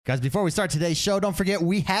Guys, before we start today's show, don't forget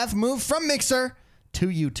we have moved from Mixer to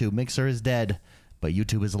YouTube. Mixer is dead, but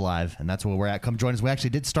YouTube is alive, and that's where we're at. Come join us. We actually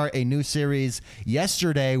did start a new series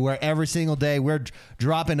yesterday where every single day we're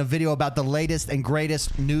dropping a video about the latest and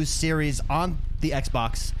greatest news series on the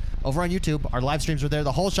Xbox over on YouTube. Our live streams are there,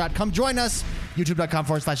 the whole shot. Come join us.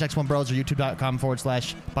 YouTube.com/X1Bros or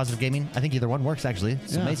YouTube.com/Positive Gaming. I think either one works, actually.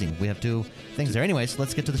 It's amazing. We have two things there. Anyways,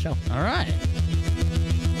 let's get to the show. All right.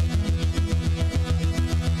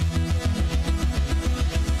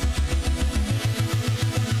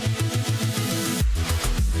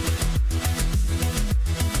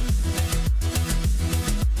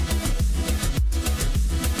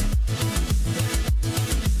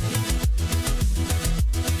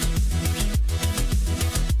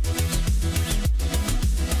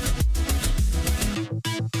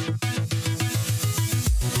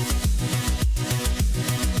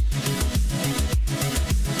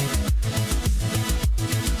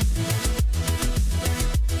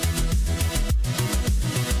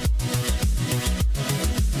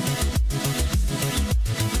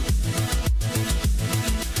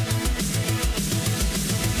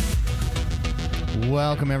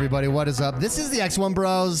 Welcome, everybody. What is up? This is the X1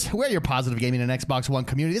 Bros. We're your positive gaming and Xbox One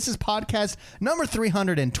community. This is podcast number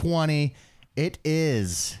 320. It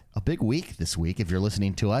is a big week this week if you're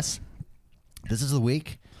listening to us. This is the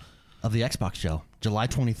week of the Xbox show, July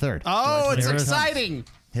 23rd. Oh, it's exciting.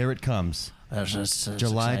 Here it comes. That's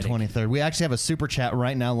July exciting. 23rd. We actually have a super chat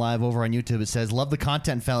right now live over on YouTube. It says, love the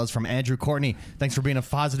content, fellas, from Andrew Courtney. Thanks for being a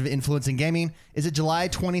positive influence in gaming. Is it July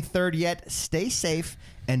 23rd yet? Stay safe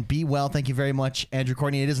and be well. Thank you very much, Andrew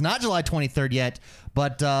Courtney. It is not July 23rd yet,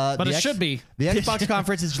 but it should be. The Xbox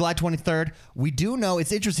conference is July 23rd. We do know,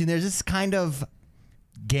 it's interesting, there's this kind of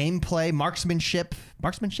gameplay, marksmanship.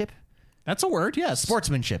 That's a word, yes.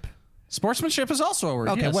 Sportsmanship. Sportsmanship is also a word,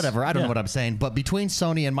 Okay, yes. whatever. I don't know what I'm saying. But between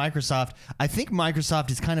Sony and Microsoft, I think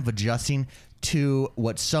Microsoft is kind of adjusting to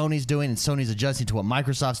what Sony's doing, and Sony's adjusting to what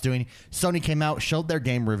Microsoft's doing. Sony came out, showed their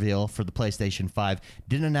game reveal for the PlayStation 5,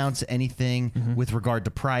 didn't announce anything with regard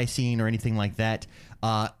to pricing or anything like that.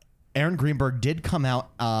 Aaron Greenberg did come out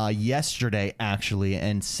yesterday, actually,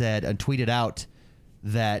 and said and tweeted out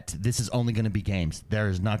that this is only going to be games. There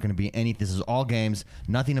is not going to be any. This is all games.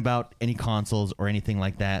 Nothing about any consoles or anything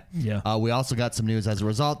like that. Yeah. We also got some news as a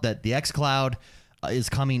result that the xCloud is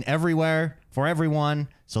coming everywhere for everyone.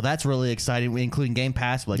 So that's really exciting, including Game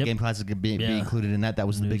Pass. Like Game Pass is going to be included in that. That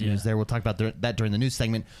was the big news there. We'll talk about that during the news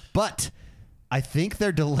segment. But I think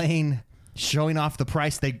they're delaying showing off the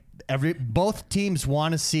price. Both teams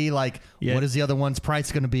want to see, like, what is the other one's price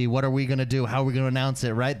going to be? What are we going to do? How are we going to announce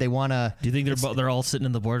it, right? They want to... Do you think they're all sitting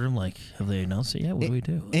in the boardroom like, have they announced it yet? What do we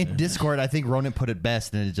do? In Discord, I think Ronan put it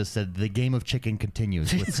best, and it just said, the game of chicken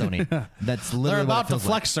continues with Sony. That's literally They're about to what it feels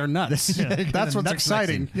flex their nuts. That's what's Nut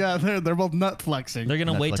exciting. flexing. Yeah, they're both nut flexing. They're going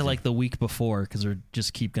to wait Netflix. till like the week before because they're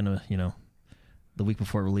just keep going to, the week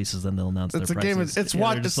before it releases, then they'll announce It's their a game. prices. It's they're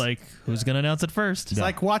what just like, who's going to announce it first? It's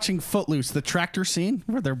like watching Footloose, the tractor scene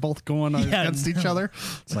where they're both going against each other.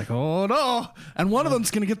 It's like, oh no. And one of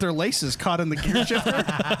them's going to get their laces caught in the gear shifter.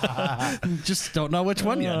 Just don't know which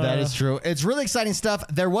one yet. That is true. It's really exciting stuff.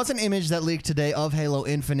 There was an image that leaked today of Halo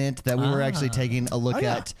Infinite that we were actually taking a look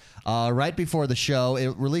at right before the show. It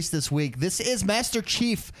released this week. This is Master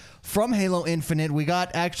Chief from Halo Infinite. We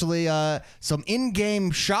got actually some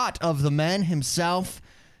in-game shot of the man himself.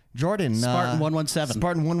 Jordan. Spartan 117.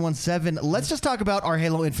 Spartan 117. Let's just talk about our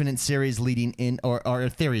Halo Infinite series leading in, or our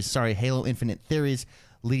theories, sorry, Halo Infinite theories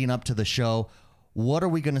leading up to the show. What are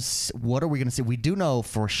we going to see? We do know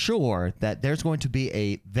for sure that there's going to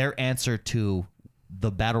be their answer to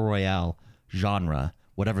the Battle Royale genre,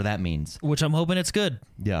 whatever that means. Which I'm hoping it's good.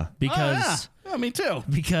 Yeah. Because Yeah, me too.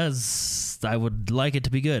 because I would like it to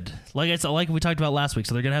be good. Like we talked about last week.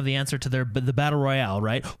 So they're going to have the answer to the Battle Royale,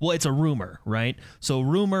 right? Well, it's a rumor, right? So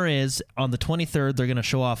rumor is on the 23rd, they're going to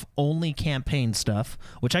show off only campaign stuff,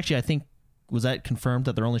 which actually I think, was that confirmed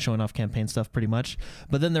that they're only showing off campaign stuff pretty much?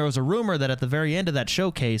 But then there was a rumor that at the very end of that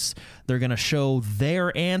showcase, they're going to show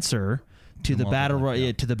their answer to the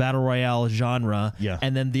Battle Royale genre. Yeah.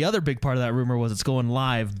 And then the other big part of that rumor was it's going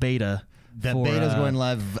live beta. That beta's going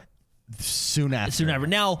live soon after.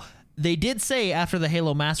 Now, they did say after the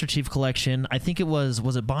Halo Master Chief Collection, I think was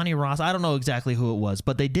it Bonnie Ross? I don't know exactly who it was,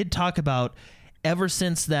 but they did talk about ever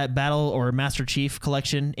since that Battle or Master Chief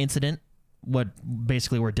Collection incident what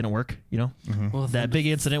basically where it didn't work, you know? Well, That big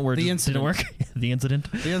incident where it didn't work. The incident.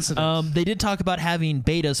 They did talk about having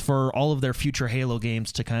betas for all of their future Halo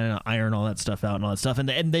games to kind of iron all that stuff out and all that stuff.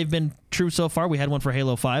 And they've been true so far. We had one for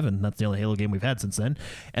Halo 5, and that's the only Halo game we've had since then.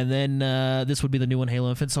 And then this would be the new one, Halo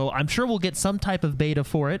Infinite. So I'm sure we'll get some type of beta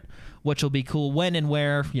for it, which will be cool. When and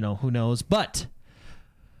where, you know, who knows. But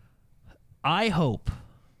I hope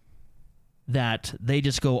that they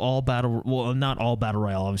just go all battle. Well, not all battle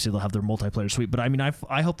royale. Obviously, they'll have their multiplayer suite. But I mean,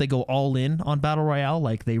 I hope they go all in on battle royale.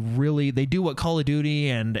 Like they do what Call of Duty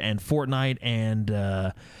and Fortnite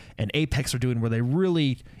and Apex are doing, where they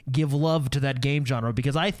really give love to that game genre.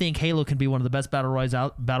 Because I think Halo can be one of the best battle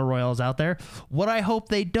royales out there. What I hope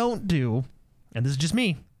they don't do, and this is just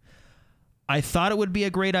me, I thought it would be a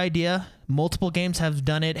great idea. Multiple games have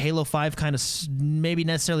done it. Halo 5 kind of maybe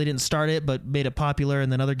necessarily didn't start it, but made it popular,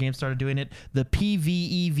 and then other games started doing it. The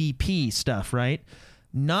PvEVP stuff, right?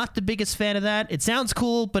 Not the biggest fan of that. It sounds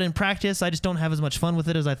cool, but in practice, I just don't have as much fun with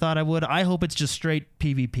it as I thought I would. I hope it's just straight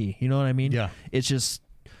PvP. You know what I mean? Yeah. It's just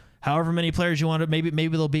however many players you want. Maybe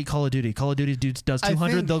they'll beat Call of Duty. Call of Duty does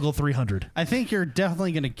 200, they'll go 300. I think you're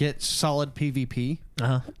definitely going to get solid PvP,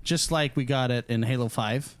 just like we got it in Halo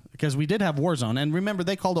 5. Because we did have Warzone, and remember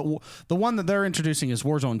they called it the one that they're introducing is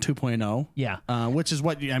Warzone 2.0. Yeah, which is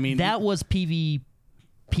what I mean. That was PvEVP.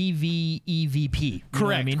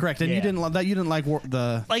 Correct, correct. And you didn't like that. You didn't like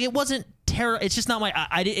the it wasn't terrible. It's just not my.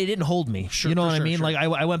 It didn't hold me. Sure, you know what I sure, mean? sure. Like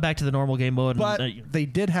I went back to the normal game mode. But and, they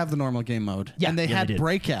did have the normal game mode. Yeah, and they had they did.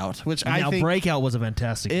 Breakout, which I think Breakout was a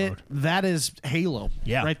fantastic mode. That is Halo.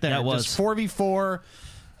 Yeah, right there. that was. Just 4v4.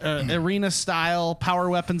 Arena style, power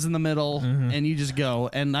weapons in the middle, and you just go.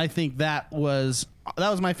 And I think that was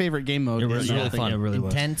my favorite game mode. It was really fun. It really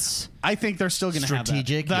was Intense. I think they're still going to have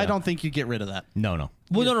Strategic, that. yeah. I don't think you get rid of that. No.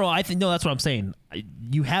 Well, no. I think that's what I'm saying.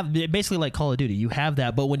 You have basically like Call of Duty. You have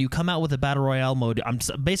that, but when you come out with a battle royale mode,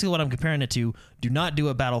 basically what I'm comparing it to. Do not do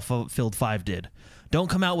what Battlefield 5 did. Don't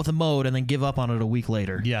come out with a mode and then give up on it a week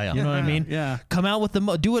later. Yeah. You know what I mean? Yeah. Come out with the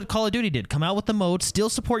mode. Do what Call of Duty did. Come out with the mode. Still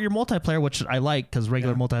support your multiplayer, which I like because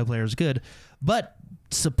regular multiplayer is good. But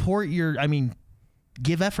support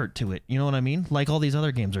give effort to it. You know what I mean? Like all these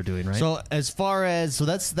other games are doing, right? So that's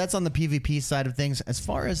on the PvP side of things. As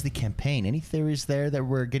far as the campaign, any theories there that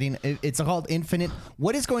we're getting? It's called Infinite.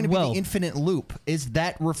 What is going to be the Infinite Loop? Is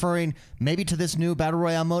that referring maybe to this new Battle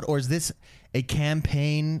Royale mode, or is this a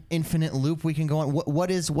campaign infinite loop we can go on?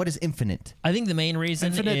 What is Infinite? I think the main reason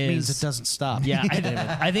Infinite means it doesn't stop. Yeah,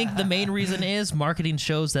 I think the main reason is marketing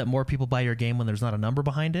shows that more people buy your game when there's not a number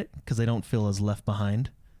behind it because they don't feel as left behind.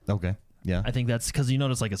 Okay. Yeah. I think that's because you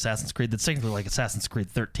notice like Assassin's Creed, that's technically like Assassin's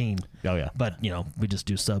Creed 13. Oh, yeah. But, we just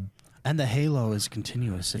do sub. And the Halo is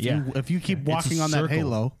continuous. If you keep It's walking a on that circle.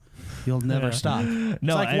 Halo, you'll never stop. It's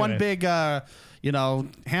like anyway. one big,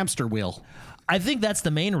 hamster wheel. I think that's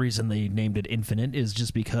the main reason they named it Infinite is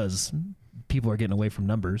just because people are getting away from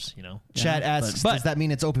numbers, Chat asks, but does that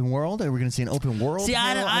mean it's open world? Are we going to see an open world? See,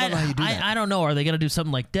 I don't know how you do that. I don't know. Are they going to do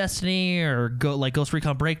something like Destiny or go like Ghost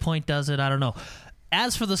Recon Breakpoint does it? I don't know.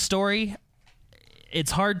 As for the story,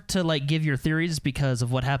 it's hard to give your theories because of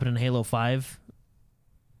what happened in Halo 5.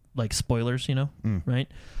 Like spoilers, right?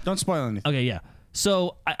 Don't spoil anything. Okay, yeah.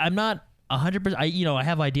 So I'm not 100%. I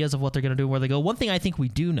have ideas of what they're going to do and where they go. One thing I think we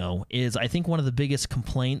do know is I think one of the biggest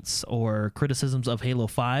complaints or criticisms of Halo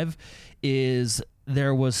 5 is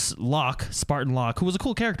there was Spartan Locke, who was a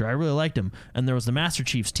cool character. I really liked him. And there was the Master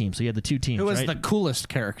Chief's team. So you had the two teams. Who was right? the coolest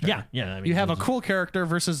character? Yeah. You have a cool character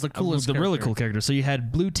versus the coolest the character. really cool character. So you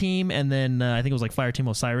had Blue Team, and then I think it was like Fire Team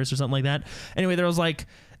Osiris or something like that. Anyway, there was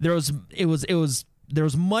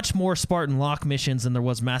much more Spartan Locke missions than there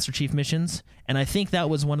was Master Chief missions, and I think that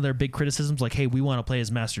was one of their big criticisms. Like, hey, we want to play as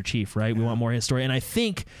Master Chief, right? We want more of his story. And I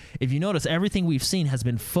think if you notice, everything we've seen has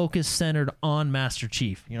been focused, centered on Master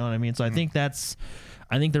Chief. You know what I mean? So I think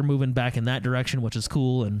they're moving back in that direction, which is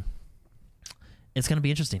cool, and it's going to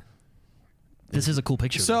be interesting. This is a cool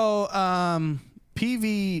picture. So,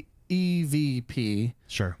 PvEVP.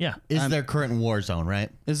 Sure. Yeah. Is their current war zone, right?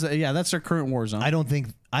 That's their current war zone. I don't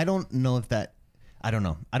know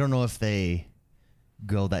if they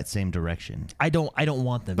go that same direction. I don't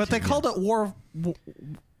want them But to. they called it War.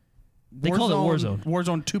 They called it Warzone.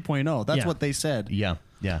 Warzone 2.0. That's Yeah. what they said. Yeah.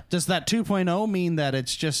 Does that 2.0 mean that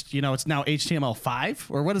it's just it's now HTML5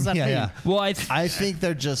 or what does that mean? Yeah. Well, I think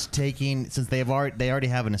they're just taking, since they already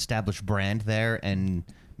have an established brand there, and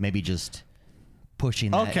maybe just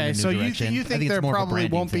pushing that in a new so direction. you I think it's there more of a probably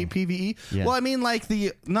branding won't thing. be PvE? Yeah. Well, I mean, like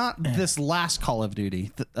not this last Call of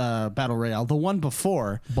Duty Battle Royale, the one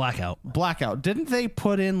before Blackout. Didn't they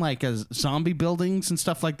put in like a zombie buildings and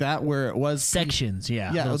stuff like that where it was sections,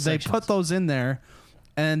 yeah. Yeah, those they sections. put those in there,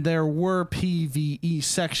 and there were PvE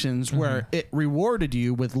sections where it rewarded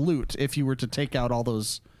you with loot if you were to take out all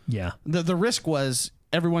those. Yeah. The risk was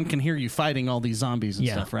everyone can hear you fighting all these zombies and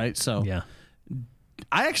stuff, right? So Yeah.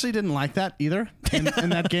 I actually didn't like that either in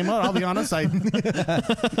that game mode. I'll be honest.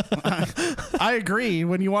 I agree.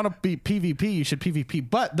 When you want to be PvP, you should PvP.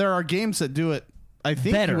 But there are games that do it. I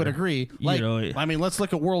think Better. you would agree. Like, I mean, let's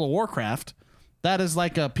look at World of Warcraft. That is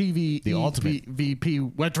like a PvE, The ultimate. VP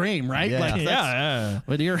wet dream, right? Yeah. Like, Yeah.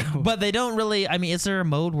 But you're, But they don't really. I mean, is there a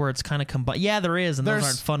mode where it's kind of combined? Yeah, there is, and those There's-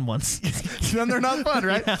 aren't fun ones. then they're not fun,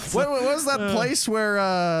 right? Yeah, what was that place where?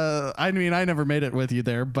 I mean, I never made it with you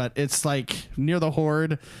there, but it's like near the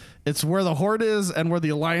Horde. It's where the Horde is and where the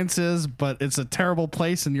Alliance is, but it's a terrible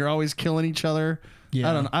place, and you're always killing each other. Yeah.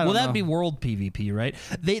 I don't well, know. that'd be world PvP, right?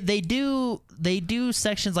 They do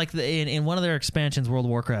sections like in one of their expansions, World of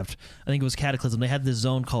Warcraft. I think it was Cataclysm. They had this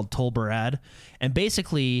zone called Tol Barad, and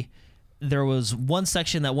basically there was one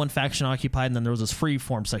section that one faction occupied, and then there was this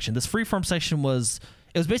freeform section. This freeform section was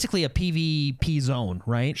basically a PvP zone,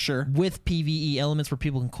 right? Sure. With PvE elements where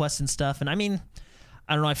people can quest and stuff. And I mean,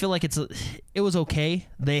 I don't know. I feel like it was okay.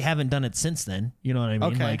 They haven't done it since then. You know what I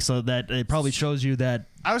mean? Okay. Like, so that it probably shows you that.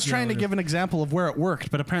 I was trying to give an example of where it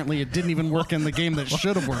worked, but apparently it didn't even work in the game that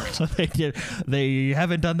should have worked. They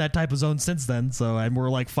haven't done that type of zone since then. So, and we're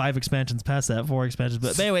like 5 expansions past that, 4 expansions.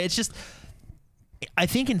 But anyway, it's just, I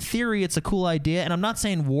think in theory it's a cool idea, and I'm not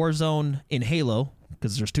saying Warzone in Halo,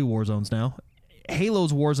 because there's 2 Warzones now.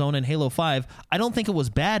 Halo's Warzone and Halo 5, I don't think it was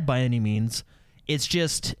bad by any means. It's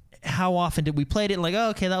just, how often did we play it and like, oh,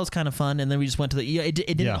 okay, that was kind of fun, and then we just went to the, it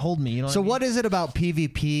didn't hold me. You know. So what I mean? what is it about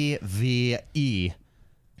PvP VE,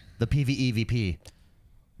 the PvE VP,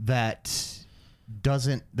 that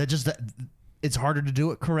it's harder to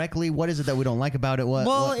do it correctly? What is it that we don't like about it?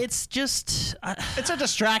 What? It's just. It's a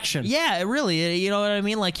distraction. Yeah, it really. You know what I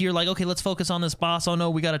mean? Like, you're like, okay, let's focus on this boss. Oh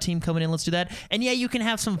no, we got a team coming in. Let's do that. And yeah, you can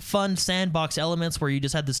have some fun sandbox elements where you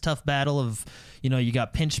just had this tough battle of, you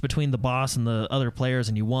got pinched between the boss and the other players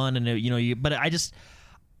and you won. And but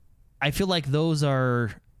I feel like those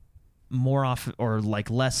are more off or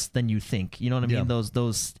like less than you think. You know what I mean? Yeah.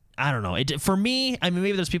 Those. I don't know. For me, I mean,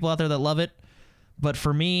 maybe there's people out there that love it. But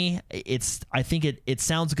for me, I think it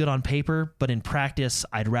sounds good on paper, but in practice,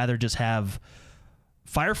 I'd rather just have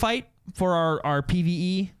Firefight for our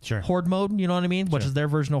PvE Horde mode, you know what I mean? Which is their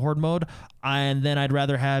version of Horde mode. And then I'd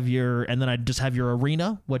just have your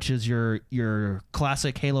Arena, which is your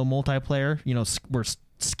classic Halo multiplayer, where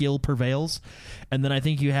skill prevails. And then I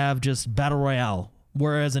think you have just Battle Royale.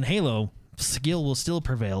 Whereas in Halo, skill will still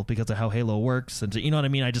prevail because of how Halo works. And you know what I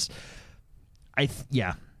mean?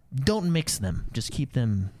 Don't mix them. Just keep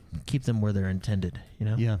them where they're intended,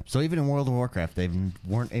 Yeah. So even in World of Warcraft, they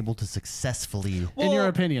weren't able to successfully, In your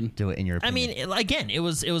opinion. do it. In your opinion, I mean, again, it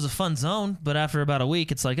was a fun zone, but after about a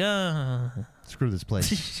week, it's like, screw this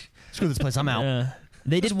place. Screw this place. I'm out.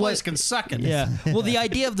 they did This place can suck it. Yeah. Well, the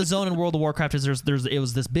idea of the zone in World of Warcraft is it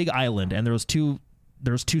was this big island, and there was two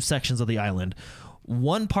sections of the island.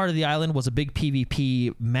 One part of the island was a big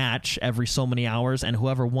PvP match every so many hours, and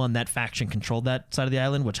whoever won, that faction controlled that side of the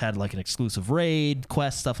island, which had like an exclusive raid,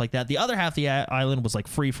 quest, stuff like that. The other half of the island was like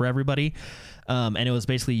free for everybody, and it was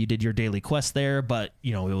basically you did your daily quest there, but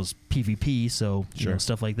it was PvP, so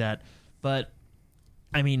stuff like that. But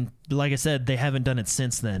I mean, like I said, they haven't done it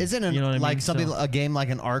since then. Isn't it you know what I like mean? something a game like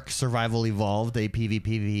an Ark Survival Evolved, a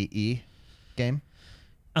PvPvE game?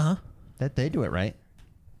 That they do it right.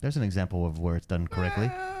 There's an example of where it's done correctly.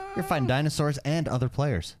 You're fighting dinosaurs and other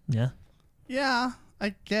players. Yeah. Yeah,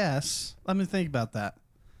 I guess. Let me think about that.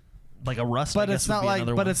 Like a Rust, But I it's guess, would not be like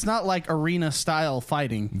another but one. it's not like arena style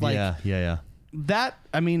fighting. Like yeah. that,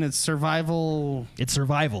 I mean, it's survival. It's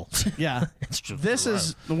survival. Yeah. It's just This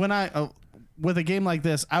is when with a game like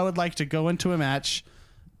this, I would like to go into a match,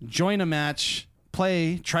 join a match,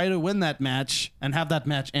 play, try to win that match, and have that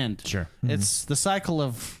match end. Sure. It's the cycle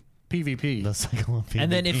of PvP. The cycle of PvP. And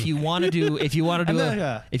then if you want to do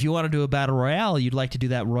a battle royale, you'd like to do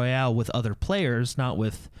that royale with other players, not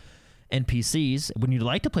with NPCs. When you'd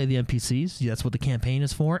like to play the NPCs, that's what the campaign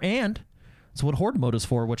is for, and it's what Horde mode is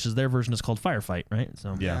for, which is their version is called Firefight, right?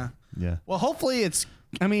 So yeah. Well, hopefully it's.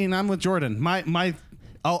 I mean, I'm with Jordan.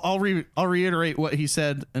 I'll reiterate what he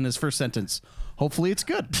said in his first sentence. Hopefully it's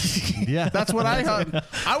good. Yeah. That's what I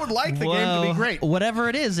would like the game to be great. Whatever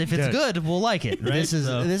it is, if it's Dude. good, we'll like it. Right? This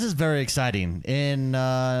is very exciting. In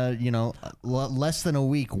less than a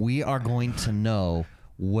week, we are going to know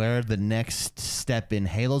where the next step in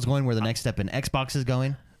Halo's going, where the next step in Xbox is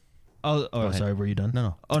going. Sorry, were you done?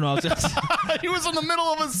 No. Oh no, I was just, He was in the middle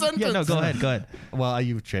of a sentence. yeah, no, go ahead. Well,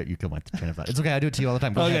 you killed my train of thought. It's okay. I do it to you all the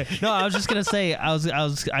time. Go Okay. ahead. No, I was just gonna say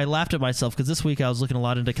I laughed at myself because this week I was looking a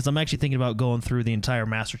lot into because I'm actually thinking about going through the entire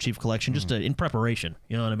Master Chief collection just in preparation.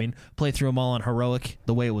 You know what I mean? Play through them all on heroic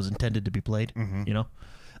the way it was intended to be played. You know.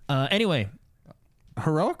 Anyway,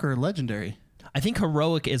 Heroic or legendary? I think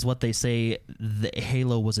heroic is what they say the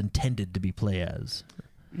Halo was intended to be played as.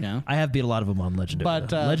 Yeah. I have beat a lot of them on legendary.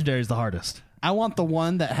 But, legendary is the hardest. I want the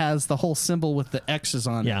one that has the whole symbol with the X's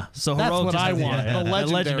on it. Yeah. So That's heroic what just I has- want. yeah, The yeah.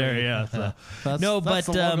 legendary. Yeah. So. That's But,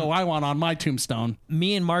 the logo I want on my tombstone.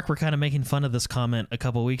 Me and Mark were kind of making fun of this comment a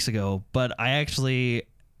couple weeks ago, but I actually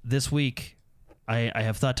this week I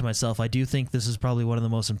have thought to myself, I do think this is probably one of the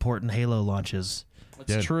most important Halo launches.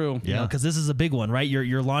 It's Dude. true. You know, because this is a big one, right?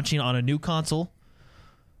 You're launching on a new console,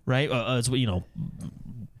 right? It's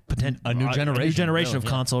a new generation, of yeah.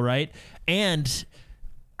 console, right? And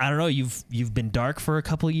I don't know, you've been dark for a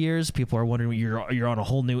couple years. People are wondering you're on a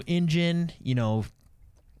whole new engine. You know,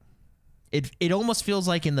 it almost feels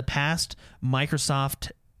like in the past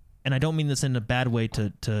Microsoft, and I don't mean this in a bad way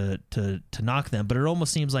to knock them, but it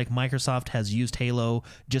almost seems like Microsoft has used Halo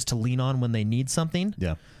just to lean on when they need something.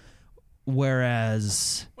 Yeah.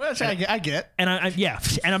 Which I get. And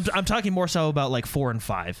I'm talking more so about like 4 and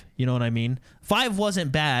 5. You know what I mean? 5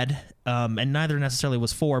 wasn't bad, and neither necessarily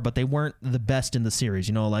was 4, but they weren't the best in the series.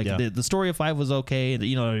 You know, like Yeah. the story of 5 was okay.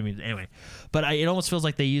 You know what I mean? Anyway, but it almost feels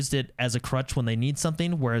like they used it as a crutch when they need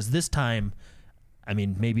something. Whereas this time, I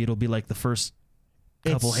mean, maybe it'll be like the first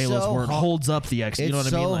couple It's Halos so where it hard- holds up the X. You know what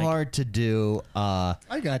It's I mean? so Like, hard to do. I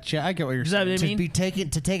got you. I get what you're Does that saying. I mean?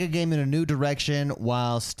 To take a game in a new direction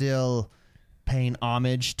while still paying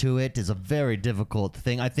homage to it is a very difficult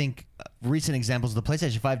thing. I think recent examples, the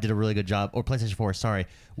PlayStation 5 did a really good job, or PlayStation 4, sorry,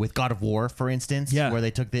 with God of War, for instance, Yeah. where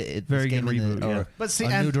they took Very this game good in reboot, yeah. But see, a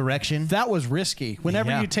and new direction. That was risky. Whenever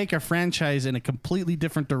Yeah. you take a franchise in a completely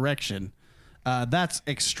different direction, that's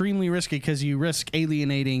extremely risky because you risk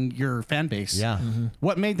alienating your fan base. Yeah.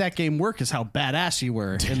 What made that game work is how badass you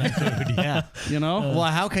were in that game. Yeah. You know? Well,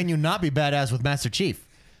 how can you not be badass with Master Chief?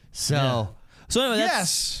 So, so anyway,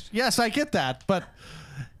 that's, yes, I get that, but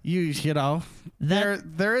you know,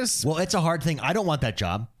 there is. well, it's a hard thing. I don't want that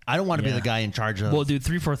job. I don't want to be Yeah. the guy in charge of. well, dude,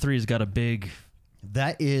 343's got a big.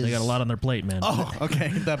 that is. They got a lot on their plate, man. Oh, okay.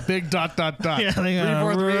 That big dot. Yeah, they got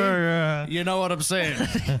 343. You know what I'm saying?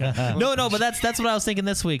 No, but that's what I was thinking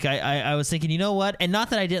this week. I was thinking, you know what? And not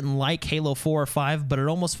that I didn't like Halo 4 or 5, but it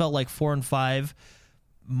almost felt like 4 and 5,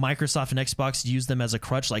 Microsoft and Xbox used them as a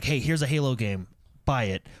crutch. Like, hey, here's a Halo game. Buy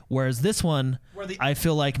it. Whereas this one, I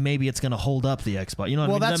feel like maybe it's going to hold up the Xbox. You know what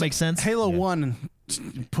I mean? Does that make sense? Halo 1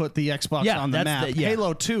 put the Xbox Yeah, on the that's map. yeah.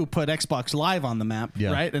 Halo 2 put Xbox Live on the map,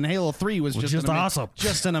 Yeah. right? And Halo 3 was Which just is awesome.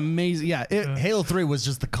 Just an amazing. Yeah, Halo 3 was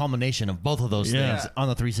just the culmination of both of those Yeah. things on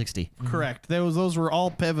the 360. correct. Those were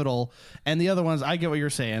all pivotal. And the other ones, I get what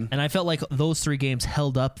you're saying. And I felt like those 3 games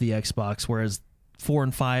held up the Xbox, whereas 4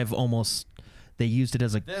 and 5 almost they used it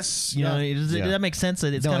as a This, you know, yeah. does Yeah. that make sense?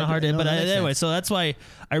 It's No, kind of hard to, no, but that makes anyway, sense. so that's why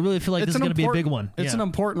I really feel like this is going to be a big one. It's Yeah. an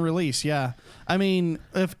important release, yeah. I mean,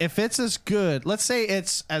 if it's as good, let's say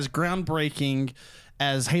it's as groundbreaking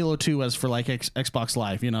as Halo 2 was for like Xbox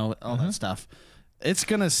Live, you know, all that stuff. It's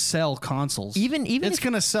gonna sell consoles. Even it's if-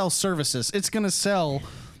 gonna sell services. It's gonna sell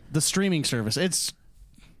the streaming service. It's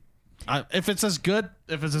if it's as good,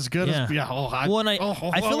 as Yeah. Well, and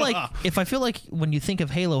I feel like when you think of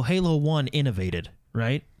Halo 1 innovated,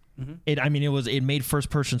 right? It made first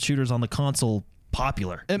person shooters on the console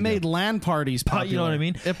popular. it made LAN parties popular. You know what I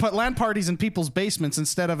mean? It put LAN parties in people's basements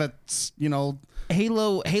instead of at, you know.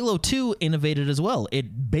 Halo 2 innovated as well.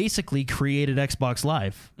 It basically created Xbox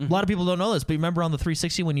Live. A lot of people don't know this, but remember on the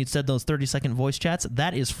 360 when you said those 30-second voice chats?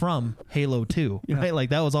 That is from Halo 2, right? Like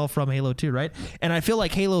that was all from Halo 2, right? And I feel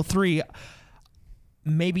like Halo 3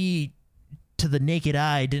 maybe to the naked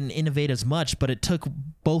eye didn't innovate as much, but it took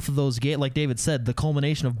both of those games, like David said, the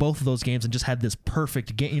culmination of both of those games and just had this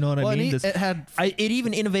perfect game. You know what I mean? It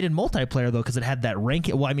even innovated multiplayer though, because it had that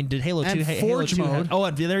rank. Well, I mean, did Halo 2 And Halo Forge 2 mode.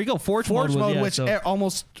 and there you go, Forge mode, mode, yeah, which so-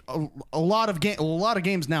 almost a lot of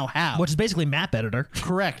games now have. which is basically map editor.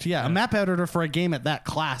 Correct. Yeah. A map editor for a game at that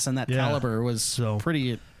class and that Yeah. caliber was So-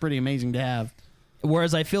 pretty amazing to have.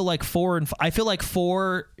 Whereas I feel like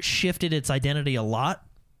 4 shifted its identity a lot,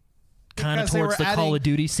 kind of Because they towards were the Call adding- of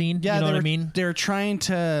Duty scene. Yeah, you know they what I were- mean? They're trying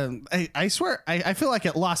to. I swear, I feel like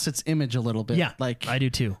it lost its image a little bit. Yeah, like I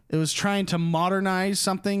do too. it was trying to modernize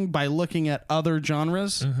something by looking at other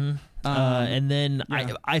genres. And then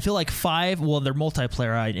I feel like 5. Well, their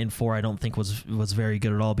multiplayer in 4 I don't think was very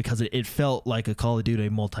good at all because it felt like a Call of Duty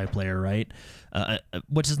multiplayer, right?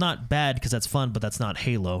 Which is not bad because that's fun, but that's not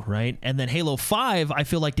Halo, right? And then Halo 5 I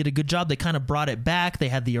feel like did a good job. They kind of brought it back. They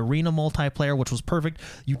had the arena multiplayer, which was perfect.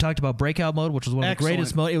 You talked about Breakout mode, which was one of the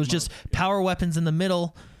greatest mode. It was just power weapons in the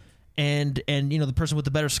middle, and the person with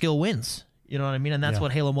the better skill wins. You know what I mean? And that's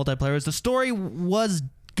what Halo multiplayer is. The story was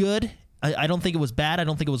good. I don't think it was bad. I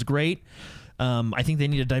don't think it was great. I think they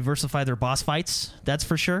need to diversify their boss fights. That's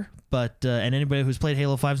for sure. But and anybody who's played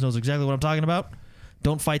Halo 5 knows exactly what I'm talking about.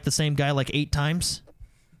 Don't fight the same guy like 8 times.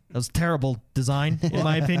 That was terrible design, in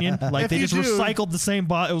my opinion. Like they just recycled the same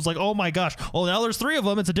boss. It was like, oh my gosh. Oh, now there's 3 of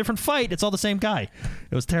them. It's a different fight. It's all the same guy.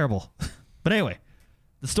 It was terrible. But anyway,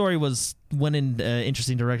 the story went in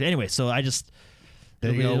interesting direction. Anyway, so I just.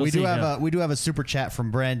 There you go. We do have a super chat from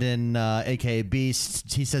Brandon, aka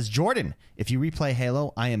Beast. He says, Jordan, if you replay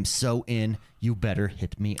Halo, I am so in. You better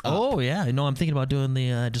hit me up. Oh yeah, no, I'm thinking about doing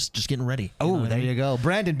the just getting ready. You go,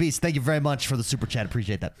 Brandon Beast. Thank you very much for the super chat.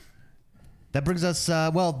 Appreciate that. That brings us.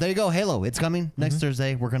 Well, there you go. Halo. It's coming next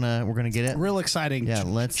Thursday. We're gonna get it. Real exciting. Yeah,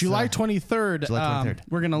 let's. July 23rd. July 23rd.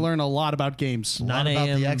 We're gonna learn a lot about games. 9 about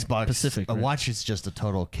the a.m. Xbox Pacific. Right? Watch is just a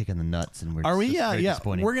total kick in the nuts, and Are we? Yeah.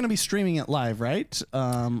 disappointing. We're gonna be streaming it live, right?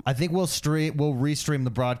 I think we'll restream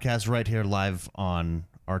the broadcast right here live on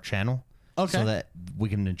our channel. Okay. So that we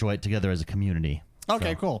can enjoy it together as a community.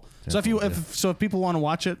 Okay, cool. So if people want to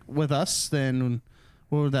watch it with us, then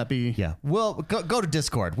what would that be? Yeah. Well, go to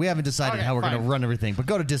Discord. We haven't decided how we're going to run everything, but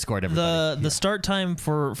go to Discord, everybody. The start time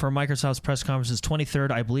for Microsoft's press conference is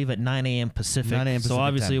 23rd, I believe, at 9 a.m. Pacific. 9 a.m. So Pacific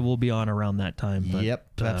obviously time. we'll be on around that time. But,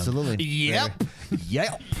 Yep, absolutely. Yep.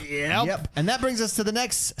 Yep. And that brings us to the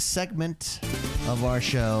next segment of our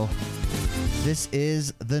show. This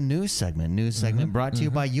is the news segment. News segment brought to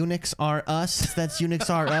you by Unix R Us. That's Unix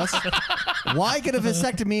R Us. Why get a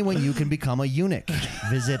vasectomy when you can become a eunuch?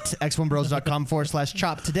 Visit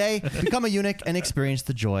x1bros.com/chop today. Become a eunuch and experience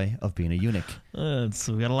the joy of being a eunuch.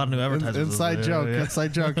 So we got a lot of new advertisements. Inside joke.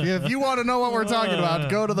 Inside joke. If you want to know what we're talking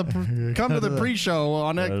about, go to come to the pre-show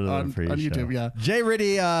on YouTube. Yeah. Jay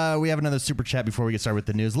Riddy, we have another super chat before we get started with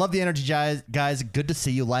the news. Love the energy, guys. Good to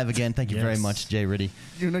see you live again. Thank you very much, Jay Riddy.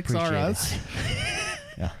 Unix R Us.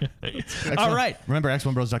 Yeah. All right. Remember,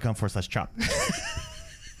 x1bros.com/chop.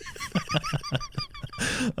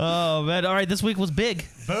 Oh man! All right, this week was big.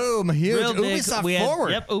 Boom! Huge. Real big. Ubisoft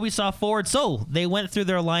Forward. Yep, Ubisoft Forward. So they went through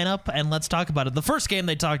their lineup, and let's talk about it. The first game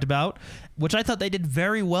they talked about, which I thought they did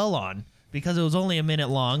very well on, because it was only a minute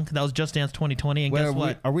long. That was Just Dance 2020, and guess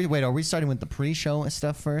what? Are we starting with the pre-show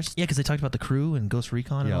stuff first? Yeah, because they talked about the crew and Ghost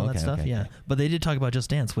Recon and all that stuff. Okay. But they did talk about Just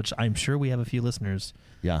Dance, which I'm sure we have a few listeners.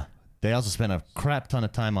 Yeah. They also spent a crap ton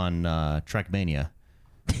of time on Trackmania.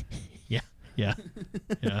 Yeah.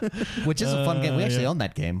 Which is a fun game. We actually own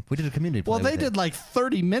that game. We did a community play. Well, they did like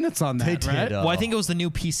 30 minutes on that, They did, right? Well, I think it was the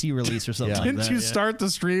new PC release or something like Didn't that. you start the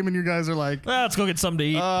stream and you guys are like, Well, let's go get something to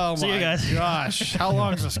eat. oh See my you guys. gosh, how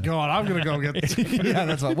long is this going? I'm going to go get Yeah,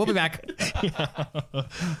 that's right. We'll be back.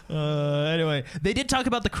 Anyway, they did talk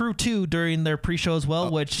about the crew too during their pre-show as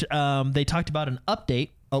well, which they talked about an update.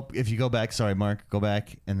 Oh, if you go back, sorry, Mark, go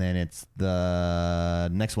back, and then it's the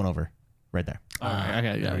next one over. Right there. All right,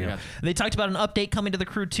 okay, yeah. They talked about an update coming to the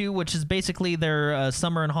crew too, which is basically their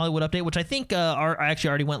summer in Hollywood update, which I think actually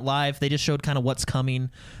already went live. They just showed kind of what's coming.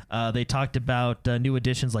 They talked about new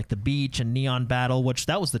additions like the beach and Neon Battle, which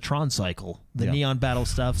that was the Tron cycle, the Neon Battle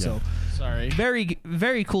stuff. Yeah. So sorry, very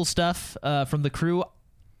very cool stuff from the crew.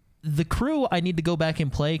 The crew, I need to go back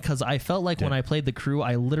and play because I felt like when I played the crew,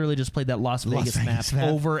 I literally just played that Las Vegas map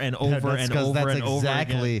over and over and over and over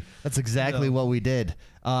again. That's exactly what we did.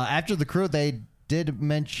 After the crew, they did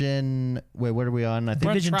mention. Wait, what are we on? I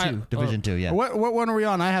think Division 2. Division 2, yeah. What one are we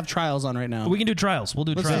on? I have Trials on right now. We can do Trials. We'll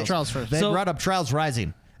do Let's Trials. do Trials first. They brought up Trials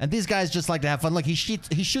Rising, and these guys just like to have fun. Look, he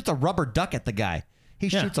shoots a rubber duck at the guy. He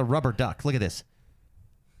shoots a rubber duck. Look at this.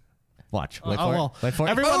 Watch. Wait for it. Wait for it.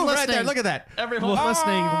 Everyone listening, right there. Look at that. Everyone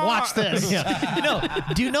listening, watch this.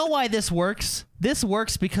 Do you know why this works? This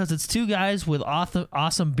works because it's two guys with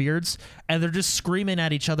awesome beards, and they're just screaming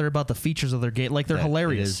at each other about the features of their game. Like, they're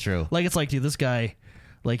hilarious. It is true. Like, it's like, dude, this guy,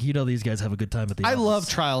 like, these guys have a good time at the I office. love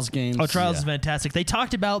Trials games. Oh, Trials is fantastic. They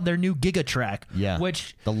talked about their new Giga Track,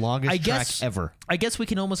 which the longest track ever. I guess we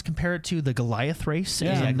can almost compare it to the Goliath race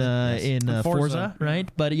in Forza, right?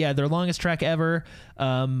 But yeah, their longest track ever,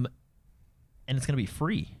 and it's going to be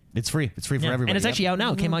free. It's free. It's free for everybody. And it's actually out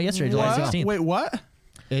now. It came out yesterday, July 16th. Wait, what?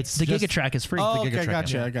 It's the Giga Track is free. Oh, the Giga okay, Track,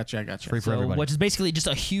 I gotcha. Free for everybody. Which is basically just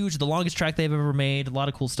the longest track they've ever made. A lot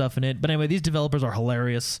of cool stuff in it. But anyway, these developers are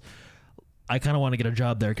hilarious. I kind of want to get a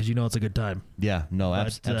job there because it's a good time. Yeah, no, But,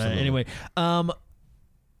 absolutely. anyway,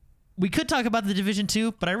 we could talk about the Division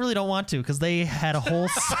 2, but I really don't want to because they had a whole.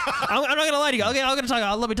 I'm not gonna lie to you. Okay, I'm gonna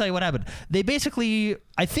talk. Let me tell you what happened. They basically,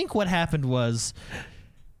 I think what happened was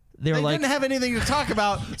they were They like, didn't have anything to talk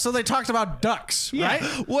about, so they talked about ducks, right?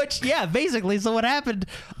 basically. So what happened?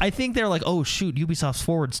 I think they're like, oh shoot, Ubisoft's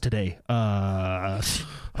forwards today.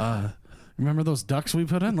 Remember those ducks we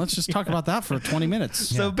put in? Let's just talk about that for 20 minutes.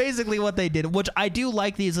 So basically what they did, which I do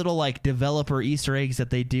like these little like developer Easter eggs that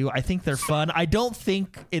they do. I think they're fun. I don't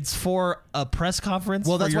think it's for a press conference.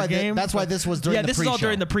 Well, for that's your why game. that's why this was during Yeah, the this pre-show. is all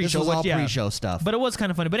during the pre-show. This was all which, yeah. pre-show stuff. But it was kind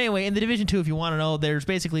of funny. But anyway, in the Division 2, if you want to know, there's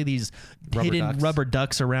basically these Rubber hidden ducks. rubber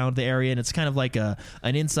ducks around the area, and it's kind of like an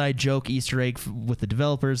inside joke Easter egg with the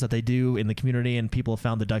developers that they do in the community, and people have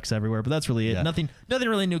found the ducks everywhere. But that's really it. Yeah. Nothing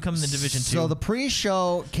really new coming in the Division 2. So the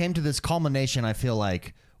pre-show came to this culmination, I feel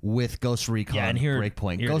like, with Ghost Recon Yeah, and here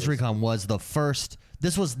Breakpoint. it Ghost is. Recon was the first.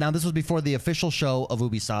 This was before the official show of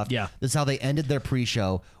Ubisoft. Yeah. This is how they ended their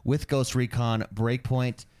pre-show with Ghost Recon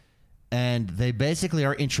Breakpoint, and they basically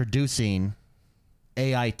are introducing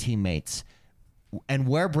AI teammates. And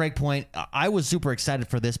where Breakpoint, I was super excited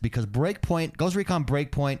for this because Ghost Recon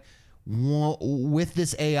Breakpoint, with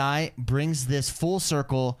this AI, brings this full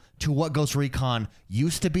circle to what Ghost Recon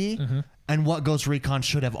used to be and what Ghost Recon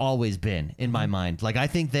should have always been, in my mind. Like, I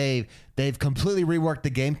think they've completely reworked the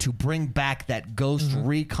game to bring back that Ghost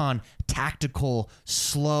Recon tactical,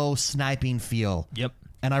 slow sniping feel. Yep.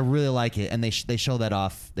 And I really like it, and they show that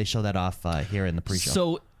off. They show that off here in the pre-show.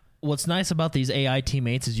 So what's nice about these AI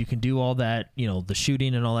teammates is you can do all that, the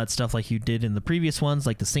shooting and all that stuff like you did in the previous ones,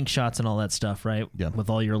 like the sync shots and all that stuff, right? Yeah.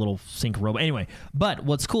 With all your little sync robot. Anyway, but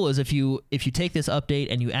what's cool is if you take this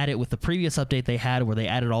update and you add it with the previous update they had where they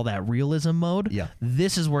added all that realism mode, Yeah.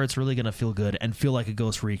 this is where it's really going to feel good and feel like a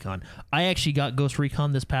Ghost Recon. I actually got Ghost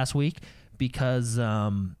Recon this past week because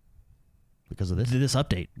of this. this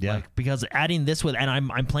update. Yeah. Because adding this with, and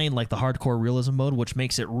I'm playing like the hardcore realism mode, which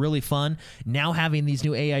makes it really fun. Now having these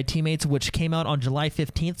new AI teammates, which came out on July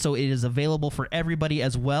 15th, so it is available for everybody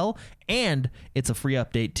as well, and it's a free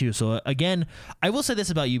update too. So again, I will say this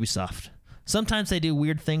about Ubisoft. Sometimes they do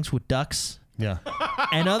weird things with ducks. Yeah.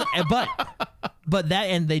 And but that,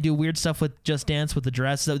 and they do weird stuff with Just Dance with the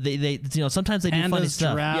giraffes. So they sometimes they do funny Pandas,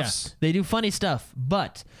 stuff. giraffes. Yeah, they do funny stuff.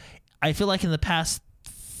 But I feel like in the past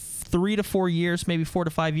 3 to 4 years, maybe 4 to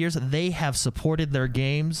 5 years, they have supported their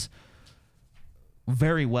games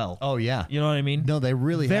very well. Oh, yeah. You know what I mean? No, they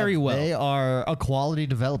really Very have. well. They are a quality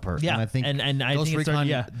developer. Yeah, and I think and I Ghost think it's Recon.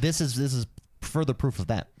 yeah. This is further proof of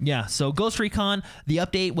that. Yeah, so Ghost Recon, the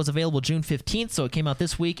update was available June 15th, so it came out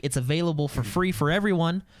this week. It's available for free for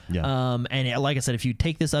everyone. Yeah. And like I said, if you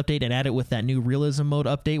take this update and add it with that new realism mode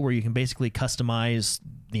update where you can basically customize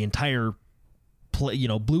the entire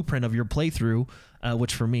blueprint of your playthrough,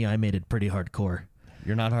 which for me, I made it pretty hardcore.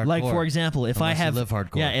 You're not hardcore. Like, for example, if Unless I you have live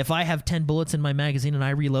hardcore. Yeah, if I have 10 bullets in my magazine and I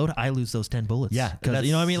reload, I lose those 10 bullets. Yeah, because that's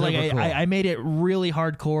you know what I mean. Like super cool. I made it really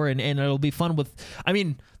hardcore, and it'll be fun with. I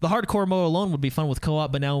mean, the hardcore mode alone would be fun with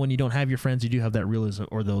co-op, but now when you don't have your friends, you do have that realism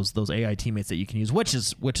or those AI teammates that you can use, which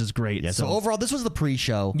is great. Yeah, so overall, this was the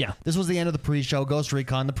pre-show. Yeah. This was the end of the pre-show, Ghost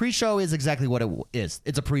Recon. The pre-show is exactly what it is.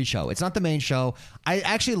 It's a pre-show. It's not the main show. I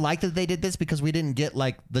actually like that they did this because we didn't get,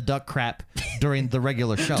 like, the duck crap during the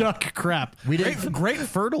regular show. Duck crap. We didn't- Great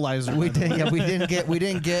fertilizer. We didn't get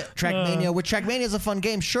Trackmania. Which Trackmania is a fun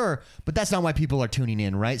game, sure, but that's not why people are tuning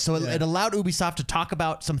in, right? So it allowed Ubisoft to talk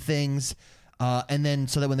about some things, and then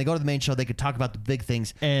so that when they go to the main show, they could talk about the big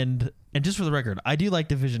things. And just for the record, I do like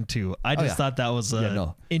Division 2. I just yeah. thought that was a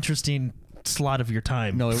no. interesting slot of your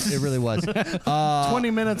time. No, it really was. 20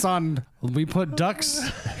 minutes on, we put ducks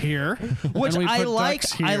here. Which and we I put like.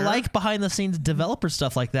 ducks I here. like behind the scenes developer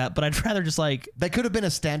stuff like that, but I'd rather just like That could have been a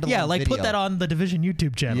standalone. yeah, like video. put that on the Division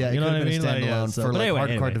YouTube channel. Yeah, it you know could what I have mean? been a standalone Like, for but like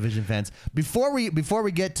anyway, hardcore Division fans. Before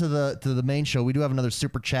we get to the main show, we do have another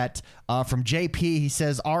super chat from JP. He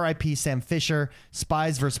says, "R.I.P. Sam Fisher.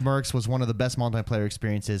 Spies vs. Mercs was one of the best multiplayer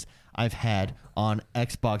experiences I've had on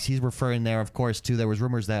Xbox." He's referring there, of course, to there was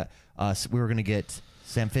rumors that we were going to get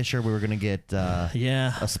Sam Fisher. We were going to get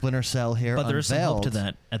yeah, a Splinter Cell here, but there's some hope to unveiled.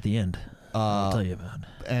 that at the end. I'll tell you about.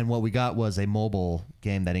 And what we got was a mobile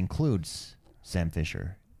game that includes Sam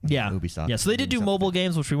Fisher. Yeah, Ubisoft. Yeah, so they did do Ubisoft. mobile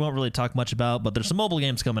games, which we won't really talk much about, but there's some mobile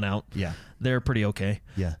games coming out. Yeah. They're pretty okay.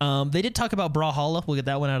 Yeah. They did talk about Brawlhalla. We'll get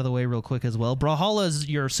that one out of the way real quick as well. Brawlhalla is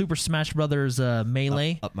your Super Smash Brothers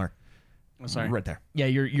Melee. Up, Mark. Sorry. right there. Yeah,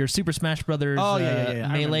 your Super Smash Brothers Oh, yeah. I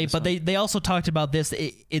remember Melee, this but one. they also talked about this.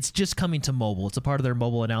 It's just coming to mobile. It's a part of their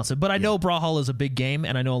mobile announcement. But I know Brawlhalla is a big game,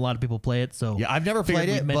 and I know a lot of people play it. So Yeah, I've never figured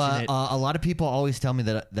played we'd it, mention but a lot of people always tell me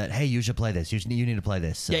that hey, you should play this. You need to play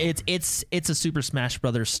this. So, yeah, it's a Super Smash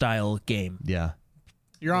Brothers style game. yeah.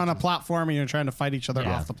 You're on a platform and you're trying to fight each other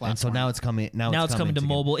off the platform. And so now it's coming. Now it's coming to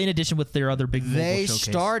mobile. In addition with their other big mobile They showcase.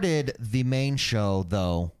 started the main show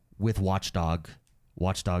though with Watch Dogs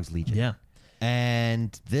Legion. Yeah.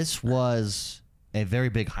 And this was a very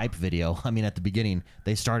big hype video. I mean, at the beginning,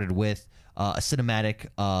 they started with a cinematic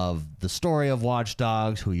of the story of Watch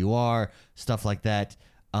Dogs, who you are, stuff like that.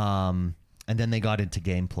 And then they got into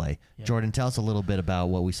gameplay. Jordan, tell us a little bit about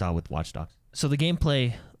what we saw with Watch Dogs. So the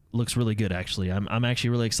gameplay looks really good, actually. I'm actually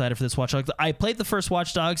really excited for this Watch Dogs. I played the first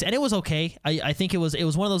Watch Dogs, and it was okay. I think it was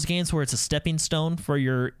one of those games where it's a stepping stone for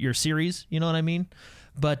your series. You know what I mean?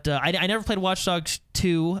 But I never played Watch Dogs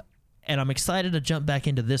 2, and I'm excited to jump back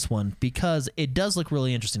into this one because it does look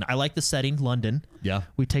really interesting. I like the setting, London. Yeah.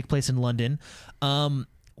 We take place in London.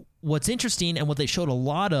 What's interesting and what they showed a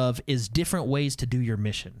lot of is different ways to do your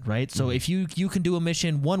mission, right? So if you can do a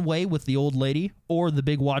mission one way with the old lady, or the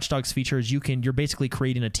big Watch Dogs feature is you're basically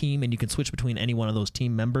creating a team and you can switch between any one of those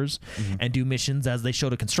team members and do missions. As they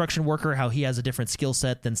showed a construction worker, how he has a different skill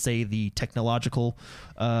set than say the technological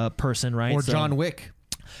person, right? Or So- John Wick.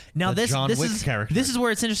 Now The John Wick is character. this is where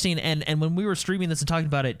it's interesting, and when we were streaming this and talking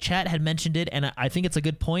about it, chat had mentioned it, and I think it's a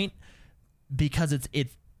good point because it's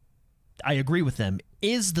I agree with them.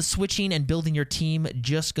 Is the switching and building your team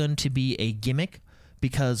just going to be a gimmick?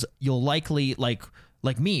 Because you'll likely like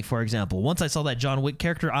me, for example. Once I saw that John Wick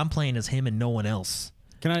character, I'm playing as him and no one else.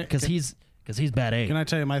 Because he's bad A. Can I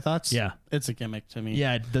tell you my thoughts? Yeah. It's a gimmick to me.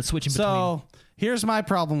 Yeah, the switching between. So here's my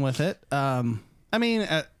problem with it. I mean,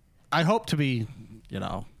 I hope to be,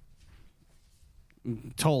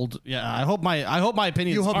 told. Yeah, I hope my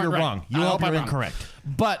opinions. You hope aren't you're right. wrong. You I hope you're I'm wrong. incorrect.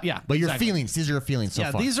 But yeah, But your exactly. feelings, these are your feelings so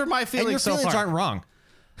Yeah, far. these are my feelings and your so feelings far. aren't wrong.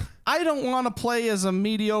 I don't want to play as a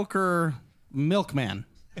mediocre milkman,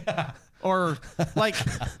 or like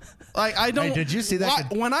I don't. Hey, did you see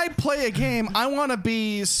that? When I play a game, I want to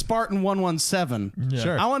be Spartan 117.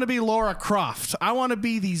 Sure. I want to be Laura Croft. I want to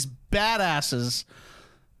be these badasses.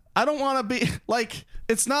 I don't want to be like.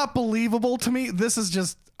 It's not believable to me. This is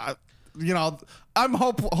just, I'm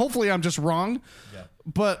hopefully I'm just wrong,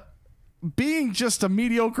 but being just a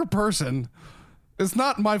mediocre person is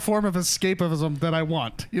not my form of escapism that I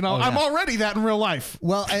want. I'm already that in real life.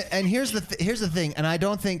 Well, and here's the thing, and I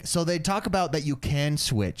don't think so. They talk about that you can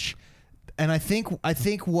switch, and I think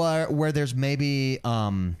where there's maybe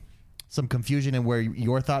some confusion and where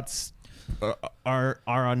your thoughts are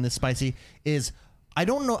on this spicy is I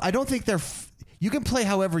don't know. I don't think you can play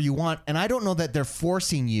however you want, and I don't know that they're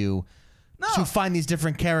forcing you to find these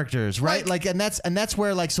different characters, right? And that's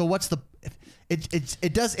where so what's the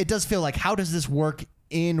it does feel like how does this work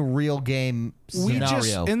in real game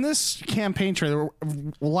scenario? In this campaign trailer,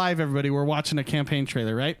 live everybody, we're watching a campaign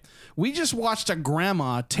trailer, right? We just watched a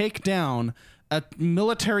grandma take down a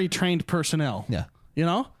military trained personnel. Yeah.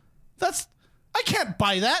 I can't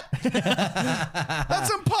buy that.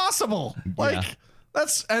 That's impossible.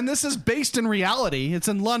 And this is based in reality. It's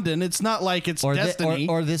in London. It's not like it's Destiny.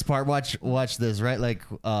 Or this part. Watch this, right?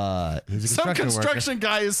 He's a Some construction worker.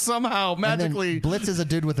 guy is somehow And then magically blitzes a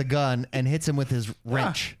dude with a gun and hits him with his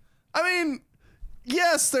wrench. I mean,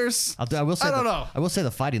 yes, there's. I will say. I don't know. I will say the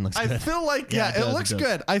fighting looks good. I feel like Yeah, it does, it looks it does.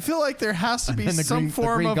 good. I feel like there has to be and the some the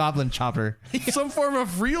form Green of Goblin chopper. some form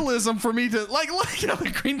of realism for me to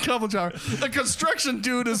the Green Goblin Tower. The construction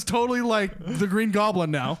dude is totally like the Green Goblin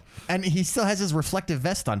now. And he still has his reflective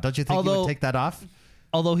vest on. Don't you think he Although- would take that off?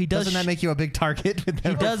 Although he does, Doesn't that make you a big target? With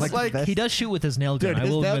he does reflective vest? he does shoot with his nail gun. Dude, I his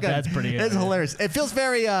will nail admit gun. that's pretty. It's hilarious. It feels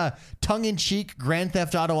very tongue-in-cheek Grand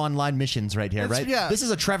Theft Auto Online missions right here, right? yeah. This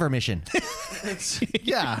is a Trevor mission.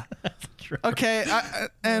 Yeah. Okay.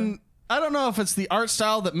 And I don't know if it's the art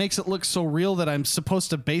style that makes it look so real that I'm supposed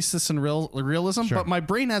to base this in realism, but my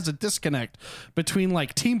brain has a disconnect between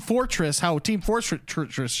Team Fortress, how Team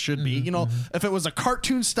Fortress should be. If it was a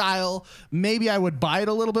cartoon style, maybe I would buy it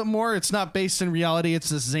a little bit more. It's not based in reality. It's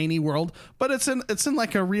this zany world, but it's in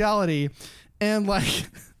a reality, and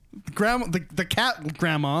grandma, the cat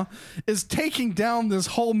grandma is taking down this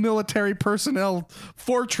whole military personnel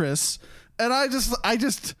fortress, and I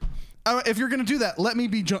just if you're gonna do that, let me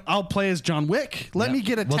be. I'll play as John Wick. Let me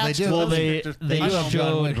get attached do. to Well, those they characters. do have John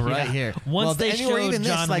showed Wick right here. Once they or showed even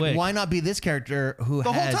John this, Wick. why not be this character who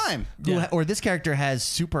The whole has time. or this character has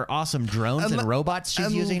super awesome drones and robots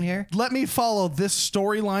she's using here? Let me follow this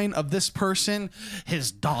storyline of this person.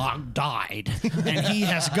 His dog died, and he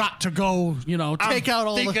has got to go. Take out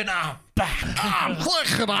all the back. I'm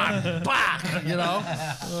clicking on back. You know,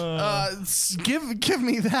 give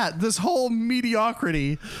me that. This whole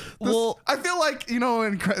mediocrity. Well- I feel like The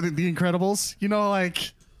Incredibles. You know,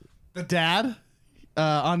 like the dad.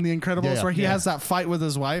 On The Incredibles, Yeah, where he yeah. has that fight with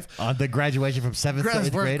his wife. The graduation from 7th to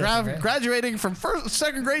 8th We're grade. graduating from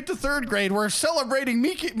second grade to third grade. We're celebrating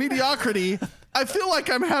mediocrity. I feel like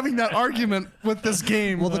I'm having that argument with this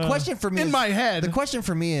game. Well, the question for me in is, my head. The question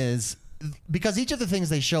for me is because each of the things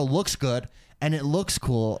they show looks good and it looks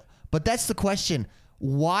cool, but that's the question.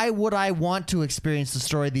 Why would I want to experience the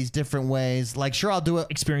story these different ways? Like, sure, I'll do it.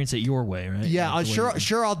 Experience it your way, right? Yeah, Like the way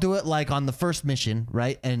sure, I'll do it like on the first mission,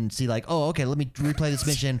 right? And see, like, oh, okay, let me replay this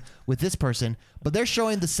mission with this person. But they're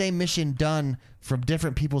showing the same mission done from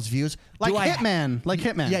different people's views. like Do I-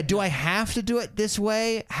 Hitman. Yeah, do I have to do it this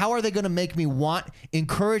way? How are they going to make me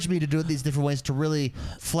encourage me to do it these different ways to really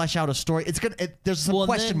flesh out a story? There's some Well,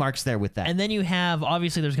 question then- marks there with that. And then you have,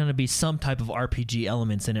 obviously, there's going to be some type of RPG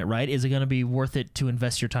elements in it, right? Is it going to be worth it to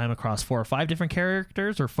invest your time across 4 or 5 different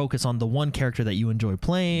characters, or focus on the one character that you enjoy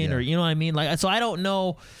playing, Yeah. or you know what I mean? Like, so I don't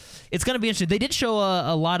know. It's going to be interesting. They did show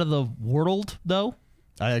a lot of the world, though.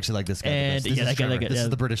 I actually like this guy. And- This yeah, is that guy- Trevor. that guy- This yeah. is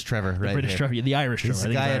the British Trevor, right? British here. Trevor, the Irish He's Trevor. a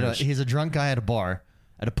I think guy he's Irish. he's a drunk guy at a bar,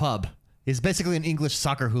 at a pub. He's basically an English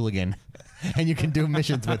soccer hooligan, and you can do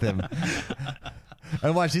missions with him.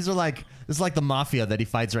 And watch, this is like the mafia that he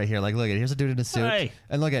fights right here. Like, look at here's a dude in a suit, Hey.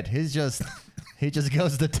 and look at he just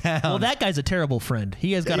goes to town. Well, that guy's a terrible friend.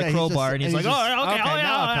 He has got Yeah, a he's crowbar, just- and he's he's like, just- "Oh, okay, okay, oh, yeah,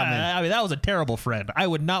 now I'll come in." I mean, that was a terrible friend. I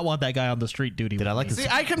would not want that guy on the street duty. Did I with like me. this? See,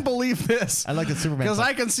 I can believe this. I like the Superman Because clip.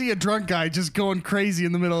 I can see a drunk guy just going crazy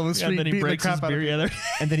in the middle of the street, And then he beating the breaks his crap out of beer. people. Yeah, there-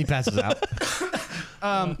 And then he passes out.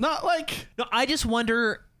 Not like No, I just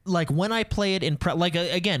wonder, like, when I play it in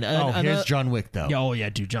again. Here's John Wick though. Yeah, oh yeah,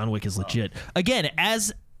 dude, John Wick is legit. Again,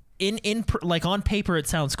 as like on paper it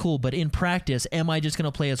sounds cool, but in practice, am I just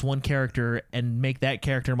gonna play as one character and make that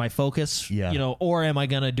character my focus? Yeah. You know, or am I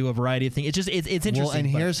gonna do a variety of things? It's interesting. Well,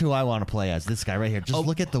 and but- here's who I want to play as. This guy right here. Just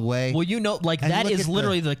look at the way. well, you know, like And that look is at the-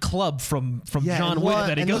 literally the club from John and Wick what-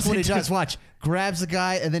 that he and goes look what into. he does. Watch, grabs the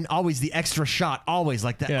guy, and then always the extra shot, always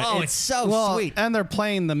like that. Yeah, oh, it's- it's so well, sweet. and they're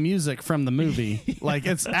playing the music from the movie. Like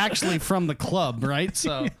it's actually from the club, right?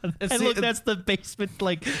 So it's And look, that's the basement.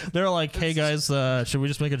 Like they're like, "Hey guys, should we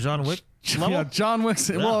just make a John Wick level?" yeah, John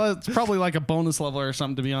Wick's. Well, it's probably like a bonus level or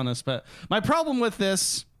something, to be honest. But my problem with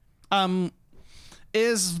this,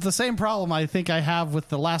 is the same problem I think I have with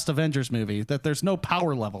the last Avengers movie, that there's no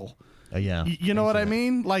power level. Yeah. You know what I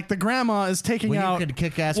mean? Like the grandma is taking When out. you could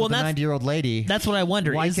kick ass Well, with a that's- 90-year-old lady, That's what I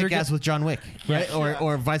wonder. why Is there kick ass with John Wick, right?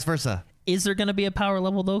 Or vice versa. is there going to be a power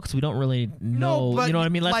level though? Because we don't really know. but You know what I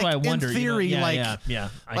mean? That's like, why I in wonder. theory, you know? like- yeah.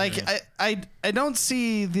 I Like get it. I don't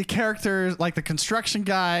see the characters, like the construction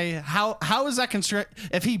guy. How is that construct?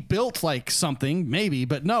 If he built like something, maybe,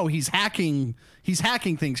 but no, he's hacking. He's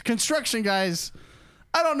hacking things. Construction guys,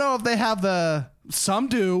 I don't know if they have the. Some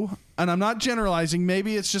do, and I'm not generalizing.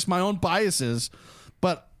 Maybe it's just my own biases,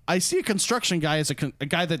 but I see a construction guy as a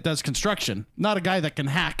guy that does construction, not a guy that can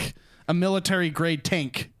hack a military grade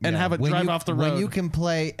tank and have it When drive you- off the road. When you can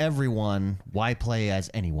play everyone, why play as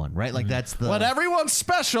anyone, right? Like that's the. When everyone's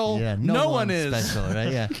special, Yeah, no one one's is. special,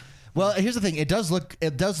 right? Yeah. Well, here's the thing. It does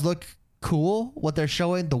look cool what they're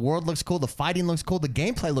showing. The world looks cool. The fighting looks cool. The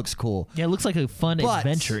gameplay looks cool. Yeah, it looks like a fun But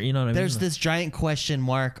adventure. You know what I mean? There's this giant question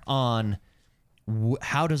mark on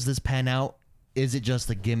how does this pan out? Is it just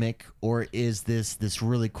a gimmick, or is this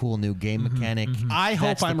really cool new game mechanic? I hope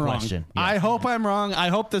That's the I'm wrong. question. Yeah. I hope I'm wrong. I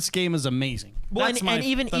hope this game is amazing. Well, That's and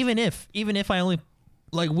even if I only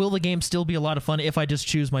like, will the game still be a lot of fun if I just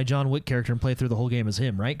choose my John Wick character and play through the whole game as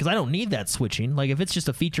him, right? Because I don't need that switching. Like, if it's just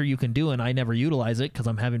a feature you can do and I never utilize it because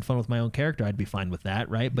I'm having fun with my own character, I'd be fine with that,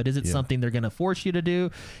 right? But is it something they're going to force you to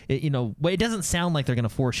do? It doesn't sound like they're going to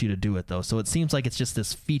force you to do it, though. So it seems like it's just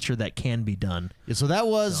this feature that can be done. Yeah, so that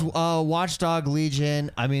was Watchdog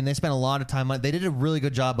Legion. I mean, they spent a lot of time on it. They did a really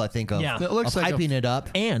good job, I think, of, Yeah. It looks of like hyping it up.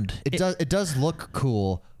 And It does look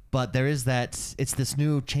cool, but there is that. It's this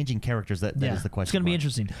new changing characters that is the question. It's going to be mark.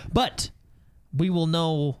 interesting. But we will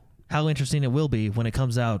know how interesting it will be when it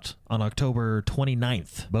comes out on October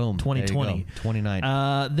 29th. Boom. There you 2020. go.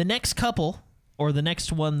 29. The next couple, or the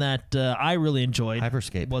next one that I really enjoyed,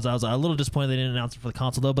 Hyperscape. I was a little disappointed they didn't announce it for the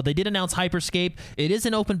console, though, but they did announce Hyperscape. It is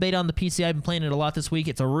an open beta on the PC. I've been playing it a lot this week.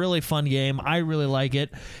 It's a really fun game. I really like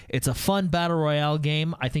it. It's a fun battle royale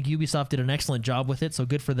game. I think Ubisoft did an excellent job with it, so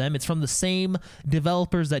good for them. It's from the same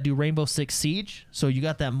developers that do Rainbow Six Siege, so you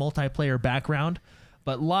got that multiplayer background.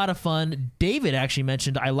 But a lot of fun. David actually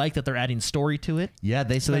mentioned, I like that they're adding story to it. Yeah,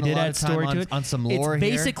 they So they spent a did lot add of time story on, to it. on some lore It's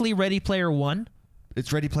here. basically Ready Player One.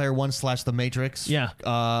 It's Ready Player One / The Matrix. Yeah.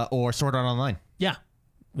 Or Sword Art Online. Yeah.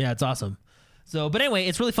 Yeah, it's awesome. So, but anyway,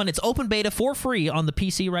 it's really fun. It's open beta for free on the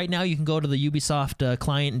PC right now. You can go to the Ubisoft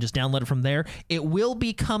client and just download it from there. It will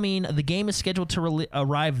be coming. The game is scheduled to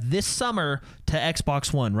arrive this summer to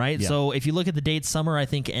Xbox One, right? Yeah. So if you look at the date, summer I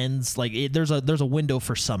think ends like there's a window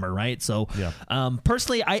for summer, right? So,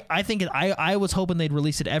 personally, I think I was hoping they'd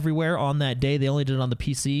release it everywhere on that day. They only did it on the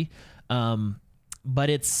PC.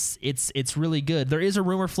 But it's really good. There is a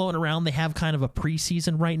rumor floating around. They have kind of a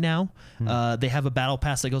preseason right now. They have a battle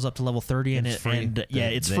pass that goes up to level 30, and It's free.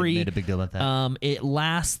 it's They free. made a big deal about that. It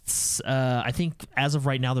lasts. I think as of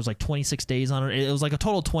right now, there's like 26 days on it. It was like a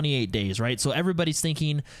total of 28 days, right? So everybody's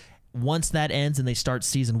thinking once that ends and they start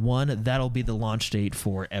season 1, that'll be the launch date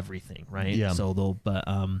for everything, right? Yeah. So they'll. But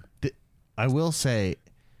I will say,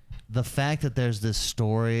 the fact that there's this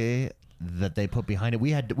story that they put behind it.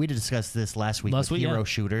 We discussed this last week with hero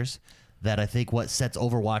shooters. That I think what sets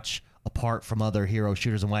Overwatch apart from other hero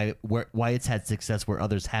shooters and why it's had success where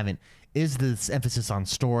others haven't is this emphasis on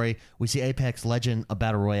story. We see Apex Legend, a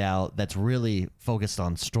battle royale that's really focused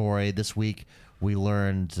on story. This week we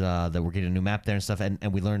learned that we're getting a new map there and stuff, and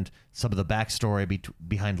we learned some of the backstory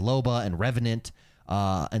behind Loba and Revenant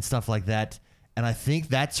and stuff like that. And I think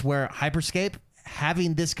that's where Hyperscape,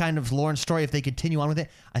 having this kind of lore and story, if they continue on with it,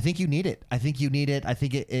 I think you need it. I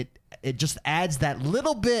think it just adds that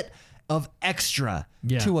little bit of extra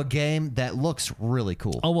to a game that looks really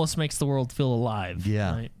cool. Almost makes the world feel alive.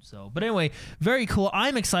 Yeah. Right? So, but anyway, very cool.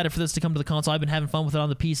 I'm excited for this to come to the console. I've been having fun with it on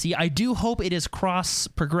the PC. I do hope it is cross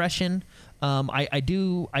progression. I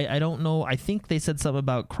don't know. I think they said something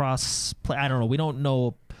about cross play. I don't know. We don't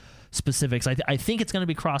know specifics. I think it's going to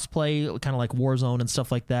be cross-play, kind of like Warzone and stuff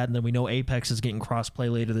like that, and then we know Apex is getting cross-play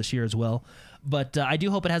later this year as well. But I do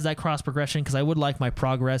hope it has that cross-progression, because I would like my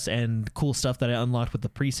progress and cool stuff that I unlocked with the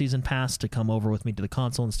preseason pass to come over with me to the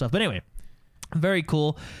console and stuff. But anyway, very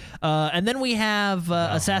cool. And then we have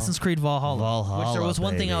Assassin's Creed Valhalla, which there was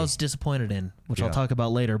one thing I was disappointed in, which I'll talk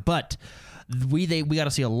about later. But we got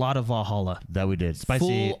to see a lot of Valhalla. That we did.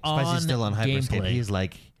 Spicy's still on Hyperscape. Gameplay.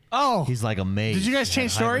 He's like amazed. Did you guys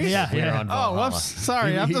change stories? Yeah. Oh, whoops.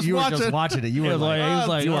 Sorry, I'm just you watching. were just watching it. You were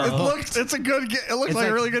like, It's a good. It looks like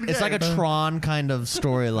a really good game. It's like a Tron kind of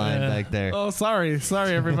storyline back there. Oh, sorry,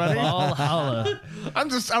 everybody. Valhalla.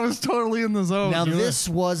 I was totally in the zone. Now this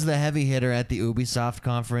was the heavy hitter at the Ubisoft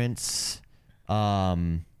conference,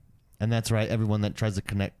 and that's right. Everyone that tries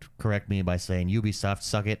to correct me by saying Ubisoft,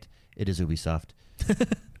 suck it. It is Ubisoft.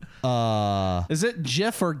 Is it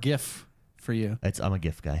GIF or GIF for you? I'm a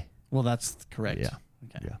GIF guy. Well, that's correct. Yeah.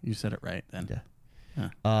 Okay. Yeah. You said it right then. Yeah.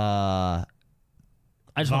 I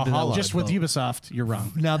just want to do that Valhalla. one. Just with Ubisoft, you're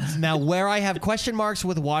wrong. Now where I have question marks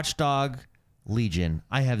with Watchdog Legion,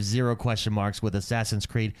 I have 0 question marks with Assassin's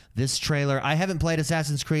Creed. This trailer, I haven't played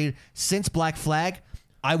Assassin's Creed since Black Flag.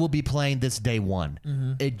 I will be playing this day one.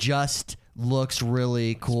 Mm-hmm. It just looks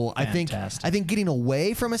really cool. I think getting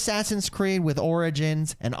away from Assassin's Creed with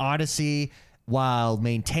Origins and Odyssey while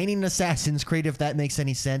maintaining Assassin's Creed, if that makes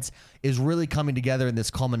any sense, is really coming together in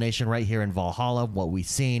this culmination right here in Valhalla, what we've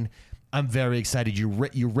seen. I'm very excited. You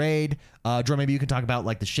raid. Drew, maybe you can talk about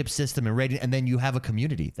like the ship system and raiding, and then you have a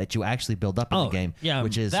community that you actually build up in the game. Yeah,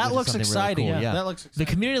 which is that looks something exciting. Really cool. Yeah, that looks exciting.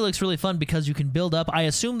 The community looks really fun because you can build up. I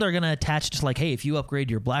assume they're going to attach just like, hey, if you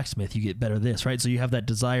upgrade your blacksmith, you get better this, right? So you have that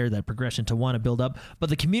desire, that progression to want to build up. But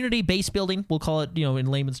the community base building, we'll call it, in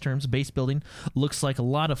layman's terms, base building, looks like a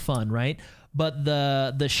lot of fun, right? But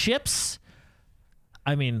the ships,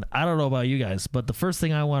 I mean, I don't know about you guys, but the first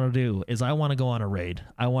thing I want to do is I want to go on a raid.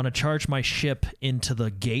 I want to charge my ship into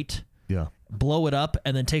the gate, blow it up,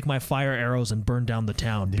 and then take my fire arrows and burn down the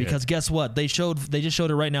town. Because guess what? They just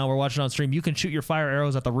showed it right now. We're watching on stream. You can shoot your fire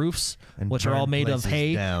arrows at the roofs, which are all made of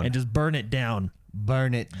hay, and just burn it down.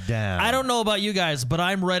 Burn it down. I don't know about you guys, but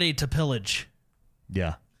I'm ready to pillage.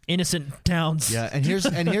 Yeah. Innocent towns. Yeah, and here's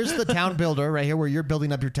the town builder right here, where you're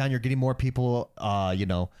building up your town. You're getting more people,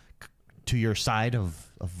 to your side of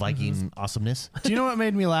Viking awesomeness. Do you know what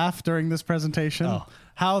made me laugh during this presentation? Oh.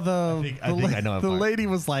 How I think I know the lady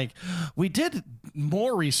was like, we did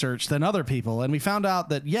more research than other people, and we found out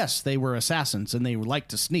that, yes, they were assassins, and they like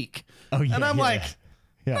to sneak. Oh, yeah. And I'm like,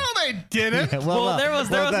 yeah. no, they didn't. Yeah, Well, there was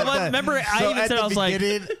one. Remember, I even said I was like,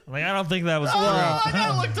 I don't think that was true. I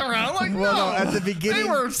kind of looked around like, no. At the beginning,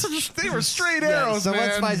 they were straight arrows, so man.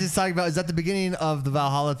 what Spicy's talking about is at the beginning of the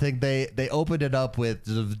Valhalla thing, they opened it up with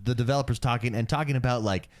the developers talking about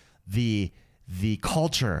like the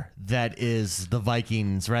culture that is the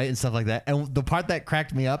Vikings, right, and stuff like that. And the part that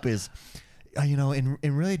cracked me up is, in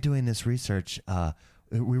really doing this research,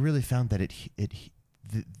 we really found that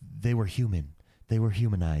they were human. they were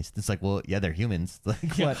humanized. It's like, well, yeah, they're humans. Like,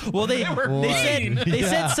 what? Well, they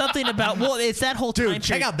said something about, well, it's that whole time Dude,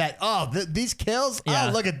 check period. out that. These kills. Yeah.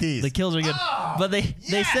 Oh, look at these. The kills are good. But they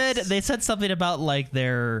yes! said something about like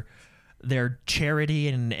their charity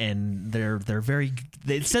and they're very.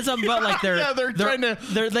 They said something about like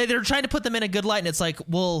they're trying to put them in a good light, and it's like,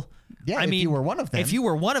 well, Yeah, I if mean, you were one of them. if you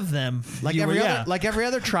were one of them, like you every were, other, like every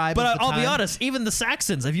other tribe. But of the I'll be time, honest, even the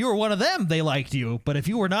Saxons, if you were one of them, they liked you. But if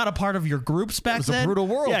you were not a part of your groups back was a then, brutal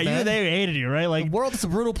world, yeah, man. they hated you, right? Like, The world is a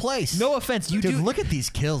brutal place. no offense, you Dude, do. look at these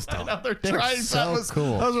kills, though. They're They're trying. so that was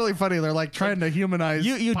cool. That was really funny. They're like trying to humanize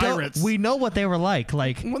You pirates. don't. We know what they were like.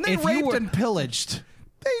 Like when they if you raped were, and pillaged,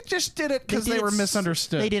 they just did it because did they it were s-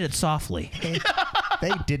 misunderstood. They did it softly.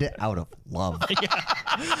 They did it out of love.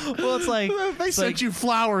 Well, it's like They it's sent like, you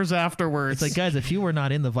flowers afterwards. It's like, guys, if you were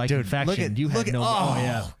not in the Viking Dude, faction, look at you had no. Oh,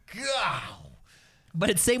 yeah. God. But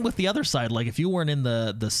it's same with the other side. Like if you weren't in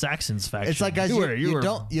the Saxons faction, It's like, guys, you you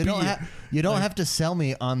don't have to sell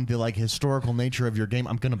me on the like historical nature of your game.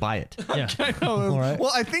 I'm gonna buy it. Yeah. All right.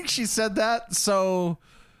 Well, I think she said that so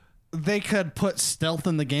they could put stealth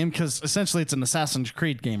in the game because essentially it's an Assassin's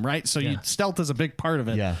Creed game, right? So Yeah. stealth is a big part of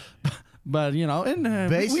it. Yeah. But you know, and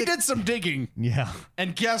we Basic- did some digging, Yeah.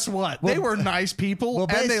 and guess what? They were nice people, well,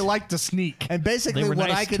 and they basi- liked to sneak. And basically, They were what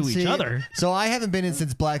nice I could to each see. other. So I haven't been in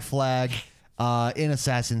since Black Flag in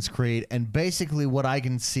Assassin's Creed, and basically what I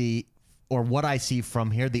can see, or what I see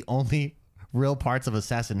from here, the only real parts of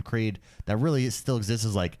Assassin's Creed that really still exists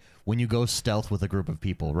is like when you go stealth with a group of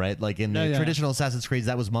people, right? Like in the Yeah. traditional Assassin's Creeds,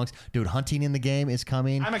 that was monks. Dude, hunting in the game is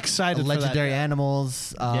coming. I'm excited for that, Legendary yeah.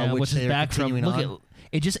 animals, Yeah, which which is they're back from. continuing Look on. at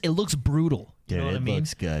it looks brutal. Dude, You know what it I mean?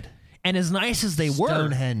 looks good. And as nice as they were,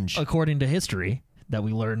 Stonehenge. according to history that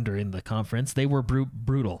we learned during the conference, they were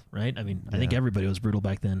brutal, right? I mean, I think everybody was brutal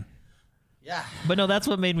back then. Yeah. But no, that's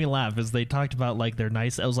what made me laugh is they talked about like they're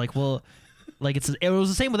nice. I was like, well, like it was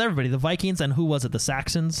the same with everybody. The Vikings and who was it? The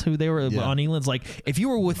Saxons, who they were Yeah. on England's like if you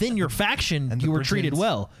were within your faction, And you the were treated Britons.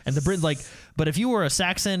 well. And the Britons, like, but if you were a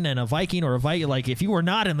Saxon and a Viking or a Viking, like if you were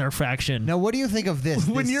not in their faction, Now, what do you think of this?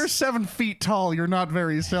 When This- you're 7 feet tall, you're not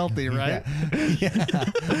very stealthy, right?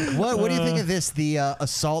 what do you think of this? The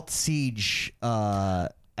assault siege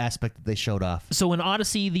aspect that they showed off. so in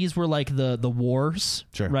Odyssey, these were like the wars,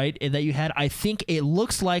 Sure. right? And that you had. I think it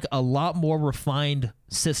looks like a lot more refined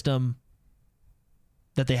system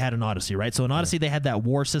that they had in Odyssey, right? So in Odyssey, they had that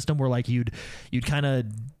war system where like you'd kind of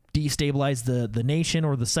destabilize the nation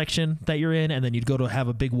or the section that you're in, and then you'd go to have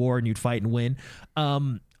a big war and you'd fight and win.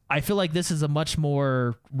 I feel like this is a much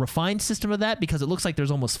more refined system of that because it looks like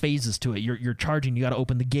there's almost phases to it. You're charging, you got to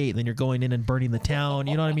open the gate, then you're going in and burning the town.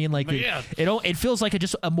 You know what I mean? Like it feels like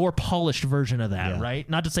just a more polished version of that, Yeah. right?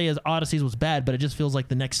 Not to say as Odyssey's was bad, but it just feels like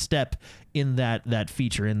the next step in that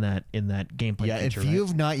feature in that gameplay. Yeah, feature, if right?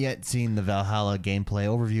 you've not yet seen the Valhalla gameplay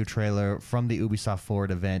overview trailer from the Ubisoft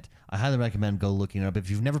Forward event, I highly recommend go looking it up. If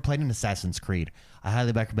you've never played an Assassin's Creed, I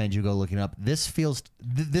highly recommend you go looking it up. This feels,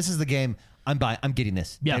 this is the game. I'm getting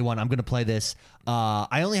this. Yeah. Day one, I'm going to play this.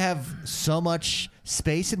 I only have so much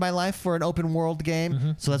space in my life for an open world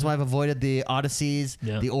game, so that's why I've avoided the Odysseys,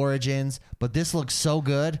 Yeah. the Origins. But this looks so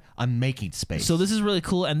good, I'm making space. So this is really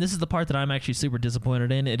cool, and this is the part that I'm actually super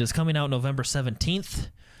disappointed in. It is coming out November 17th,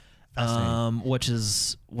 which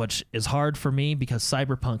is hard for me because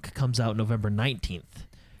Cyberpunk comes out November 19th.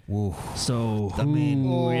 Woo. So I mean,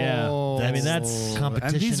 yeah, I mean that's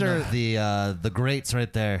competition And these are- of the greats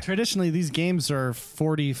right there. Traditionally, these games are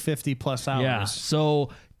 40, 50 plus hours. yeah. So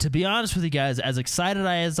to be honest with you guys, as excited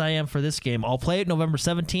as I am for this game, I'll play it November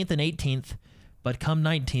 17th and 18th, but come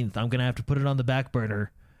 19th, I'm gonna have to put it on the back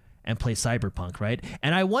burner and play Cyberpunk, right?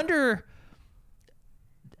 And I wonder.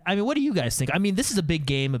 I mean, what do you guys think? I mean, this is a big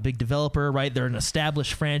game, a big developer, right? They're an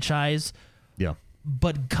established franchise, Yeah.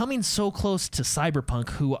 but coming so close to Cyberpunk,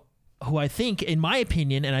 who I think, in my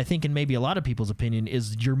opinion, and I think in maybe a lot of people's opinion,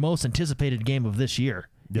 is your most anticipated game of this year.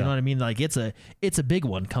 You Yeah. know what I mean? Like it's a big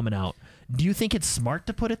one coming out. Do you think it's smart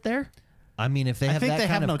to put it there? I mean, if they I have think that they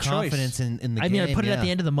kind have of no choice. confidence in the I game, mean, I put it at yeah. the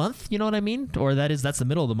end of the month. You know what I mean? Or that's the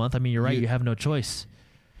middle of the month. I mean, you're right. You have no choice.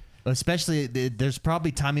 Especially, there's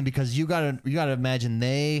probably timing because you gotta imagine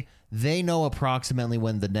they know approximately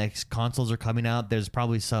when the next consoles are coming out. There's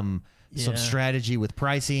probably some Yeah. strategy with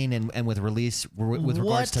pricing and with release with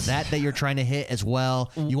regards What? to that you're trying to hit as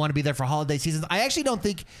well. You want to be there for holiday seasons. I actually don't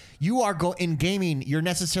think you are in gaming. You're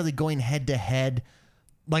necessarily going head to head.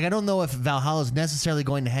 Like I don't know if Valhalla is necessarily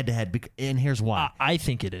going head to head, and here's why. I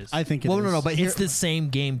think it is. I think it Well, is. no, but it's the same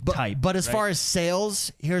game type. But as right? far as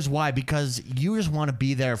sales, here's why: because you just want to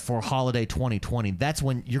be there for holiday 2020. That's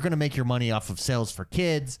when you're going to make your money off of sales for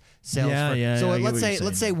kids. Sales Yeah, for, yeah, So I get let's what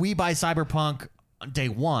you're say we buy Cyberpunk day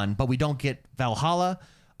one, but we don't get Valhalla.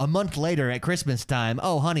 A month later at Christmas time,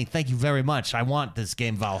 oh, honey, thank you very much. I want this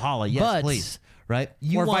game Valhalla. Yes, But please. Right?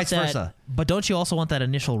 You or want vice that, versa. But don't you also want that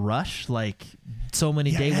initial rush? Like so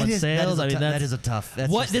many day one sales. I mean, that is a tough.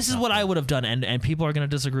 That's what just this a is tough what I thing. would have done, and people are going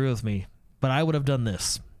to disagree with me, but I would have done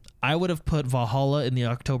this. I would have put Valhalla in the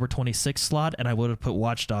October 26th slot, and I would have put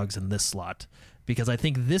Watch Dogs in this slot. Because I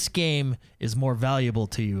think this game is more valuable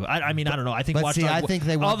to you. I mean, I don't know. I think But Watch see, Dogs. I think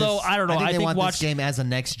they want although this, I don't know. I think they want Watch this game as a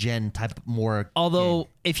next gen type more. Although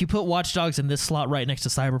game. if you put Watch Dogs in this slot right next to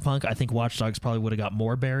Cyberpunk, I think Watch Dogs probably would have got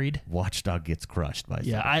more buried. Watchdog gets crushed by.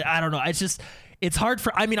 Yeah, I don't know. It's just it's hard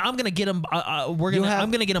for. I mean, I'm gonna get them. I'm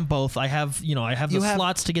gonna get them both. I have the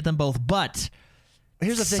slots to get them both. But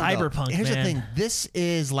here's the thing. Cyberpunk. Here's man. the thing. This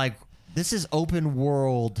is open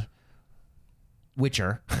world.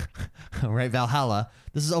 Witcher, right? Valhalla.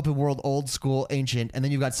 This is open world, old school, ancient, and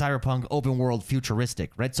then you've got Cyberpunk, open world,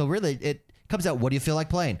 futuristic, right? So really, it comes out. What do you feel like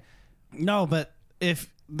playing? No, but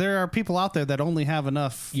if there are people out there that only have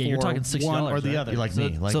enough, Yeah, you're for talking $60, one or the right? other. You're like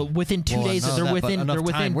me. Like, So within 2 days, no, they're that, but within enough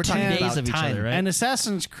time. We're 10 talking days about of each time. other, right? And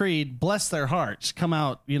Assassin's Creed, bless their hearts, come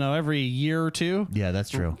out every year or two. Yeah, that's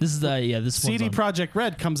true. This is this CD one's on. Projekt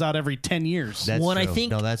Red comes out every 10 years. That's One, true. I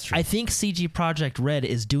think No, that's true. I think CG Project Red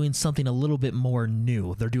is doing something a little bit more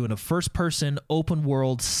new. They're doing a first-person, open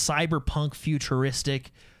world, cyberpunk,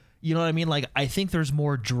 futuristic. You know what I mean? Like I think there's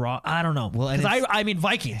more draw. I don't know. Well, and 'cause it's- I mean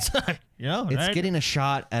Vikings. It's right? getting a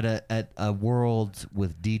shot at a world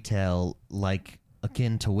with detail like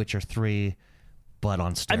akin to Witcher 3, but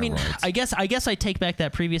on steroids. I mean, I guess I take back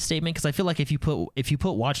that previous statement because I feel like if you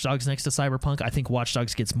put Watch Dogs next to Cyberpunk, I think Watch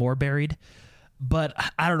Dogs gets more buried. But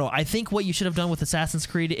I don't know. I think what you should have done with Assassin's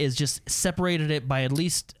Creed is just separated it by at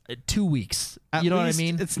least 2 weeks. At You know what I least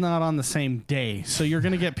mean? It's not on the same day, so you're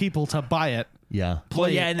going to get people to buy it. yeah. Well,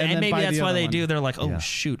 play yeah, it, and then maybe buy that's the why other they one. do. They're like, oh Yeah.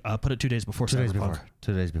 shoot, put it 2 days before 2 days Cyberpunk. before.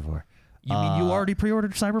 2 days before. You mean you already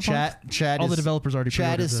pre-ordered Cyberpunk? Chat All is, the developers already Chat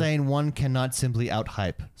pre-ordered is it. saying one cannot simply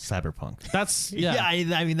outhype Cyberpunk. That's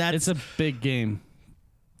I mean that's it's a big game.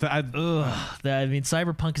 I mean,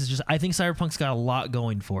 Cyberpunk is just. I think Cyberpunk's got a lot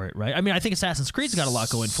going for it, right? I mean, I think Assassin's Creed's got a lot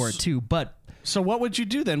going for it too. But So what would you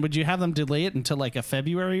do then? Would you have them delay it until like a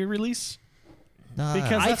February release?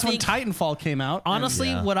 Because I that's when think- Titanfall came out. honestly,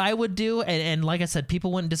 Yeah. what I would do, and like I said,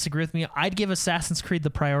 people wouldn't disagree with me. I'd give Assassin's Creed the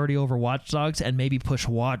priority over Watch Dogs, and maybe push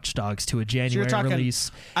Watch Dogs to a January talking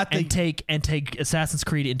release, at the- and take Assassin's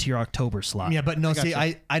Creed into your October slot. Yeah, but no, see,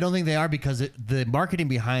 gotcha. I don't think they are because the marketing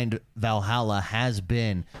behind Valhalla has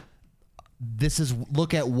been. This is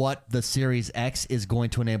look at what the Series X is going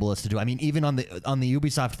to enable us to do. I mean, even on the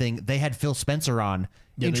Ubisoft thing, they had Phil Spencer on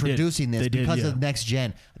Yeah, they did. introducing this They did, because yeah. of next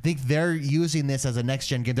gen. I think they're using this as a next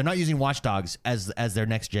gen game. They're not using Watch Dogs as their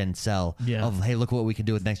next gen sell Yeah. of hey, look what we can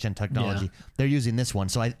do with next gen technology. Yeah. They're using this one,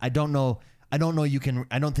 so I don't know. I don't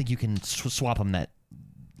think you can swap them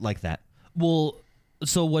like that. Well,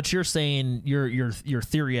 so what you're saying, your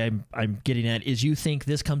theory I'm getting at is you think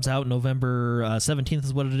this comes out November 17th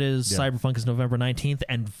is what it is. Yeah. Cyberpunk is November 19th,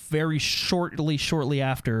 and very shortly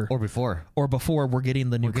after Or before. or before we're getting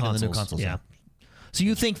the new getting the consoles. new consoles, yeah. So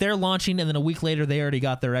you think they're launching, and then a week later they already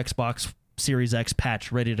got their Xbox Series X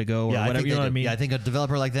patch ready to go, or Yeah, I whatever. think You know they what I do. mean? Yeah, I think a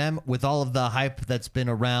developer like them, with all of the hype that's been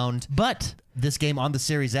around But this game on the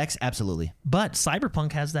Series X, absolutely.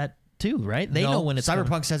 Cyberpunk has that too, right? They No, know when it's Cyberpunk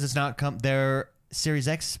coming. says it's not their Series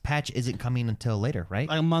X patch isn't coming until later, right?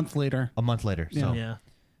 a month later. A month later. So, Yeah.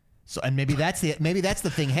 and maybe that's the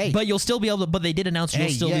thing. Hey, But you'll still be able to. But they did announce you'll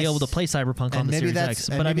Hey, still be yes. able to play Cyberpunk on and the maybe Series that's X.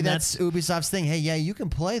 and But I maybe mean that's Ubisoft's thing. Hey, yeah, you can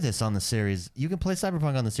play this on the Series. You can play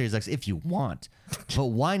Cyberpunk on the Series X if you want, but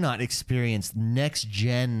why not experience next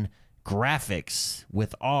gen graphics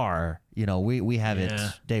with R? You know, we have Yeah.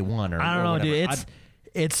 it day one or I don't know, whatever. dude.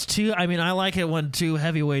 It's too. I mean, I like it when two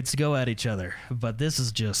heavyweights go at each other, but this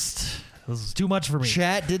is too much for me.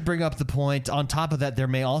 Chat did bring up the point. On top of that, there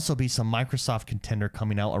may also be some Microsoft contender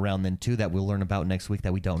coming out around then too that we'll learn about next week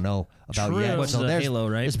that we don't know about True. yet. What's the Halo,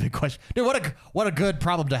 right? There's a big question. Dude, what a good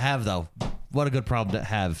problem to have though. What a good problem to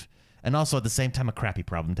have, and also at the same time a crappy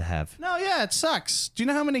problem to have. No, yeah, it sucks. Do you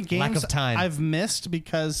know how many games of time. I've missed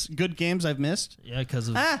because good games I've missed? Yeah, because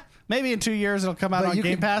of Maybe in 2 years it'll come out But on you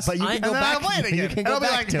Game can- Pass. but you can and go then back- I'll play it you again. can go and I'll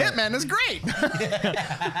back be to like, it. Hitman is great.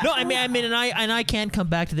 no. I mean, and I can come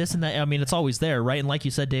back to this, and that I mean, it's always there, right? And like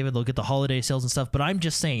you said, David, they'll get the holiday sales and stuff. But I'm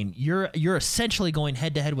just saying, you're essentially going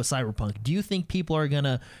head to head with Cyberpunk. Do you think people are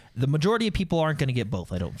gonna? The majority of people aren't going to get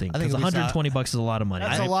both. I don't think I think because it'll be $120 is a lot of money.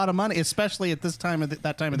 That's a lot of money, especially at this time of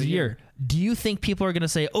that time of the year. Do you think people are going to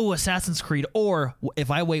say, "Oh, Assassin's Creed," or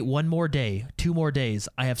if I wait 1 more day, 2 more days,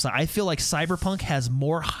 I feel like Cyberpunk has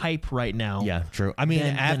more hype right now. Yeah, true. I mean,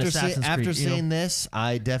 Than after Assassin's Creed, after you know? seeing this,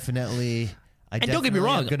 I definitely And don't get me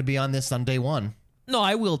wrong, I'm going to be on this on day one. No,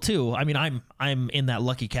 I will too. I mean, I'm in that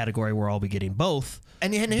lucky category where I'll be getting both.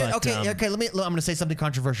 And here, But, okay. I'm going to say something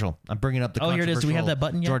controversial. I'm bringing up the. Oh, here it is. Do we have that controversial-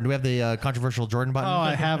 button yet? Jordan, do we have the controversial Jordan button? Oh,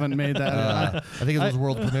 I haven't made that. I think it was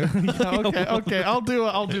world premiere. Okay. I'll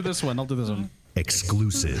do this one.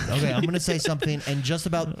 Exclusive. Okay, I'm going to say something, and just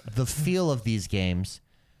about the feel of these games.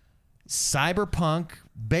 Cyberpunk,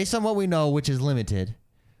 based on what we know, which is limited,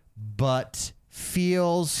 but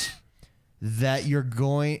feels that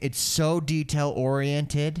it's so detail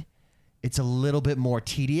oriented, it's a little bit more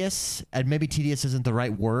tedious, and maybe tedious isn't the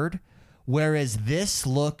right word, whereas this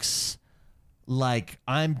looks like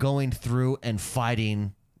I'm going through and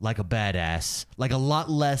fighting like a badass, like a lot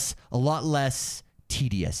less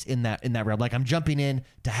tedious in that realm. Like I'm jumping in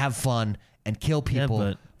to have fun and kill people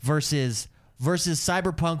but- versus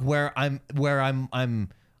Cyberpunk where I'm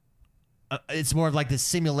it's more of like this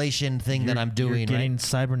simulation thing that I'm doing, You're getting right?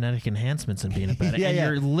 cybernetic enhancements and being a badass. Yeah, and yeah.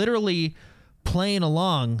 you're literally playing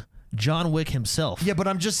along John Wick himself. Yeah, but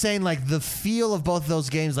I'm just saying, like the feel of both those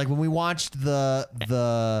games. Like when we watched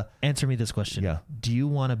the Answer me this question. Yeah. Do you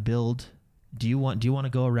want to build? Do you want to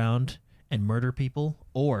go around and murder people,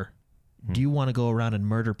 or do you want to go around and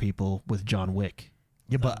murder people with John Wick?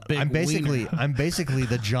 yeah, but big I'm basically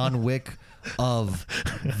the John Wick of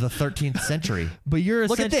the 13th century. But you're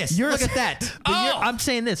Look at this. Look at that. I'm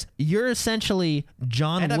saying this. You're essentially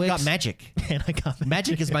John And I've Wick's. got magic. And I got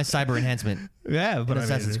Magic is my cyber enhancement. Yeah, but in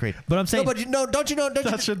Assassin's Creed. But I'm saying. No, but don't you know?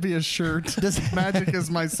 That should be a shirt. Magic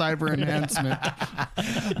is my cyber enhancement.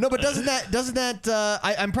 No, but doesn't that?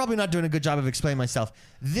 I'm probably not doing a good job of explaining myself.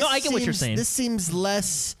 No, I get what you're saying. This seems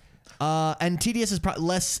less. And tedious is probably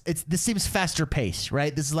less. This seems faster pace,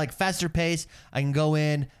 right? This is like faster pace. I can go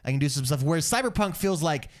in, I can do some stuff. Whereas Cyberpunk feels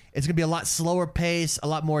like it's gonna be a lot slower pace, a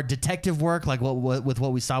lot more detective work, like with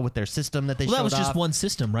what we saw with their system that they showed Well, that was just off. one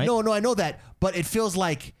system, right? No, I know that, but it feels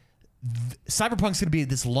like Cyberpunk's gonna be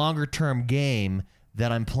this longer term game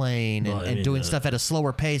that I'm playing and doing stuff at a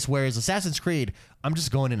slower pace. Whereas Assassin's Creed, I'm just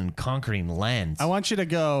going in and conquering lands. I want you to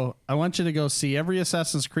go see every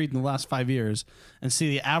Assassin's Creed in the last 5 years and see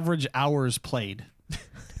the average hours played.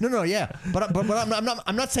 No, yeah, but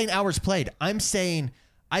I'm not saying hours played. I'm saying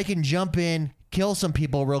I can jump in, kill some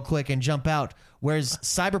people real quick, and jump out. Whereas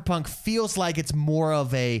Cyberpunk feels like it's more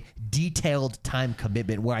of a detailed time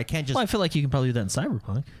commitment where I can't just. Well, I feel like you can probably do that in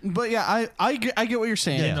Cyberpunk. But yeah, I get what you're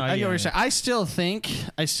saying. Yeah. I get what you're saying. I still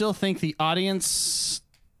think the audience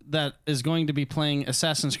that is going to be playing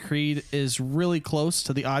Assassin's Creed is really close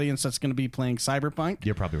to the audience that's going to be playing Cyberpunk.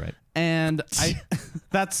 You're probably right. And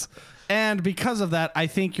and because of that, I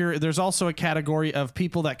think there's also a category of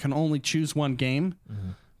people that can only choose one game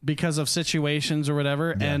because of situations or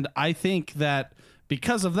whatever. Yeah. And I think that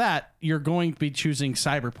because of that, you're going to be choosing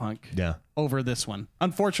Cyberpunk Yeah. over this one.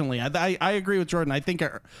 Unfortunately, I agree with Jordan. I think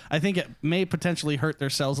it may potentially hurt their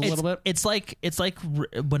sales a little bit. It's like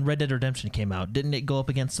when Red Dead Redemption came out. Didn't it go up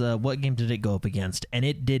against what game did it go up against? And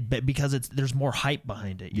it did, but because there's more hype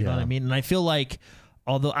behind it. You know Yeah. what I mean? And I feel like,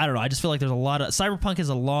 although I don't know, I just feel like there's a lot of Cyberpunk is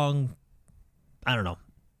a long. I don't know.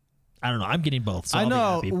 I'm getting both. So I know.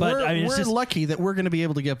 I'll be happy. But I mean, it's we're just, lucky that we're going to be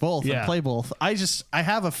able to get both Yeah. and play both. I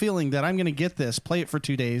have a feeling that I'm going to get this, play it for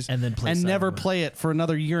 2 days, And then play never Cyberpunk. play it for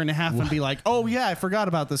another year and a half and be like, oh yeah, I forgot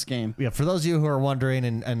about this game. Yeah, for those of you who are wondering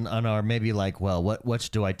and are maybe like, well, what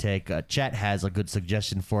do I take? Chat has a good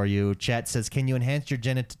suggestion for you. Chat says, can you enhance your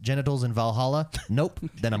genitals in Valhalla? Nope.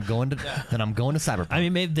 Then I'm going to Cyberpunk. I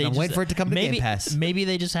mean, maybe I'm waiting for it to come to maybe, Game Pass. Maybe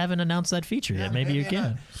they just haven't announced that feature yet. Maybe you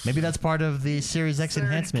can. Maybe that's part of the Series X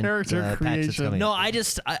enhancement character patch that's creation. coming. No,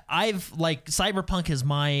 I've like Cyberpunk is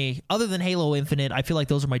other than Halo Infinite, I feel like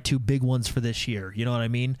those are my two big ones for this year. You know what I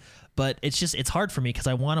mean? But it's hard for me because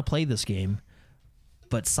I want to play this game,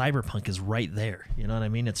 but Cyberpunk is right there. You know what I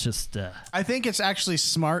mean? It's just I think it's actually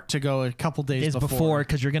smart to go a couple days before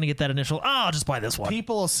because you're gonna get that initial. Oh, I'll just buy this one.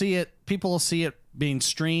 People will see it. People will see it being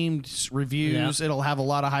streamed, reviews. Yeah. It'll have a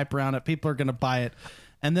lot of hype around it. People are going to buy it,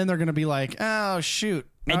 and then they're going to be like, "Oh shoot,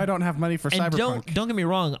 now I don't have money for And Cyberpunk." don't get me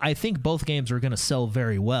wrong. I think both games are gonna sell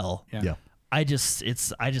very well. Yeah. I just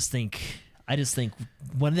think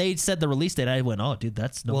when they said the release date, I went, oh, dude,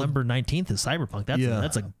 that's November 19th is Cyberpunk.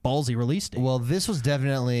 That's a ballsy release date. Well, this was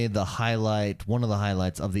definitely the highlight, one of the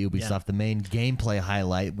highlights of the Ubisoft, Yeah. the main gameplay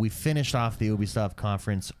highlight. We finished off the Ubisoft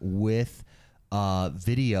conference with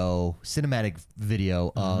cinematic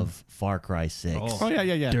video of Far Cry 6. Oh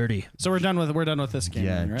yeah. Dirty. So we're done with this game.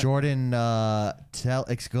 Yeah, then, right? Jordan,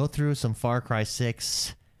 go through some Far Cry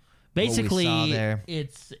 6. Basically, what we saw there.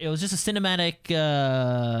 it was just a cinematic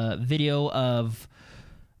video of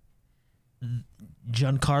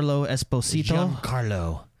Giancarlo Esposito,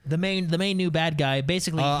 Giancarlo. The main new bad guy.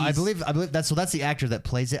 Basically, I he's- believe that's the actor that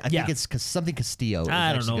plays it. I Yeah. think it's something Castillo.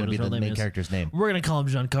 I don't know going what to be his real the name main is. character's name. We're gonna call him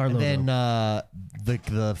Giancarlo. Then though.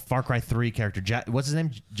 the Far Cry 3 character, what's his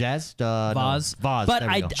name? Jazz? No, Vaz. Vaz. But there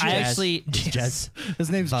we I go. actually- It's Jazz. His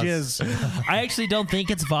name's Vaz. Jizz. I actually don't think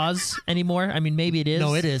it's Vaz anymore. I mean, maybe it is.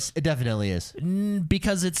 No, it is. It definitely is.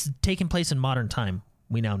 Because it's taking place in modern time.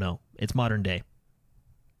 We now know it's modern day.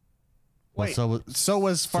 Well, Wait, so so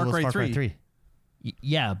was Far Cry 3.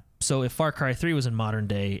 Yeah. So if Far Cry 3 was in modern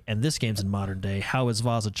day and this game's in modern day, how is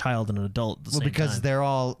Vaz a child and an adult at the Well, same because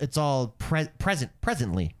time? it's all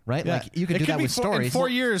presently, right? Yeah. Like you could It do could that be with in stories. 4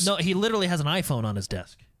 years. No, he literally has an iPhone on his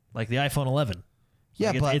desk, like the iPhone 11.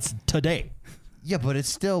 Yeah, Like, but it's today. yeah, but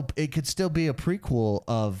it could still be a prequel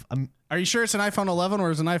of Are you sure it's an iPhone 11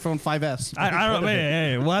 or is it an iPhone 5S? I don't know.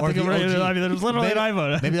 Hey, we'll have Or to go the right. OG. I mean, there's literally maybe, an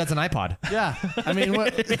iPhone. maybe that's an iPod. Yeah. I mean,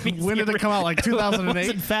 when did it come out? Like 2008?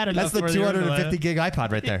 Wasn't fat enough That's the for the original, 250 gig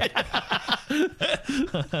iPod right there.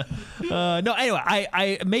 No, anyway,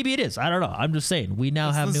 I maybe it is. I don't know. I'm just saying. We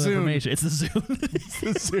now have the new Zune. information. It's the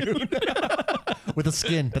Zune. With a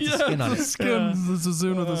skin. That's a skin on it. This is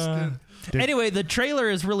Zune with a skin. Anyway, the trailer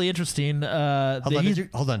is really interesting.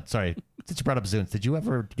 Hold on. Sorry. Since you brought up Zunes, did you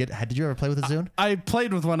ever play with a Zune? I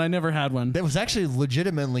played with one. I never had one. It was actually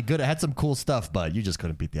legitimately good. It had some cool stuff, but you just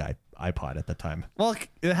couldn't beat the iPod at the time. Well,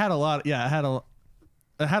 it had a lot. Yeah, it had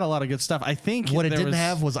a lot of good stuff. I think What it there didn't was-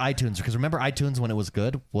 have was iTunes, because remember iTunes when it was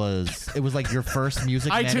good it was like your first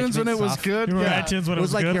music iTunes when management it was soft- good. Yeah. iTunes when It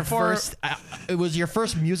was like your For- first. It was your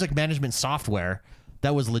first music management software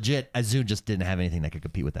that was legit. Zune just didn't have anything that could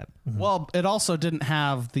compete with that. Well, it also didn't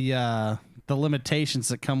have the limitations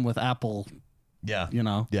that come with Apple. Yeah, You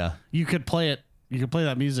know, yeah. you could play it. You could play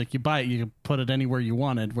that music. You buy it. You could put it anywhere you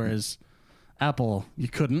wanted. Whereas Apple, you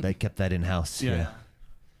couldn't. They kept that in house. Yeah. Yeah.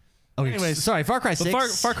 Okay. Anyways, sorry. Far Cry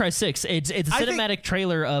 6. Far Cry 6. It's a I think- cinematic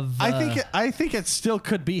trailer of. I think it still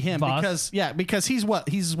could be him Vaz? because he's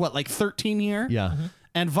what like 13 here. Yeah.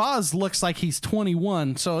 And Vaz looks like he's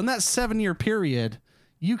 21. So in that 7-year period,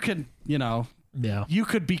 you could yeah. you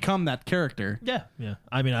could become that character. Yeah. Yeah.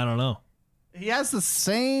 I mean, I don't know. He has the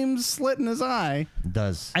same slit in his eye. It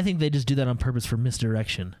does. I think they just do that on purpose for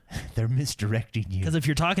misdirection. They're misdirecting you. Because if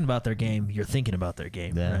you're talking about their game, you're thinking about their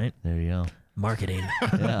game, Yeah, right? there you go. Marketing.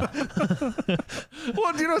 Yeah.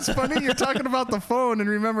 Well, do you know what's funny? You're talking about the phone, and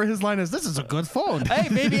remember his line is, "This is a good phone." Hey,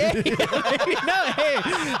 maybe. Hey,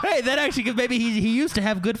 that actually could maybe he used to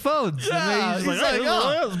have good phones. And maybe Yeah, he's he's like, like,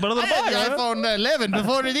 oh, it's better than I had mine, the huh?" iPhone 11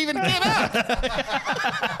 before it even came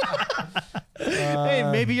out. Hey,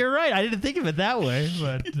 maybe you're right. I didn't think of it that way.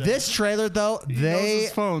 But This trailer, though, He knows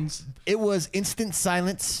his phones. it was instant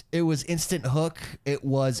silence. It was instant hook. It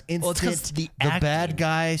was Well, it's 'cause instant. the The bad acting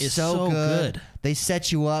guy is so so good. good. They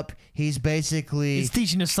set you up. He's basically he's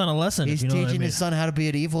teaching his son a lesson. he's if you know what I teaching mean. his son how to be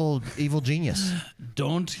an evil genius.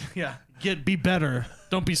 Don't be better.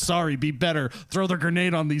 Don't be sorry. Be better. Throw the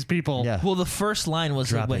grenade on these people. Yeah. Well, the first line was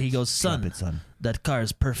Drop what it. he goes, Drop "Son, it, son. that car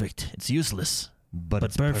is perfect. It's useless, But, but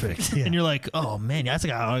it's perfect." Yeah. And you're like, "Oh man, I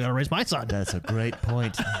think I gotta raise my son." That's a great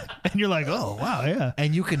point. And you're like, "Oh wow, yeah."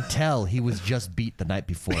 And you can tell he was just beat the night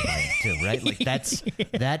before by him too, right? Like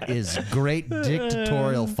that is great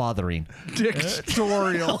dictatorial fathering.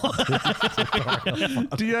 Dictatorial.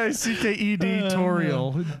 D-I-C-K-E-D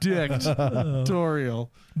torial.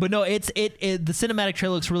 Dictatorial. But no, the cinematic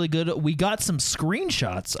trailer looks really good. We got some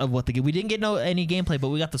screenshots of what the game. We didn't get any gameplay, but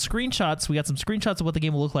we got the screenshots. We got some screenshots of what the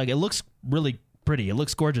game will look like. It looks really pretty. It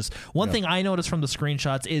looks gorgeous. One thing I noticed from the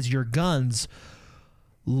screenshots is your guns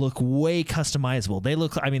look way customizable. They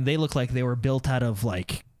look like they were built out of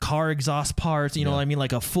like car exhaust parts. You know what I mean?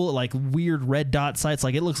 Like a full like weird red dot sights.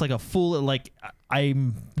 Like it looks like a full like.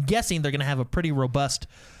 I'm guessing they're gonna have a pretty robust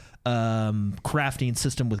crafting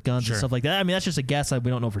system with guns and stuff like that. I mean, that's just a guess. We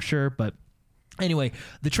don't know for sure, but anyway,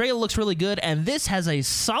 the trailer looks really good, and this has a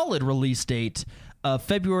solid release date of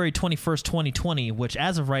February 21st, 2020, which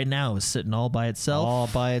as of right now is sitting all by itself. All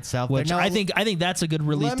by itself. Which Now, I think that's a good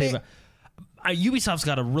release let me- date. Ubisoft's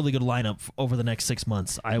got a really good lineup over the next 6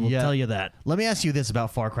 months. I will tell you that. Let me ask you this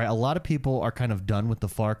about Far Cry. A lot of people are kind of done with the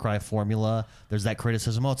Far Cry formula. There's that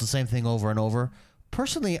criticism. Oh, it's the same thing over and over.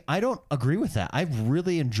 Personally, I don't agree with that. I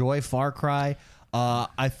really enjoy Far Cry.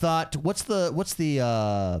 I thought, what's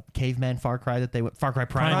the caveman Far Cry that they went? Far Cry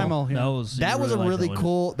Primal. Primal. Yeah. That was a liked really that one.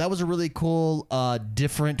 cool. That was a really cool,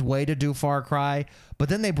 different way to do Far Cry. But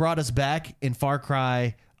then they brought us back in Far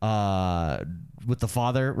Cry with the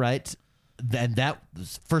father, right? And that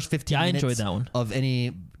first 15 Yeah, I minutes enjoyed that one. of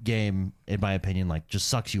any game, in my opinion, like just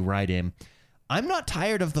sucks you right in. I'm not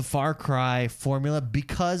tired of the Far Cry formula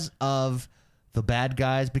because of the bad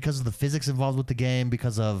guys, because of the physics involved with the game,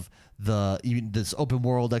 because of this open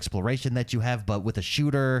world exploration that you have, but with a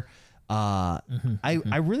shooter. I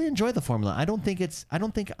really enjoy the formula. I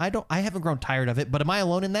haven't grown tired of it, but am I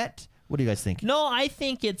alone in that? What do you guys think? No, I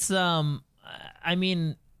think it's I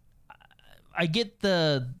mean, I get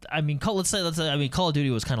Call of Duty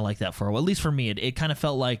was kind of like that for a while. At least for me, it kind of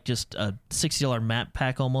felt like just a $60 map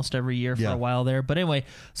pack almost every year for a while there. But anyway,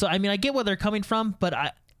 so I mean, I get where they're coming from, but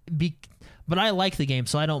I like the game,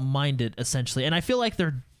 so I don't mind it essentially. And I feel like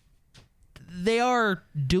they are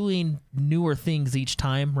doing newer things each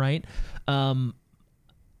time, right? Put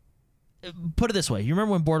it this way: you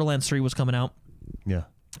remember when Borderlands 3 was coming out? Yeah.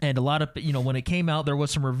 And a lot of, when it came out, there was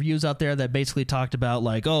some reviews out there that basically talked about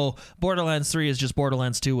like, oh, Borderlands 3 is just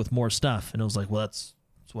Borderlands 2 with more stuff. And it was like, well, that's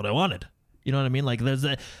what I wanted. You know what I mean? Like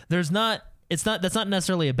that's not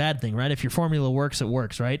necessarily a bad thing, right? If your formula works, it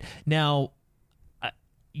works, right? Now,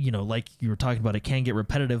 like you were talking about, it can get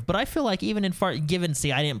repetitive, but I feel like even I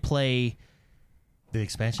didn't play the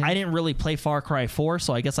expansion. I didn't really play Far Cry 4,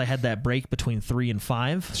 so I guess I had that break between 3 and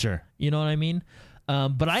 5. Sure. You know what I mean?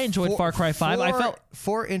 But I enjoyed Far Cry 5. I felt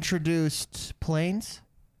 4 introduced planes,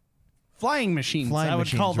 flying machines. I would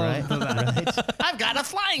call those. Right? I've got a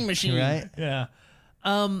flying machine. Right? Yeah.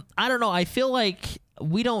 I don't know. I feel like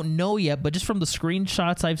we don't know yet, but just from the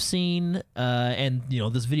screenshots I've seen, and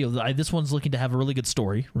this video, this one's looking to have a really good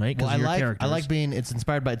story, right? Well, I like being. It's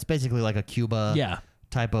inspired by. It's basically like a Cuba.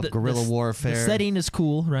 Type of guerrilla warfare. The setting is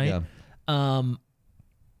cool, right? Yeah.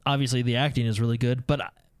 Obviously the acting is really good, but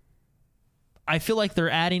I feel like they're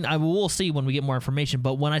adding. We'll see when we get more information.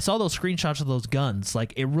 But when I saw those screenshots of those guns,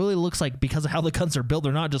 like it really looks like, because of how the guns are built,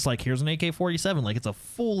 they're not just like, here's an AK-47. Like it's a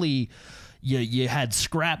fully, you had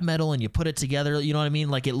scrap metal and you put it together. You know what I mean?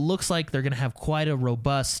 Like it looks like they're gonna have quite a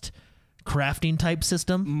robust crafting type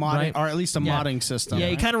system, right? Or at least a modding system. Yeah,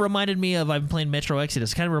 right? It kind of reminded me of, I've been playing Metro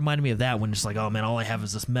Exodus. It kind of reminded me of that, when it's like, oh man, all I have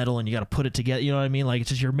is this metal and you got to put it together. You know what I mean? Like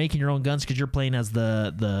it's just, you're making your own guns because you're playing as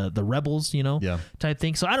the rebels, type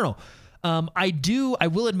thing. So I don't know. I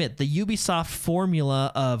will admit the Ubisoft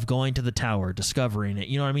formula of going to the tower, discovering it,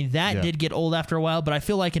 you know what I mean? That did get old after a while, but I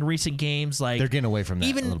feel like in recent games, like they're getting away from that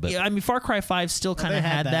a little bit. I mean, Far Cry 5 still kind of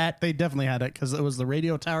had that. They definitely had it because it was the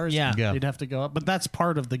radio towers. Yeah. You'd have to go up, but that's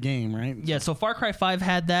part of the game, right? Yeah. So Far Cry 5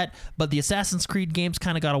 had that, but the Assassin's Creed games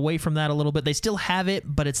kind of got away from that a little bit. They still have it,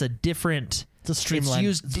 but it's a different. It's a streamlined.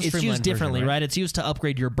 It's used differently, version, right? It's used to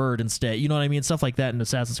upgrade your bird instead. You know what I mean? Stuff like that in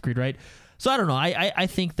Assassin's Creed, right? So I don't know. I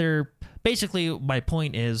think they're. Basically, my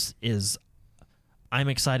point is I'm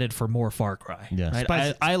excited for more Far Cry. Yeah,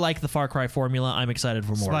 right? I like the Far Cry formula. I'm excited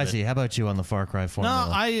for more. Spicy, of it. how about you on the Far Cry formula?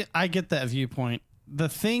 No, I get that viewpoint. The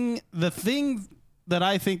thing that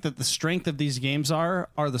I think that the strength of these games are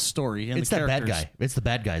the story and it's the that characters. bad guy. It's the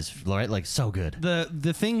bad guys, right? Like so good.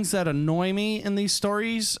 The things that annoy me in these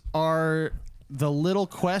stories are the little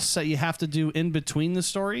quests that you have to do in between the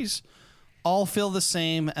stories. All feel the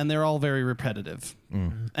same, and they're all very repetitive.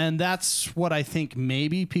 And that's what I think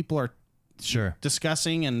maybe people are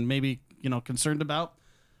discussing and maybe concerned about.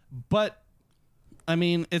 But I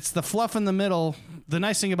mean, it's the fluff in the middle. The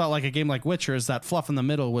nice thing about like a game like Witcher is that fluff in the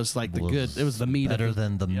middle was like it was the meat better of it.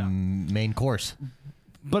 than the main course.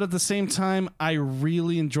 But at the same time, I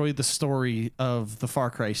really enjoyed the story of the Far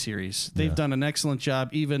Cry series. They've done an excellent job.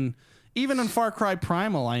 Even in Far Cry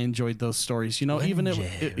Primal, I enjoyed those stories.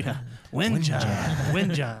 Windjar.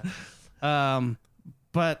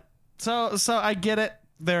 But so I get it.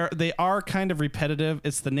 They are kind of repetitive.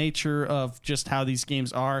 It's the nature of just how these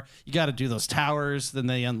games are. You got to do those towers, then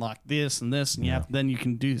they unlock this and this, and then you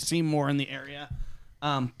can see more in the area.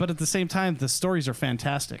 But at the same time, the stories are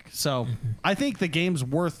fantastic. So I think the game's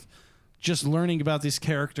worth just learning about these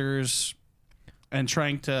characters and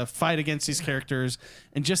trying to fight against these characters,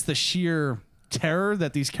 and just the sheer terror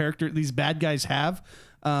that these bad guys have,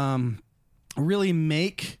 really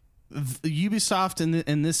make Ubisoft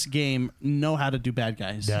in this game know how to do bad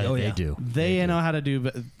guys. Yeah, they do. They know how to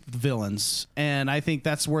do villains, and I think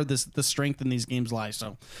that's where the strength in these games lies.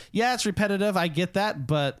 So, yeah, it's repetitive. I get that,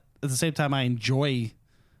 but at the same time, I enjoy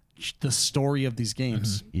the story of these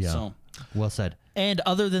games. Yeah. So. Well said. And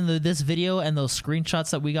other than this video and those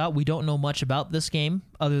screenshots that we got, we don't know much about this game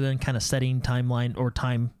other than kind of setting timeline or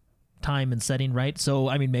time and setting, right? So,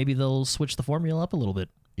 I mean, maybe they'll switch the formula up a little bit.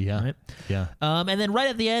 Yeah. Right? Yeah. And then right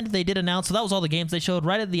at the end, they did announce, so that was all the games they showed.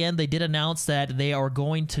 Right at the end, they did announce that they are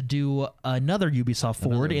going to do another Ubisoft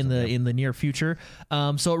Forward in the near future.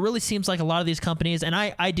 So it really seems like a lot of these companies, and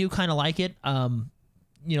I do kind of like it.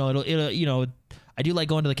 I do like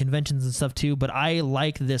going to the conventions and stuff too, but I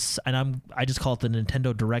like this, and I just call it the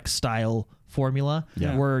Nintendo Direct style formula,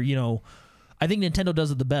 where I think Nintendo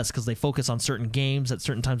does it the best because they focus on certain games at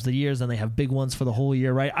certain times of the years, and they have big ones for the whole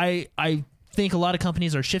year, right? I think a lot of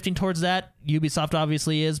companies are shifting towards that. Ubisoft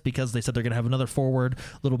obviously is, because they said they're going to have another forward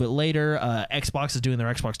a little bit later. Xbox is doing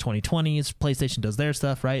their Xbox 2020s. PlayStation does their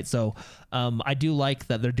stuff, right? So I do like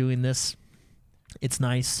that they're doing this. It's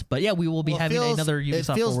nice. But yeah, we will be having another Ubisoft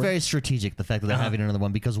It feels forward. very strategic, the fact that they're having another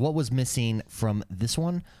one, because what was missing from this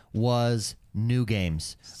one was new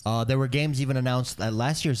games. There were games even announced at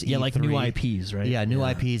last year's E3. like new IPs, right? Yeah, new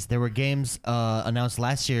IPs. There were games announced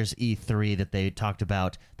last year's E3 that they talked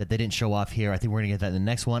about that they didn't show off here. I think we're going to get that in the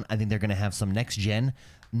next one. I think they're going to have some next-gen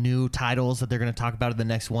new titles that they're going to talk about in the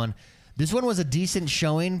next one. This one was a decent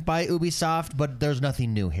showing by Ubisoft, but there's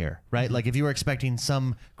nothing new here, right? Mm-hmm. Like, if you were expecting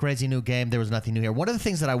some crazy new game, there was nothing new here. One of the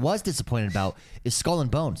things that I was disappointed about is Skull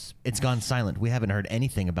and Bones. It's gone silent. We haven't heard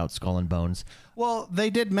anything about Skull and Bones. Well, they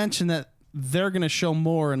did mention that they're going to show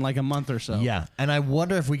more in like a month or so. Yeah, and I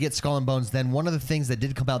wonder if we get Skull and Bones. Then one of the things that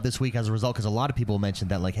did come out this week as a result, because a lot of people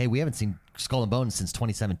mentioned that, like, hey, we haven't seen Skull and Bones since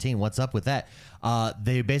 2017. What's up with that?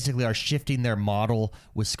 They basically are shifting their model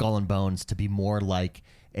with Skull and Bones to be more like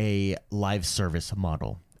a live service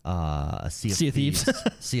model, a Sea of Thieves,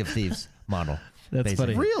 Sea of Thieves model. That's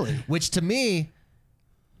basically. funny. Really? Which to me,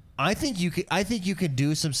 I think you could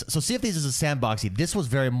do some. So Sea of Thieves is a sandboxy. This was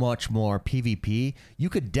very much more PvP. You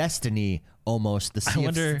could Destiny almost the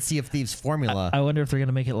Sea of Thieves formula. I wonder if they're going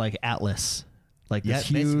to make it like Atlas. Like this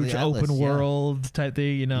basically huge Atlas, open yeah. world type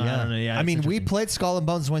thing, you know? I don't know. Yeah, I it's mean, we interesting. played Skull and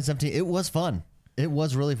Bones in 2017. It was fun. It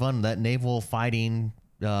was really fun. That naval fighting,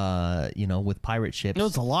 with pirate ships. It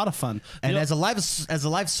was a lot of fun. And as a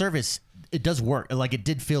live service, it does work. Like, it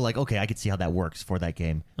did feel like, okay, I could see how that works for that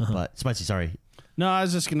game. But Spicy, sorry. No, I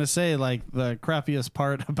was just going to say, like, the crappiest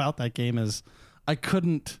part about that game is I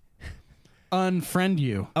couldn't unfriend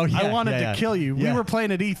you. Oh, yeah, I wanted yeah. to kill you. Yeah. We were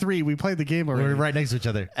playing at E3. We played the game We already. were right next to each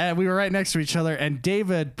other. And we were right next to each other, and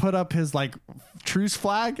David put up his, like, truce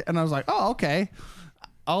flag, and I was like, oh, okay.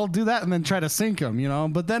 I'll do that and then try to sink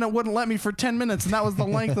him, But then it wouldn't let me for 10 minutes, and that was the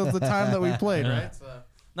length of the time that we played, right? So,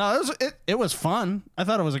 no, it was fun. I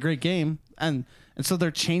thought it was a great game. And so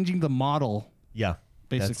they're changing the model. Yeah.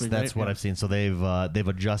 Basically, that's right? what Yeah. I've seen. So they've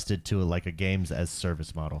adjusted to like a games as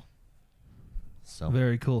service model. So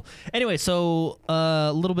Very cool. Anyway, so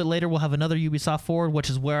a little bit later, we'll have another Ubisoft Forward, which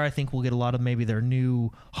is where I think we'll get a lot of maybe their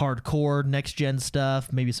new hardcore next-gen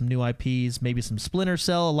stuff, maybe some new IPs, maybe some Splinter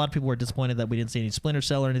Cell. A lot of people were disappointed that we didn't see any Splinter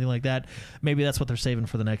Cell or anything like that. Maybe that's what they're saving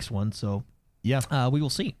for the next one. So yeah, we will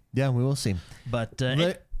see. we will see. But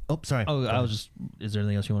Sorry. Oh, Go I ahead. was just. Is there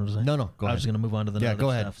anything else you wanted to say? No, I go was ahead. just going to move on to the Yeah, other go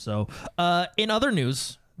ahead. stuff. So, in other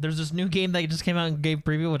news, there's this new game that just came out and gave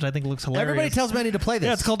preview, which I think looks hilarious. Everybody tells me I need to play this.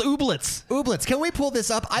 Yeah, it's called Ooblets. Ooblets. Can we pull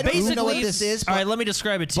this up? I don't even know what this is. All right, let me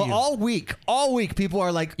describe it to But you. all week, people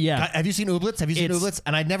are like, Yeah. have you seen Ooblets? Have you seen It's- Ooblets?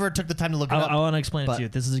 And I never took the time to look it I up. want to explain it but- to you.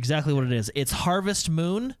 This is exactly what it is. It's Harvest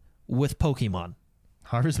Moon with Pokemon.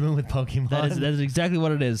 Harvest Moon with Pokemon. That is exactly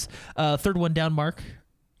what it is. Third one down, Mark.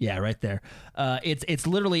 Yeah, right there. It's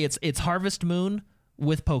literally it's Harvest Moon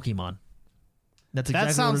with Pokemon. That's exactly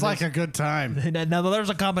That sounds what like it a good time. is. Now there's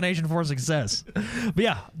a combination for success. But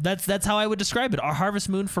yeah, that's how I would describe it. Our Harvest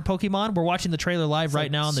Moon for Pokemon. We're watching the trailer live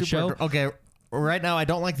right now on the show. Okay, right now I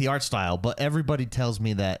don't like the art style, but everybody tells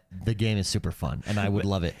me that the game is super fun, and I would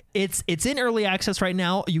love it. It's in early access right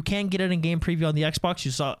now. You can get it in game preview on the Xbox.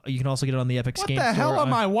 You can also get it on the Epic What Game the Store. hell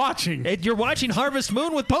am I watching? You're watching Harvest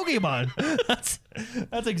Moon with Pokemon.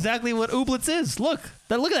 That's exactly what Ooblets is. Look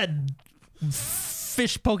at that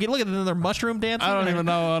fish Pokemon. Look at their mushroom dancing. I don't even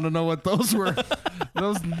know. I don't know what those were.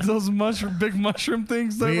 those big mushroom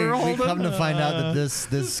things that We were holding. come to find out that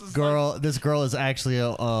this girl is actually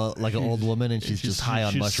like an old woman, and she's just high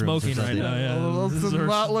on she's mushrooms. smoking or right something. now. Yeah, Those this is do her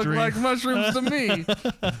not look drink. like mushrooms to me.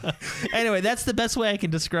 Anyway, that's the best way I can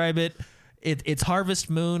describe it. It's Harvest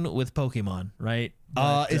Moon with Pokemon, right?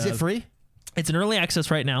 Is it free? It's in early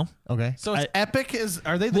access right now. Okay. So it's Epic.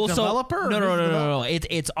 Are they the developer? No, or no, who's the no, developer? no, no.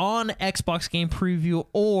 It's on Xbox Game Preview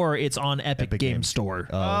or it's on Epic Game Games. Store.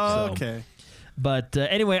 Oh, So- okay. But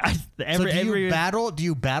anyway, So do you battle? Do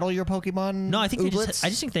you battle your Pokemon? No, I think Ooblets? I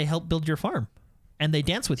just think they help build your farm, and they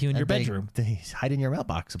dance with you in your And they- bedroom. They hide in your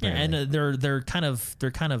mailbox. Yeah, Apparently. and they're kind of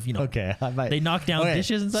okay. I might. they knock down Okay,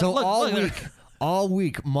 dishes and stuff. So Look, look, all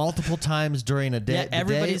week, multiple times during a day, Yeah, the day,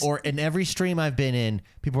 everybody's- or in every stream I've been in,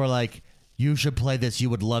 people are like, "You should play this. You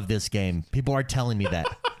would love this game." People are telling me that.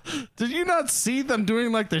 Did you not see them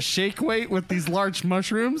doing like the shake weight with these large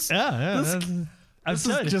mushrooms? yeah. This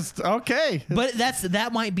is just okay. But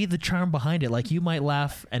that might be the charm behind it. Like you might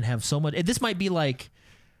laugh and have so much. This might be like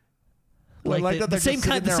Like that they're just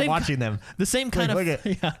sitting there watching them. The same kind Like, of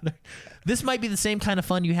yeah. This might be the same kind of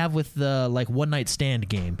fun you have with the like one night stand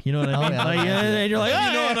game. You know what I mean? yeah, Like, and you're like,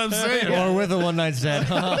 You know what I'm saying? Or with a one night stand.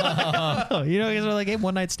 you know, guys are like game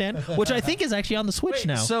one night stand, which I think is actually on the Switch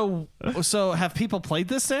now. So have people played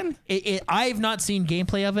this then? I've not seen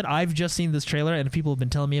gameplay of it. I've just seen this trailer, and people have been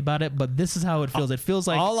telling me about it. But this is how it feels. It feels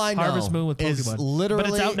like All I know Harvest Moon with is Pokemon. literally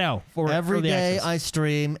but it's out now. For every the day access. I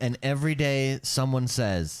stream, and every day someone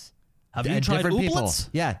says, Have you and tried different people, Ooblets?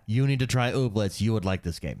 yeah, you need to try Ooblets. You would like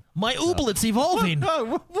this game. My Ooblet's evolving.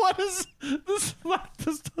 No, what is this?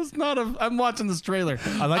 This does not. I'm watching this trailer.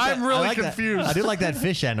 I like I'm that- really I like that. confused. I do like that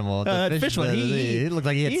fish animal. The That fish one, He looked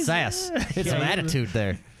like he had he's- sass. It's some yeah. attitude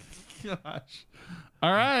there. Gosh.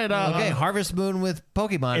 All right. Okay, Harvest Moon with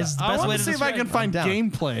Pokemon. Is the I best want way to to see if I can describe find down.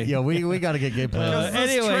 gameplay. yeah, we got to get gameplay. Because this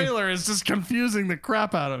Anyway. trailer is just confusing the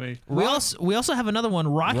crap out of me. We also have another one,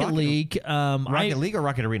 Rocket League. Rocket League or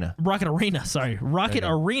Rocket Arena? Rocket Arena, sorry, Rocket There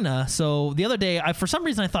you go. Arena. So the other day, for some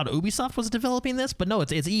reason I thought Ubisoft was developing this, but no,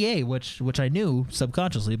 it's EA, which I knew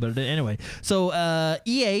subconsciously. But anyway, so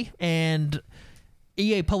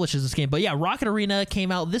EA publishes this game. But yeah, Rocket Arena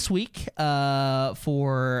came out this week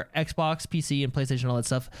for Xbox, PC, and PlayStation, all that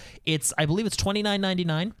stuff. I believe it's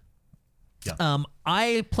 $29.99. Yeah.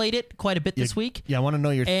 I played it quite a bit this week. Yeah, I want to know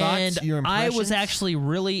your And thoughts, your I impressions. was actually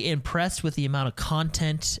really impressed with the amount of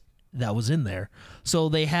content that was in there. So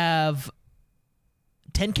they have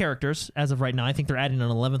 10 characters as of right now. I think they're adding an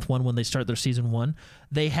 11th one when they start their season 1.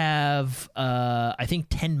 They have I think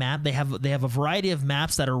 10 map. They have a variety of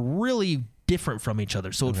maps that are really different from each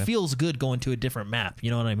other. So it feels good going to a different map.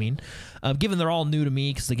 You know what I mean? Given they're all new to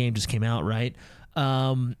me because the game just came out, right?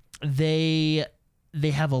 They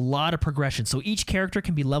have a lot of progression. So each character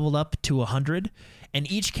can be leveled up to 100,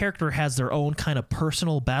 and each character has their own kind of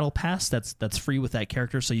personal battle pass that's free with that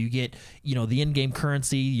character. So you get, the in-game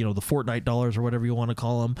currency, the Fortnite dollars or whatever you want to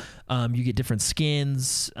call them. You get different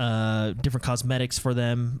skins, different cosmetics for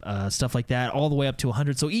them, stuff like that, all the way up to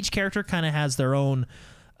 100. So each character kind of has their own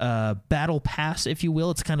battle pass, if you will.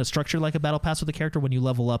 It's kind of structured like a battle pass with a character. When you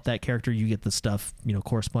level up that character, you get the stuff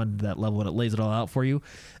corresponding to that level, and it lays it all out for you.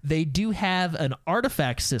 They do have an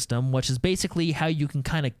artifact system, which is basically how you can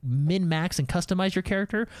kind of min-max and customize your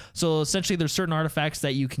character. So essentially there's certain artifacts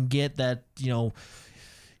that you can get that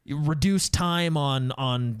reduce time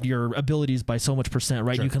on your abilities by so much %,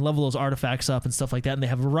 right? Sure. You can level those artifacts up and stuff like that, and they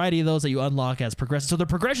have a variety of those that you unlock as progress. So the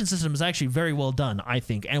progression system is actually very well done, I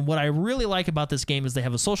think. And what I really like about this game is they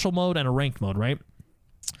have a social mode and a ranked mode, right?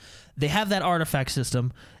 They have that artifact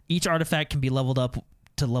system. Each artifact can be leveled up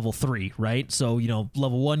to level 3, right? So,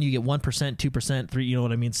 level 1 you get 1%, 2%, 3, you know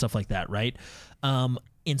what I mean? Stuff like that, right?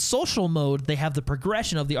 In social mode, they have the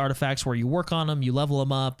progression of the artifacts where you work on them, you level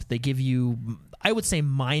them up. They give you, I would say,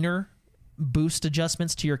 minor boost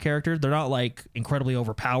adjustments to your character. They're not like incredibly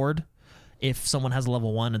overpowered. If someone has a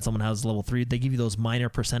level 1 and someone has a level 3, they give you those minor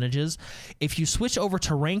percentages. If you switch over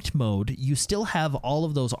to ranked mode, you still have all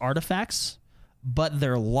of those artifacts, but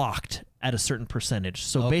they're locked at a certain percentage.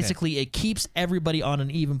 So basically it keeps everybody on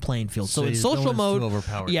an even playing field. So in no social one's mode, too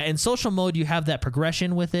overpowered. yeah, in social mode you have that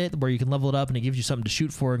progression with it where you can level it up and it gives you something to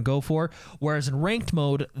shoot for and go for. Whereas in ranked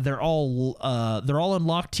mode, they're all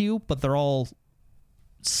unlocked to you, but they're all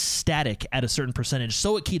static at a certain percentage,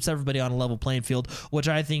 so it keeps everybody on a level playing field, which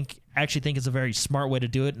I actually think is a very smart way to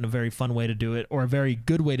do it and a very fun way to do it, or a very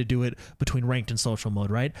good way to do it between ranked and social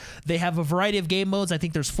mode, right? They have a variety of game modes. I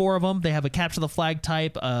think there's 4 of them. They have a capture the flag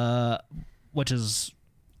type, which is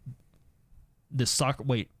this soccer.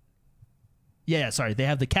 They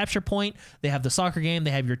have the capture point. They have the soccer game.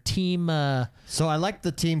 They have your team. So I like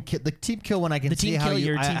the team kill one. I can The see team how kill, you.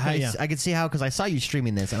 your team kill, yeah. I can see how, because I saw you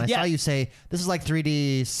streaming this and I saw you say this is like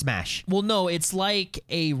 3D Smash. Well, no, it's like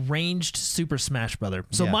a ranged Super Smash Brother.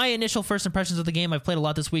 So Yeah. my initial first impressions of the game, I've played a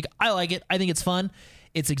lot this week. I like it. I think it's fun.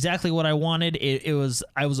 It's exactly what I wanted.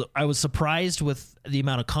 I was surprised with the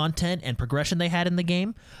amount of content and progression they had in the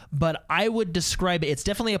game. But I would describe it. It's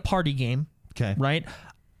definitely a party game. Okay. Right.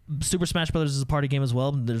 Super Smash Brothers is a party game as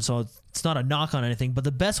well, so it's not a knock on anything. But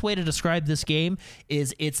the best way to describe this game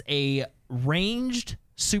is it's a ranged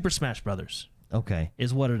Super Smash Brothers. Okay.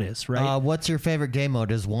 Is what it is, right? What's your favorite game mode?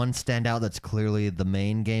 Does one stand out that's clearly the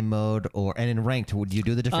main game mode, and in ranked, would you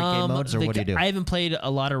do the different game modes, or what do you do? I haven't played a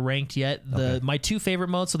lot of ranked yet. My 2 favorite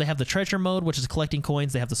modes, so they have the treasure mode, which is collecting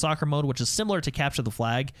coins. They have the soccer mode, which is similar to capture the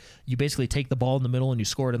flag. You basically take the ball in the middle and you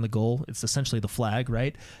score it in the goal. It's essentially the flag,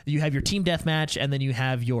 right? You have your team deathmatch, and then you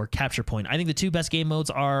have your capture point. I think the 2 best game modes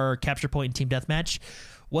are capture point and team deathmatch.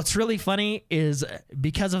 What's really funny is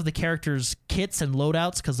because of the characters' kits and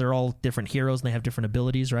loadouts, because they're all different heroes and they have different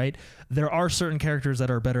abilities, right? There are certain characters that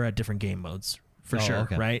are better at different game modes, for Oh, sure,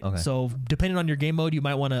 okay, right? okay. So depending on your game mode, you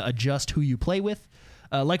might want to adjust who you play with.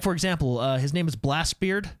 Like, for example, his name is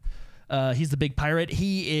Blastbeard. He's the big pirate.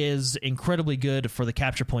 He is incredibly good for the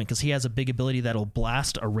capture point because he has a big ability that'll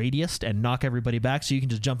blast a radius and knock everybody back. So you can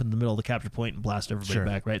just jump in the middle of the capture point and blast everybody Sure.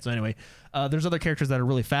 back, right? So anyway, there's other characters that are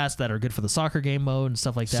really fast that are good for the soccer game mode and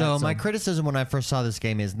stuff like that. So my criticism when I first saw this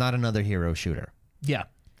game is not another hero shooter. Yeah.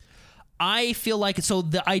 I feel like so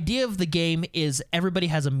the idea of the game is everybody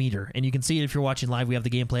has a meter, and you can see it if you're watching live. We have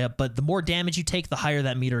the gameplay up, but the more damage you take, the higher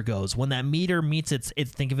that meter goes. When that meter meets its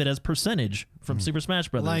think of it as percentage from Super Smash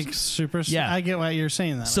Brothers. Like Yeah. I get why you're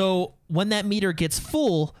saying that. So when that meter gets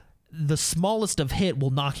full, the smallest of hit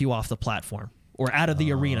will knock you off the platform or out of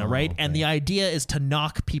the arena, right? And the idea is to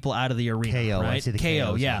knock people out of the arena, KO, I right? see the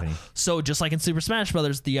KO, KOs yeah. happening. So just like in Super Smash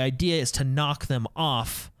Brothers, the idea is to knock them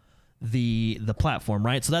off the platform,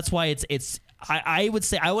 right? So that's why it's I would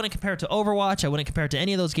say I wouldn't compare it to Overwatch. I wouldn't compare it to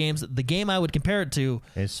any of those games. The game I would compare it to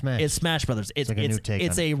It's Smash. is Smash Brothers. It's like a new take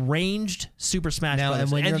it's on a ranged Super Smash Now, Brothers.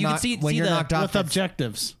 and when you're you not- can see, when see you're the, knocked off, with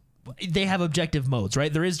objectives. they have objective modes,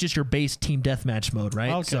 right? There is just your base team deathmatch mode, right?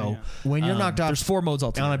 Okay, So yeah. When you're knocked off there's 4 modes on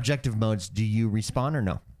altogether. objective modes, do you respawn or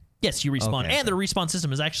no? Yes, you respawn. Okay. And their respawn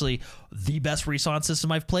system is actually the best respawn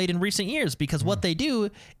system I've played in recent years because what they do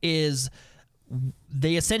is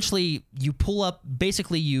they essentially, you pull up,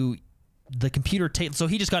 basically the computer takes, so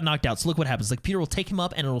he just got knocked out. So look what happens. The computer will take him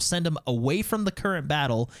up and it'll send him away from the current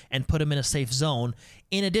battle and put him in a safe zone.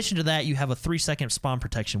 In addition to that, you have a 3-second spawn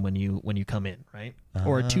protection when you come in, right?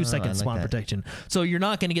 Or a 2-second I like spawn that. protection. So you're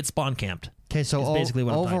not going to get spawn camped. Okay, so is basically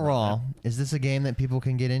what I'm talking about. overall, is this a game that people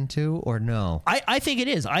can get into or no? I think it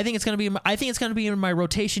is. I think it's going to be in my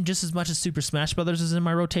rotation just as much as Super Smash Brothers is in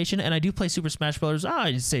my rotation, and I do play Super Smash Brothers.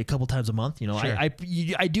 I say a couple times a month. You know, Sure. I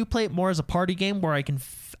do play it more as a party game where I can.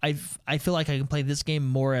 I feel like I can play this game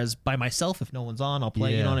more as by myself. If no one's on, I'll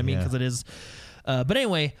play. You Yeah, know what I mean? yeah. Because it is. But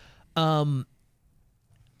anyway,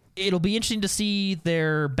 it'll be interesting to see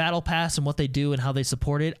their battle pass and what they do and how they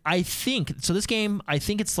support it. I think so. This game, I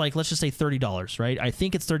think it's like, let's just say $30, right? I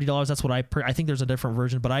think it's $30. That's what I think there's a different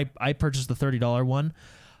version, but I purchased the $30 one.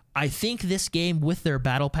 I think this game with their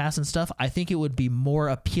battle pass and stuff, I think it would be more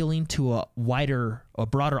appealing to a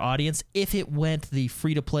broader audience if it went the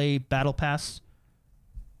free to play battle pass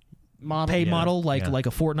Model. pay model like yeah. like a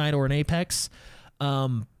Fortnite or an Apex.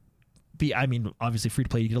 I mean, obviously, free to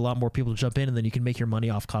play, you get a lot more people to jump in, and then you can make your money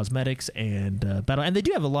off cosmetics and battle. And they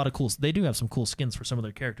do have a lot of cool. They do have some cool skins for some of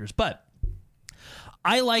their characters, but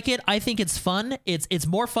I like it. I think it's fun. It's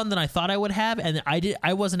more fun than I thought I would have, and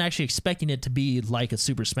I wasn't actually expecting it to be like a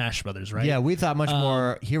Super Smash Brothers, right? Yeah, we thought much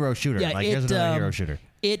more hero shooter. yeah, Like, here's another hero shooter.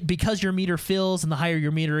 It because your meter fills, and the higher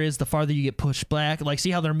your meter is, the farther you get pushed back. Like,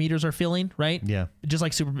 see how their meters are filling, right? Yeah. Just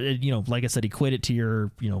like like I said, equate it to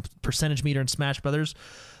your percentage meter in Smash Brothers.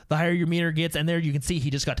 The higher your meter gets, and there you can see he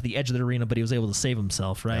just got to the edge of the arena, but he was able to save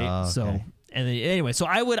himself, right? Oh, okay. So, and then, anyway, so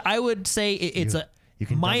I would say it's you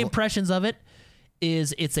can my double- impressions of it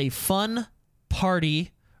is it's a fun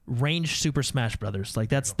party range Super Smash Brothers. Like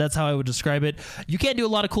that's how I would describe it. You can't do a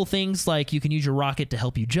lot of cool things, like you can use your rocket to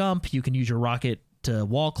help you jump. You can use your rocket to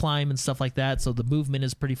wall climb and stuff like that. So the movement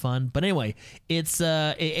is pretty fun. But anyway, it's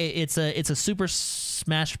a Super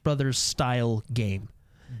Smash Brothers style game.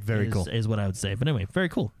 Very cool. Is what I would say. But anyway, very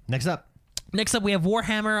cool. Next up, Next up, we have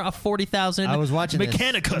Warhammer 40,000. I was watching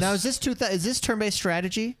Mechanicus. This. Now, is this turn-based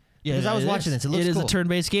strategy? Yeah, because I was it watching is. this. It looks is cool. a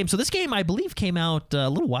turn-based game. So this game, I believe, came out a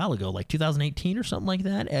little while ago, like 2018 or something like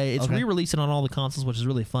that. It's Okay. re-releasing on all the consoles, which is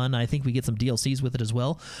really fun. I think we get some DLCs with it as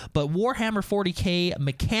well. But Warhammer 40K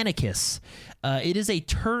Mechanicus, it is a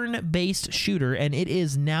turn-based shooter, and it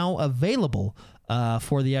is now available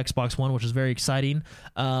for the Xbox One, which is very exciting.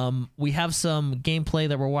 We have some gameplay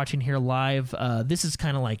that we're watching here live. This is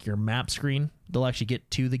kind of like your map screen. They'll actually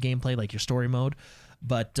get to the gameplay, like your story mode.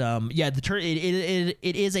 But yeah, it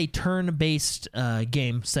is a turn-based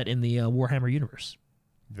game set in the Warhammer universe,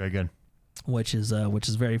 Very good. which is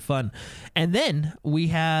very fun. And then we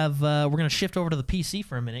have we're gonna shift over to the PC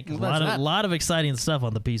for a minute. 'Cause a lot of exciting stuff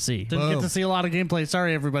on the PC. Didn't get to see a lot of gameplay.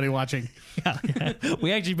 Sorry, everybody watching. Yeah.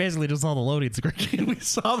 We actually basically just saw the loading screen. We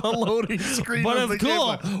saw the loading screen. But of it's the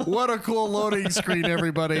cool. game. What a cool loading screen,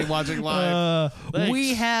 everybody watching live. Thanks.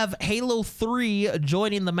 We have Halo 3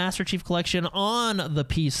 joining the Master Chief Collection on the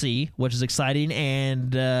PC, which is exciting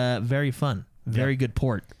and very fun. Very good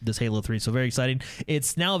port, this Halo 3, so very exciting.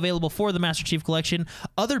 It's now available for the Master Chief Collection.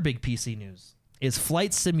 Other big PC news is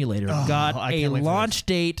Flight Simulator got I a can't wait for launch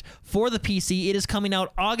date for the PC. It is coming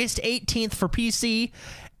out August 18th for PC,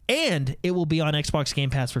 and it will be on Xbox Game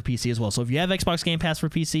Pass for PC as well. So if you have Xbox Game Pass for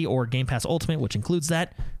PC or Game Pass Ultimate, which includes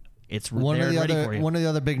that, It's One there of the and ready other for you. one of the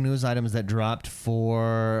other big news items that dropped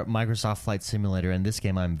for Microsoft Flight Simulator, and this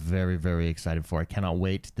game I'm very, very excited for. I cannot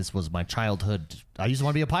wait. This was my childhood. I used to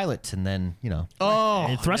want to be a pilot, and then Oh,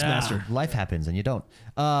 And Thrustmaster. life happens, and you don't.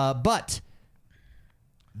 But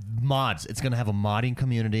mods. It's going to have a modding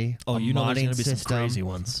community. Oh, a you know there's modding going to be some system. crazy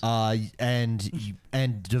ones.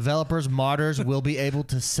 And developers, modders will be able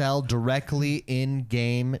to sell directly in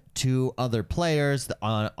game to other players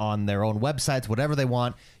on their own websites, whatever they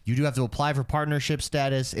want. You do have to apply for partnership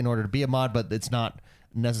status in order to be a mod, but it's not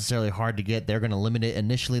necessarily hard to get. They're going to limit it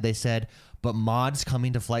initially, they said. But mods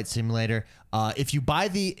coming to Flight Simulator. If you buy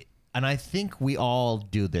and I think we all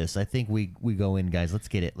do this. I think we go in, guys. Let's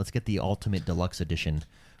get it. Let's get the Ultimate Deluxe Edition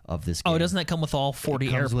of this game. Oh, doesn't that come with all 40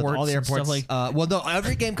 It comes airports? with all the and stuff airports. like? Well, no,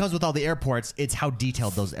 every game comes with all the airports. It's how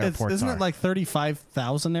detailed those airports isn't are. it like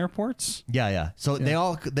 35,000 airports? Yeah. So they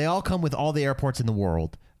all come with all the airports in the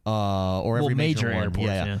world, or every major one. airports,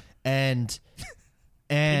 yeah.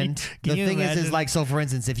 And can the you thing is imagine? like, so for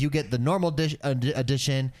instance, if you get the normal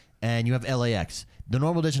edition and you have LAX, the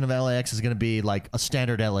normal edition of LAX is going to be like a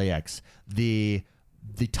standard LAX. The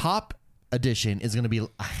top edition is going to be a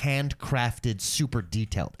handcrafted, super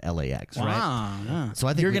detailed LAX, right? Yeah. So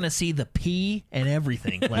I think You're going to see the pee and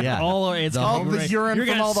everything. Like Yeah. all it's The all homeless- the urine you're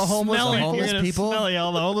from gonna all the homeless smell it. people. You're gonna people. smell it,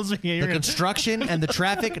 all the homeless people. You're the gonna- construction and the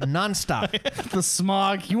traffic nonstop. The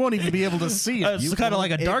smog, you won't even be able to see it. It's kind of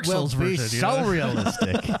like a Dark Souls It will be version. you so know?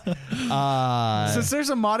 realistic. Since there's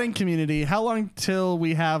a modding community, how long till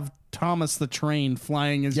we have Thomas the Train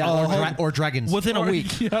flying his or dragons. Within a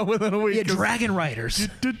week. Yeah, within a week. Yeah, 'cause- Dragon Riders.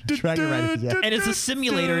 Dragon riders, yeah. And it's a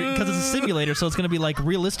simulator because it's a simulator, so it's going to be like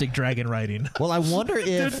realistic dragon riding. Well, I wonder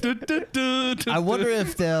if they'll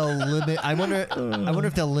limit. I wonder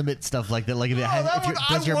if they'll limit stuff like that. Like,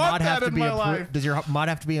 does your mod have to be approved? Does your mod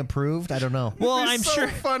have to be improved? I don't know. Well, It's I'm so sure.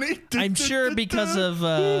 funny. I'm sure because of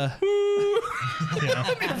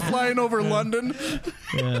Flying over London.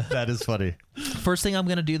 That is funny. first thing I'm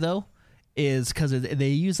gonna do though is because they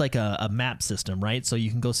use like a map system, right? So you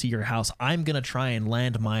can go see your house. I'm gonna try and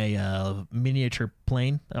land my miniature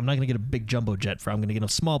plane. I'm not gonna get a big jumbo jet. I'm gonna get a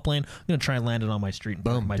small plane. I'm gonna try and land it on my street and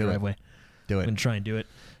park Boom, my do it. driveway. Do I'm it. gonna try and do it,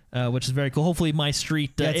 which is very cool. Hopefully my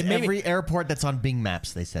street. Yeah, it's it maybe- every airport that's on Bing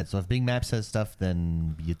Maps. They said so. If Bing Maps has stuff,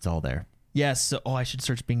 then it's all there. Yes. So, I should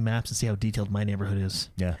search Bing Maps and see how detailed my neighborhood is.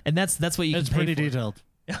 Yeah. And that's what you It's can pay pretty for. detailed.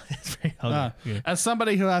 It's very, okay. Yeah. As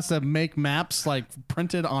somebody who has to make maps like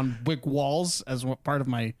printed on big walls as part of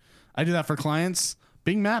my, I do that for clients.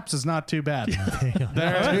 Bing Maps is not too bad.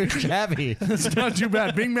 They're, Too shabby. it's not too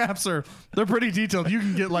bad. Bing Maps they're pretty detailed. You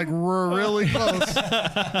can get like really close.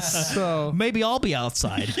 So Maybe I'll be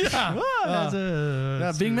outside.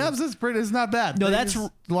 yeah, Bing Maps is not bad. No, They that's- use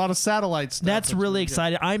a lot of satellite stuff. That's really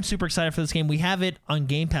exciting. I'm super excited for this game. We have it on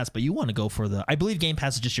Game Pass, but you want to go for I believe Game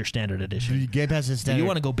Pass is just your standard edition. Game Pass is So standard. you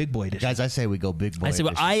want to go big boy edition. Guys, I say we go big boy. I say,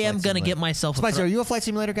 well, edition, I am Flight going to get Simulator. myself a Spicer, are you a Flight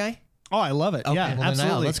Simulator guy? Oh, I love it. Okay, Yeah, well, then now,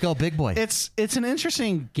 absolutely. let's go big boy. It's an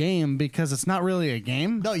interesting game because it's not really a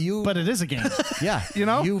game. No, you- But it is a game. Yeah. You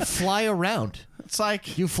know? You fly around. It's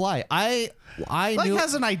like You fly. I knew.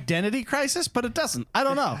 has an identity crisis, but it doesn't. I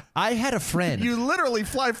don't know. I had a friend. You literally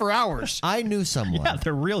fly for hours. I knew someone. Yeah,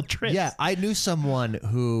 they're real tricks. Yeah, I knew someone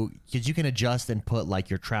who, because you can adjust and put like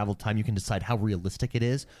your travel time. You can decide how realistic it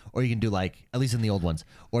is, or you can do like, at least in the old ones,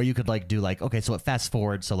 or you could like do like, okay, so it fast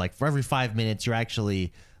forward. So like for every 5 minutes, you're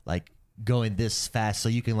actually like going this fast. So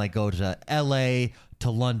you can like go to LA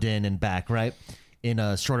to London and back, right? In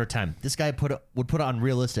a shorter time. This guy would put it on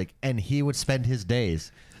realistic, and he would spend his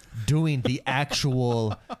days doing the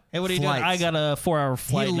actual Hey, what are you flights. doing? I got a 4-hour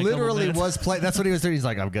flight. He in a couple literally minutes. was playing. That's what he was doing. He's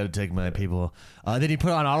like, I'm gonna take my people. Then he put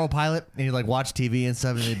it on autopilot and he'd like watch TV and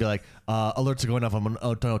stuff, and he'd be like, alerts are going off. I'm on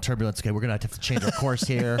no turbulence. Okay, we're gonna have to change our course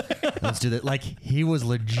here. Let's do that. Like he was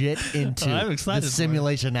legit into I'm excited the for it.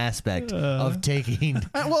 simulation aspect of taking.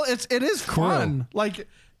 Well, it is fun. Like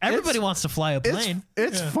Everybody it's- wants to fly a plane.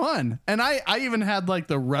 It's fun, and I even had like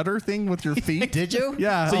the rudder thing with your feet. Did you?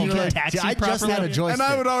 Yeah. So you Oh, can like- taxi I just properly? had a joystick.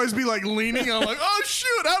 and I would always be like leaning. I'm like, oh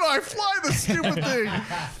shoot, how do I fly this stupid thing?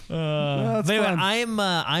 That's But anyway, fun.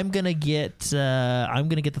 I'm gonna get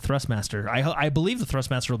the Thrustmaster. I believe the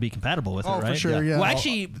Thrustmaster will be compatible with it, Oh, right? for sure, yeah. Well,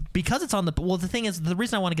 actually, because it's on the the thing is, the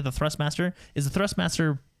reason I want to get the Thrustmaster is the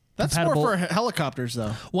Thrustmaster That's compatible. more for helicopters,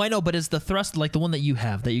 though. Well, I know, but is the thrust like the one that you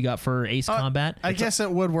have that you got for Ace Combat? I guess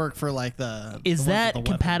it would work for like the. Is the ones that with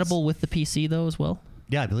the compatible with the PC though as well?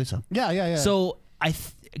 Yeah, I believe so. weapons. Yeah. So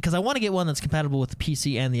because I want to get one that's compatible with the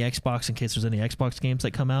PC and the Xbox in case there's any Xbox games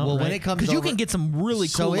that come out. Well, when right? it comes because you over- can get some really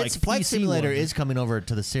So cool it's like Flight PC Simulator ones. is coming over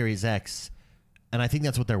to the Series X. And I think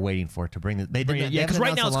that's what they're waiting for to bring it. They Yeah, because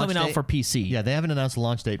right now it's coming out for PC. Yeah, they haven't announced a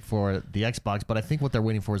launch date for the Xbox, but I think what they're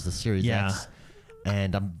waiting for is the Series X.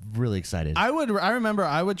 And I'm really excited. I remember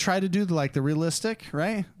I would try to do the realistic,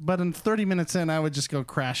 right? But in 30 minutes in, I would just go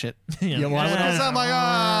crash it. Yeah, well,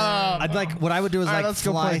 I'm like, what I would do is let's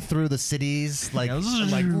go fly play. through the cities,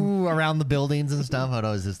 ooh, around the buildings and stuff. I'd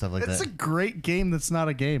always do stuff like it's that. a great game that's not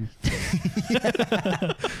a game. You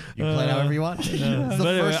can play it however you want. It's the But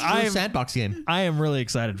anyway, first true sandbox game. I am really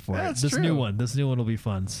excited for it. That's This true. new one. This new one will be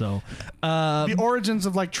fun. So, The origins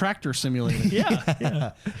of Tractor Simulator.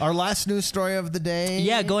 yeah. Our last news story of the day.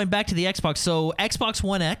 Yeah, going back to the Xbox. So Xbox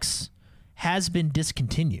One X has been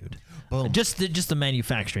discontinued. Boom. Just the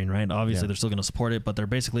manufacturing, right? Obviously, Yeah. they're still going to support it, but they're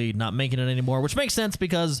basically not making it anymore, which makes sense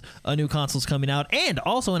because a new console's coming out. And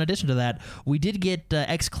also, in addition to that, we did get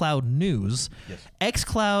xCloud news. Yes.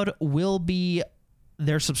 xCloud will be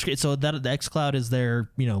their subscription. So that the xCloud is their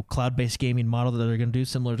cloud-based gaming model that they're going to do,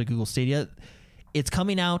 similar to Google Stadia. It's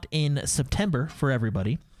coming out in September for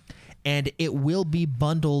everybody, and it will be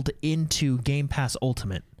bundled into Game Pass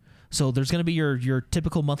Ultimate. So there's going to be your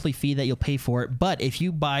typical monthly fee that you'll pay for it. But if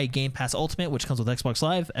you buy Game Pass Ultimate, which comes with Xbox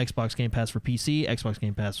Live, Xbox Game Pass for PC, Xbox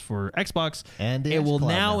Game Pass for Xbox, And the it will xCloud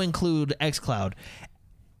now now. include xCloud.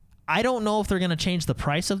 I don't know if they're going to change the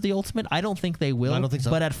price of the Ultimate. I don't think they will. I don't think so.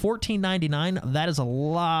 But at $14.99, that is a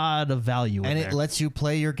lot of value. And in it there. lets you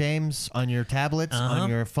play your games on your tablets, on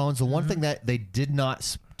your phones. The one thing that they did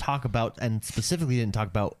not talk about, and specifically didn't talk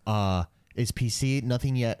about, is PC.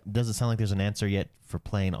 Nothing yet. Doesn't sound like there's an answer yet for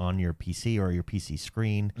playing on your PC or your PC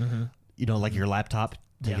screen. Like your laptop,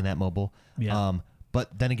 taking that mobile. Yeah.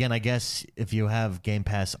 But then again, I guess if you have Game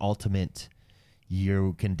Pass Ultimate,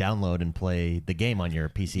 you can download and play the game on your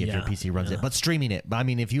PC if your PC runs it. But streaming it. I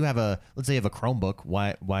mean, if you have let's say you have a Chromebook,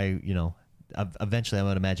 why eventually I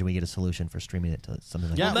would imagine we get a solution for streaming it to something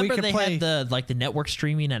like Yeah, that. we Remember could they play- had the network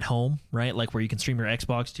streaming at home, right? Like where you can stream your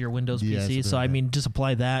Xbox to your Windows Yeah, PC. something So like I that. mean, just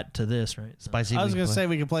apply that to this, right? So- Spicy. I was we going to play. say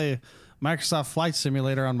we could play Microsoft Flight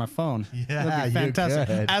Simulator on my phone. Yeah, That'd be you fantastic.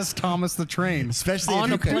 could. As Thomas the Train. Especially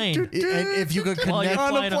On if you a plane. Could, and if you could while you're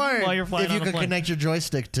connect, on a flying, plane. while you're flying if you on a could plane. connect your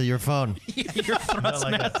joystick to your phone. your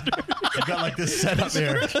Thrustmaster. You got like this setup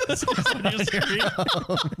here.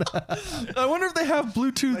 I wonder if they have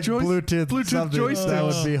Bluetooth Bluetooth something. joysticks. That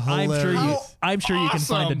would be hilarious. I'm sure you can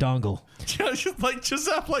find a dongle. just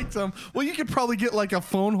have some. Well, you could probably get like a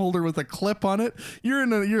phone holder with a clip on it.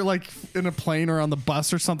 You're like in a plane or on the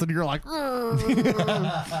bus or something. You're like,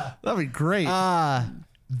 that'd be great.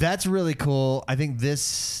 That's really cool. I think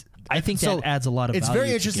this. I think that adds a lot of It's value very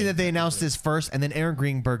to interesting that they announced this first, and then Aaron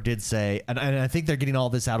Greenberg did say, and I think they're getting all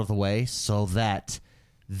this out of the way so that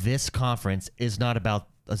this conference is not about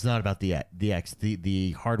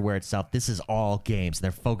the hardware itself. This is all games.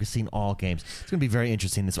 They're focusing all games. It's going to be very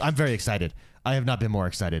interesting. I'm very excited. I have not been more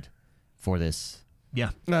excited for this.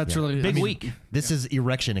 Yeah. That's really Big week. This is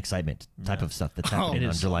erection excitement type of stuff that's happening it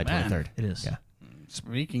on is. July Man. 23rd. It is. Yeah.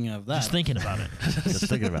 Speaking of that, Just thinking about it. Just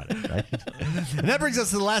thinking about it, right? And that brings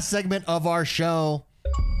us to the last segment of our show.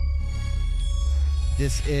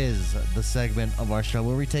 This is the segment of our show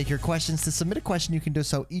where we take your questions. To submit a question, you can do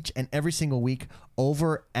so each and every single week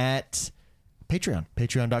over at Patreon.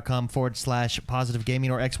 Patreon.com/positive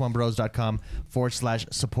gaming or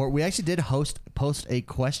x1bros.com/support. We actually did post a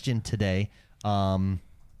question today over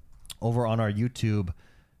on our YouTube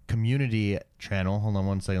community channel. Hold on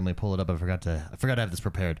one second. Let me pull it up. I forgot to have this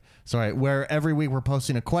prepared. Sorry. Where every week we're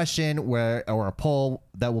posting a question or a poll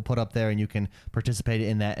that we'll put up there, and you can participate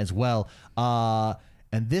in that as well.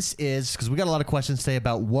 And this is because we got a lot of questions today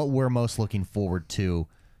about what we're most looking forward to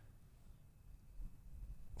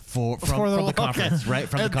from the conference, right?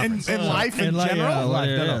 From the conference. in life in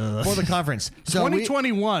general. For the conference. So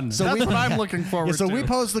 2021. That's what I'm looking forward yeah, so to. we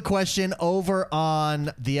posed the question over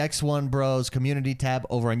on the X1 Bros community tab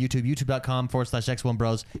over on YouTube, youtube.com/X1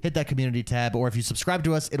 Bros. Hit that community tab, or if you subscribe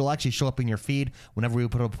to us, it'll actually show up in your feed whenever we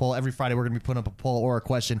put up a poll. Every Friday, we're going to be putting up a poll or a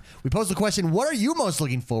question. We posed the question, what are you most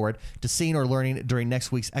looking forward to seeing or learning during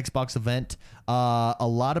next week's Xbox event? A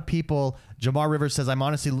lot of people, Jamar Rivers says, I'm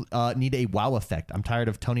honestly need a wow effect. I'm tired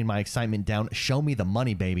of toning my excitement down. Show me the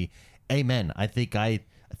money, baby. Amen. I think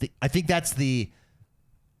that's the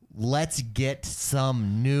let's get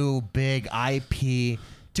some new big IP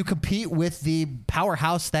to compete with the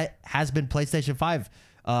powerhouse that has been PlayStation 5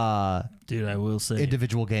 Dude, I will say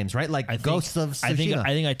individual games, right? Like Ghosts of Tsushima.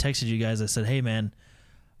 I think I texted you guys. I said, "Hey, man,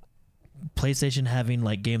 PlayStation having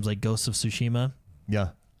like games like Ghosts of Tsushima yeah.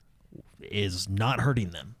 is not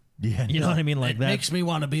hurting them." Yeah. You know what I mean? Like It that. makes me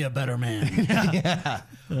want to be a better man.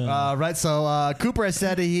 Right. So Cooper has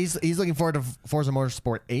said he's looking forward to Forza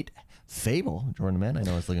Motorsport 8 Fable, Jordan Man, I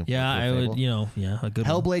know is looking. Yeah, for I Fable. would. A good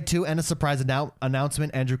one. Hellblade 2 and a surprise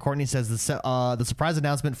announcement. Andrew Courtney says the surprise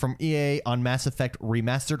announcement from EA on Mass Effect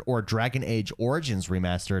Remastered or Dragon Age Origins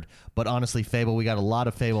Remastered. But honestly, Fable, we got a lot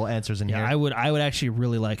of Fable answers in Yeah, here. I would actually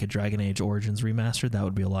really like a Dragon Age Origins Remastered. That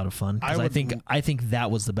would be a lot of fun. 'Cause I think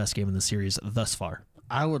that was the best game in the series thus far.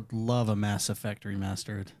 I would love a Mass Effect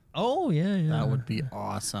remastered. Oh yeah. That would be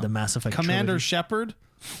awesome. The Mass Effect Commander trilogy. Shepard.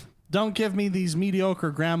 Don't give me these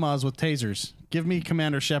mediocre grandmas with tasers. Give me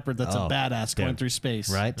Commander Shepard that's Oh, a badass going dude. through space.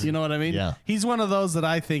 Right? You know what I mean? Yeah. He's one of those that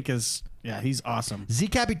I think is, he's awesome. Z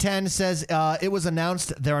Capitan says it was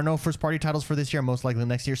announced there are no first party titles for this year, most likely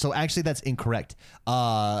next year. So actually, that's incorrect.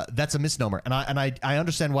 That's a misnomer, and I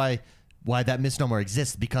understand why that misnomer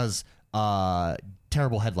exists because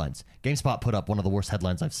terrible headlines. GameSpot put up one of the worst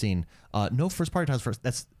headlines I've seen. No first party titles first.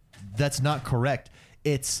 That's not correct.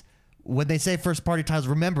 It's when they say first party titles.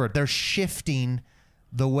 Remember, they're shifting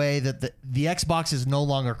the way that the Xbox is no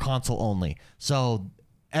longer console only. So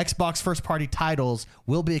Xbox first party titles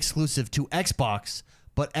will be exclusive to Xbox,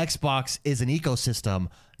 but Xbox is an ecosystem,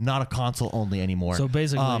 not a console only anymore. So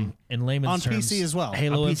basically, in layman's on terms, PC as well.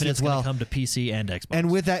 Halo On PC Infinite's as well. going to come to PC and Xbox. And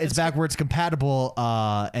with that, it's backwards compatible,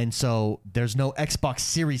 and so there's no Xbox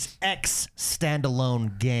Series X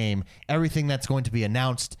standalone game. Everything that's going to be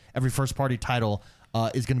announced, every first-party title,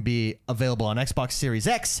 is going to be available on Xbox Series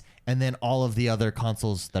X, and then all of the other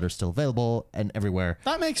consoles that are still available and everywhere.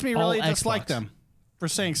 That makes me All really dislike Xbox. them for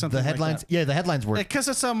saying something The headlines, yeah, the headlines were. Because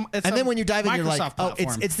it's And then when you dive in, you're like, oh,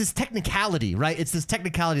 it's this technicality, right? It's this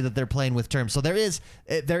technicality that they're playing with terms. So there is.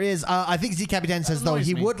 I think Z Capitan says though annoys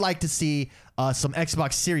he me. would like to see some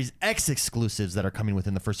Xbox Series X exclusives that are coming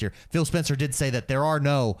within the first year. Phil Spencer did say that there are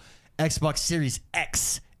no Xbox Series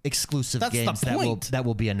X exclusive That's the games point. that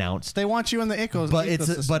will be announced. They want you in the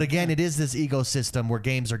ecosystem. But again, it is this ecosystem where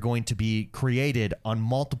games are going to be created on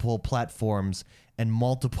multiple platforms and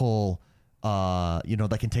multiple.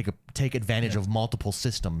 That can take advantage of multiple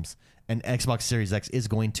systems, and Xbox Series X is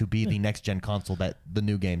going to be the next gen console that the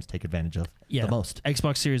new games take advantage of the most.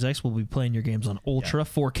 Xbox Series X will be playing your games on Ultra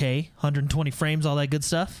 4K, 120 frames, all that good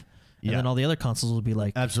stuff. And Yeah. then all the other consoles will be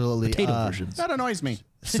like Absolutely. potato versions. That annoys me.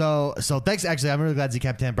 So thanks. Actually, I'm really glad Z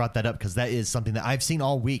Capitan brought that up because that is something that I've seen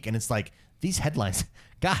all week, and it's like these headlines,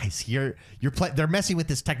 guys. They're messing with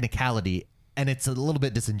this technicality. And it's a little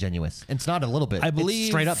bit disingenuous. It's not a little bit. I believe it's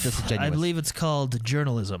straight up disingenuous. I believe it's called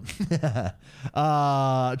journalism.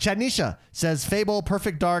 Chadnisha says Fable,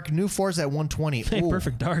 Perfect Dark, new Forza at 120. Hey, Ooh,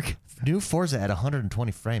 Perfect Dark. New Forza at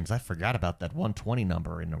 120 frames. I forgot about that 120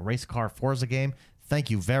 number in a race car Forza game. Thank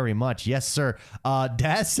you very much. Yes, sir.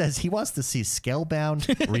 Daz says he wants to see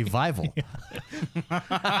Scalebound Revival.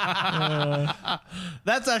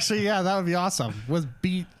 That's actually, that would be awesome. With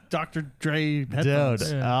Beat Dr. Dre headphones.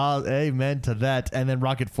 Dude, amen to that. And then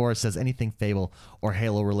Rocket Forest says anything Fable or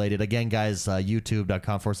Halo related. Again, guys,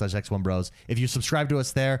 youtube.com/X1Bros. If you subscribe to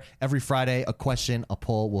us there, every Friday, a question, a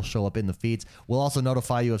poll will show up in the feeds. We'll also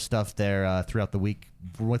notify you of stuff there throughout the week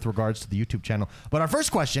with regards to the YouTube channel. But our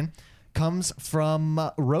first question comes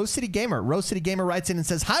from Rose City Gamer. Rose City Gamer writes in and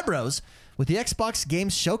says, "Hi, bros. With the Xbox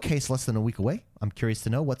Games Showcase less than a week away, I'm curious to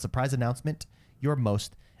know what surprise announcement you're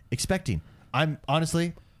most expecting."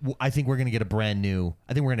 I think we're going to get I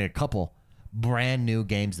think we're going to get a couple brand new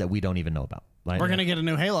games that we don't even know about. We're going to get a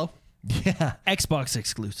new Halo. Yeah. Xbox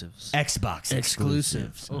exclusives. Xbox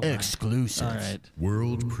exclusives. Exclusives. All right.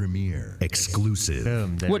 World premiere exclusive.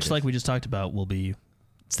 Boom. There Which, it like is. we just talked about, will be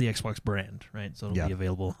it's the Xbox brand, right? So it'll Yeah. be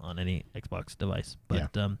available on any Xbox device. But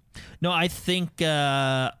Yeah. no, I think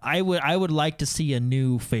I would like to see a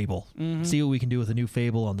new Fable. See what we can do with a new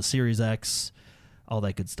Fable on the Series X, all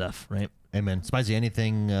that good stuff, right? Amen. Spicy,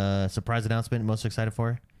 anything surprise announcement most excited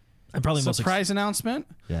for? I'm probably Surprise announcement.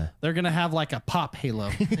 Yeah. They're going to have like a pop Halo.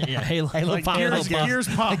 yeah, Halo Halo Pop. Halo Gears, Pop. Gears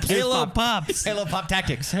Pop. Halo Pops. Halo Pop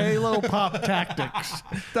Tactics. Halo Pop Tactics.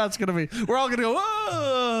 That's going to be, we're all going to go,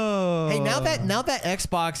 whoa. Hey, now that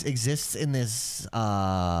Xbox exists in this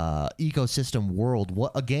ecosystem world,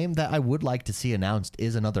 what a game that I would like to see announced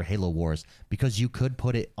is another Halo Wars, because you could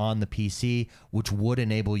put it on the PC, which would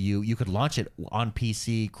enable you could launch it on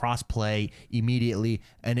PC, cross-play immediately,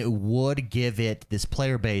 and it would give it this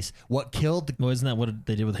player base. What killed Well, isn't that what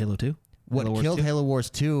they did with Halo 2? what Halo Wars killed 2? Halo Wars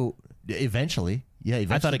 2 eventually? Yeah,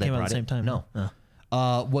 eventually I thought it they came out at brought the same time. No.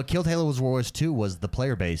 Oh. What killed Halo Wars 2 was the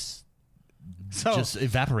player base just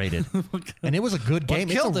evaporated. And it was a good game.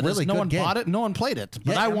 It's a Killed it really is no good one game. bought it, no one played it.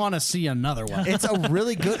 But Yeah. I want to see another one. It's a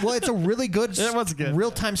really good. Well, it's a really good. It was good.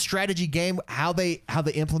 real-time strategy game. How they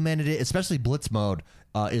implemented it, especially Blitz mode,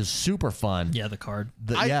 is super fun. Yeah, the card.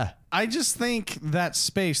 I just think that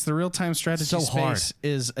space, the real-time strategy So hard. space,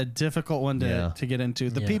 is a difficult one to get into.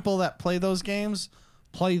 The Yeah. people that play those games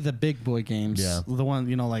play the big boy games. Yeah. The one,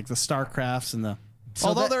 like the StarCrafts and the... So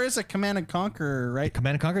although that- there is a Command and Conquer, right?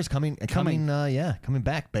 Command and Conquer is coming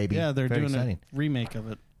back, baby. Yeah, they're Very doing exciting. a remake of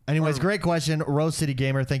it. Anyways, great question. Rose City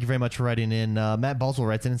Gamer, thank you very much for writing in. Matt Balswell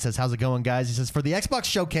writes in and says, how's it going, guys? He says, for the Xbox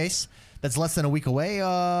Showcase that's less than a week away,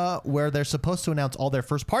 where they're supposed to announce all their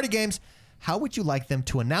first-party games, how would you like them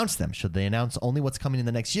to announce them? Should they announce only what's coming in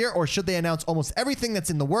the next year, or should they announce almost everything that's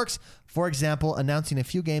in the works? For example, announcing a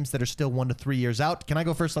few games that are still 1 to 3 years out. Can I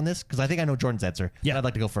go first on this? Because I think I know Jordan's answer. Yeah. But I'd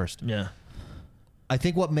like to go first. Yeah. I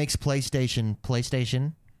think what makes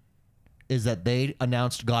PlayStation is that they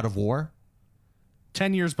announced God of War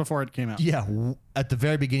 10 years before it came out. Yeah, at the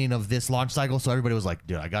very beginning of this launch cycle, so everybody was like,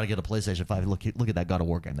 dude, I got to get a PlayStation 5. Look at that God of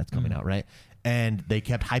War game that's coming out, right? And they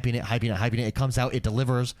kept hyping it. It comes out, it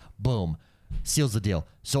delivers, boom, seals the deal.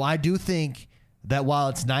 So I do think that while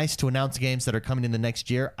it's nice to announce games that are coming in the next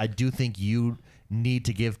year, I do think you need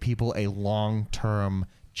to give people a long-term,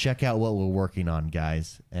 check out what we're working on,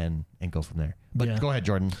 guys, and go from there. But Yeah. go ahead,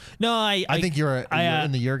 Jordan. No, I think you're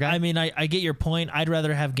in the year guy. I mean, I get your point. I'd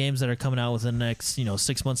rather have games that are coming out within the next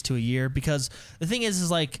 6 months to a year, because the thing is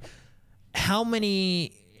like how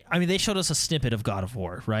many. I mean, they showed us a snippet of God of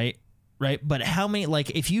War, right? But how many?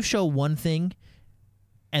 Like, if you show one thing,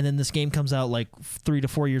 and then this game comes out like 3 to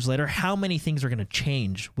 4 years later, how many things are going to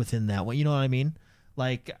change within that one? You know what I mean?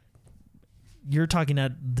 Like, you're talking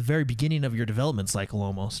at the very beginning of your development cycle,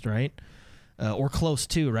 almost, right? Or close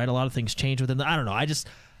to, right? A lot of things change within I don't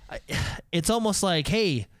know. It's almost like,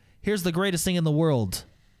 hey, here's the greatest thing in the world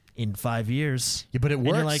in 5 years. Yeah, but it And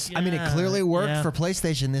you're works. like, I mean, it clearly worked yeah. for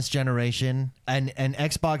PlayStation this generation, and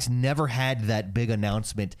Xbox never had that big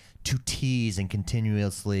announcement to tease and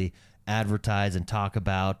continuously advertise and talk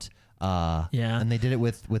about. Yeah. And they did it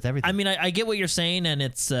with everything. I mean, I get what you're saying, and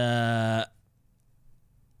it's I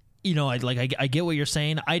get what you're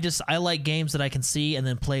saying. I like games that I can see and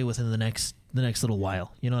then play within the next little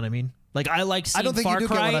while. You know what I mean? Like, I like seeing I don't think Far you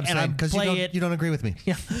do Cry, get what I'm and I saying because play it. you don't agree with me.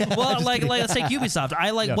 Yeah. Well, like let's take Ubisoft. I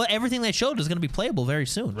like what everything they showed is going to be playable very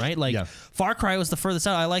soon, right? Like Yeah. Far Cry was the furthest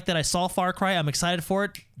out. I like that I saw Far Cry. I'm excited for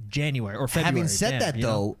it. January or February. Having said Damn, that, you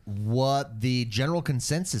know? though, what the general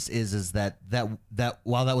consensus is that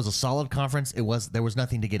while that was a solid conference, there was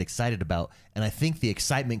nothing to get excited about, and I think the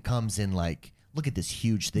excitement comes in like, look at this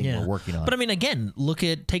huge thing we're working on. But I mean, again,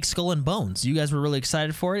 take Skull and Bones. You guys were really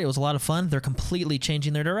excited for it. It was a lot of fun. They're completely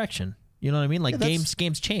changing their direction. You know what I mean? Like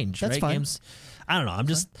games change, that's right? fine. Games. I don't know. I'm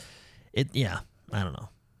just Yeah. I don't know.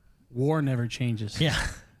 War never changes. Yeah.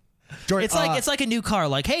 Jordan, It's like a new car.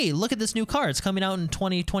 Like, hey, look at this new car. It's coming out in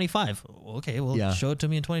 2025. Okay, well, Yeah. show it to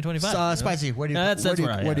me in 2025. Spicy. Where do you That's where do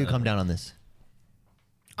where you come down on this?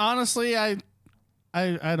 Honestly, I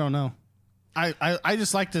don't know. I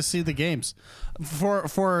just like to see the games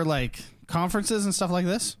for like conferences and stuff like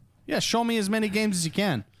this. Yeah, show me as many games as you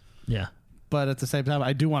can. Yeah. But at the same time,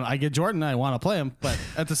 I get Jordan. I want to play him. But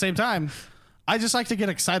at the same time, I just like to get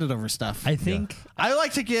excited over stuff. I think. I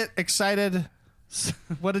like to get excited.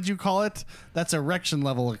 What did you call it? That's erection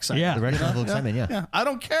level excitement. Yeah. The erection level excitement, yeah. I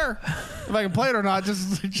don't care if I can play it or not.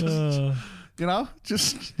 Just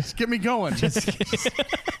get me going.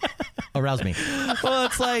 Arouse me. Well,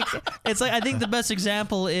 it's like I think the best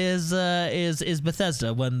example is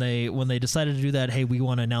Bethesda when they decided to do that. Hey, we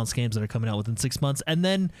want to announce games that are coming out within 6 months, and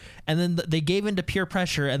then they gave into peer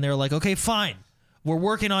pressure and they're like, okay, fine, we're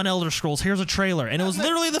working on Elder Scrolls. Here's a trailer, and it was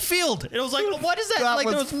literally the field. It was like, what is that? That Like,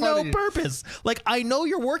 there was was funny. no purpose. Like, I know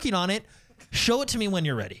you're working on it. Show it to me when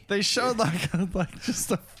you're ready. They showed like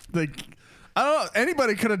just I don't know.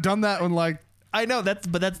 Anybody could have done that when like. I know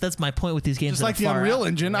that's my point with these games. Just that like are the far Unreal out.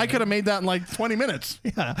 Engine, I could have made that in like 20 minutes.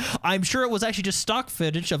 Yeah, I'm sure it was actually just stock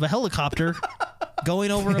footage of a helicopter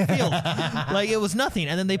going over a field. Like, it was nothing.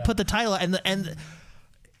 And then they put the title and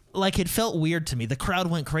like, it felt weird to me. The crowd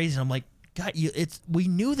went crazy. And I'm like, God, we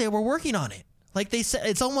knew they were working on it. Like they said,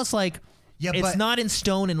 it's almost like it's not in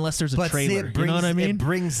stone unless there's a But see, trailer. You know what I mean? It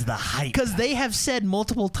brings the hype. Because they have said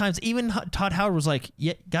multiple times. Even Todd Howard was like,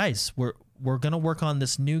 "Yeah, guys, we're gonna work on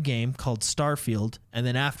this new game called Starfield, and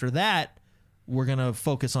then after that, we're gonna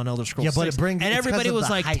focus on Elder Scrolls." Yeah, but 6. it brings- and it's everybody 'cause of was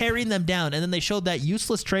the like hype. tearing them down, and then they showed that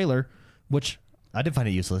useless trailer, which I did find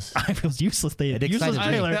it useless. it was useless. It Useless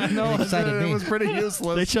excited me. trailer. I know. It excited me. It was pretty They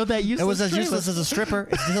useless. showed that useless. It was as trailer. useless as a stripper.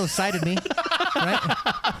 It still excited me. Right?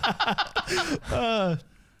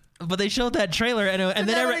 But they showed that trailer, and then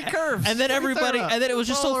never any curves. and then What are you everybody, talking about? and then it was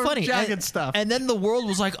just All so over funny. jagged and, stuff. And then the world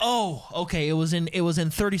was like, "Oh, okay, it was in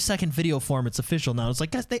 30-second video form. It's official now." It's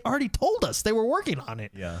like, guys, they already told us they were working on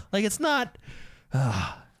it. Yeah. like it's not.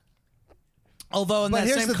 Although in But that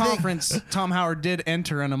here's same the thing. conference, Tom Howard did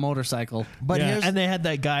enter on a motorcycle. But Yeah, here's and they had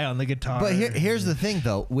that guy on the guitar. But here's the thing,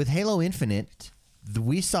 though. With Halo Infinite,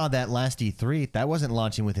 we saw that last E3. That wasn't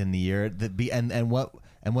launching within the year. And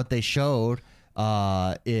what they showed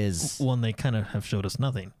is One they kind of have showed us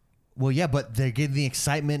nothing. well, yeah, but they're getting the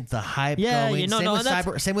excitement, the hype Yeah, going. you know, same, no, with and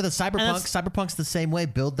that's- same with a Cyberpunk. that's- Cyberpunk's the same way.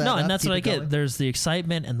 Build that. No, up, and that's keep what I it get. going. There's the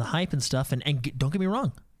excitement and the hype and stuff. And don't get me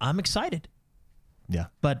wrong, I'm excited. Yeah.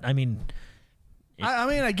 But I mean, I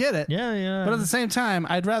mean, I get it. yeah. But at the same time,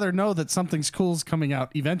 I'd rather know that something's cool's coming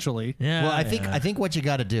out eventually. yeah. Well, I yeah. think what you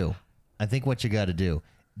got to do.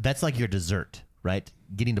 That's like your dessert, right?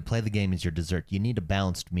 Getting to play the game is your dessert. You need a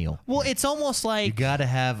balanced meal. Well, it's almost You like got to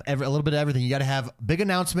have a little bit of everything. You got to have big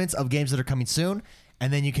announcements of games that are coming soon,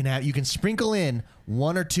 and then you can sprinkle in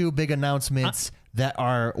one or two big announcements that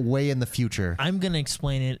are way in the future. I'm gonna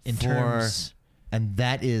explain it in terms. And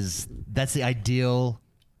that's the ideal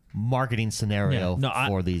marketing scenario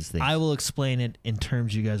for these things. I will explain it in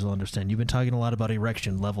terms you guys will understand. You've been talking a lot about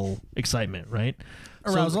erection level excitement, right?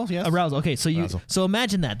 Arousal, yes. Arousal. Okay, so Arousal. so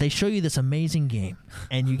imagine that they show you this amazing game,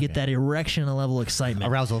 and you get that erection level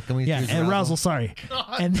excitement. Arousal. Can we Yeah, use arousal. Sorry.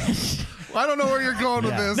 And then, I don't know where you're going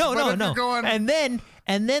with this. no, but no, if no. You're going,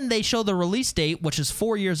 And then they show the release date, which is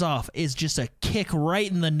 4 years off, is just a kick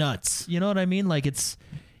right in the nuts. You know what I mean? Like it's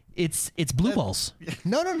blue balls.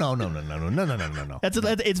 No.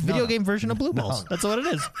 It's video game version of blue balls. No. That's what it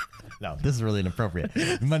is. No, this is really inappropriate.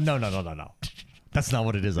 But no. That's not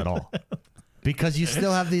what it is at all. Because you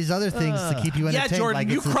still have these other things to keep you yeah, entertained. Jordan, like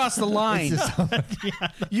you it's a- crossed the line. it's just-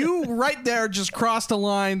 You right there just crossed a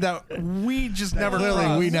line that we just never Clearly,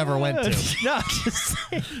 crossed. we never went to. No, just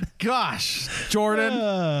saying. Gosh,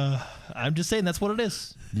 Jordan. I'm just saying that's what it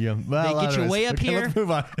is. Yeah, They well, get you way up okay, here, Let's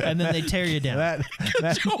move on. and then they tear you down.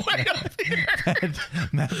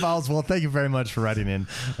 Matt Fowles, well, thank you very much for writing in.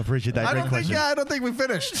 Appreciate that. Great question. I don't think we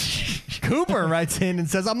finished. Cooper writes in and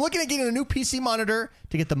says, I'm looking at getting a new PC monitor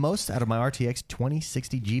to get the most out of my RTX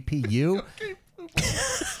 2060 GPU.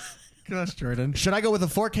 Gosh, Jordan. Should I go with a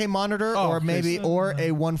 4K monitor Oh, or okay. maybe or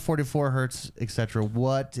a 144 hertz, etc.?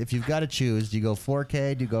 What if you've got to choose? Do you go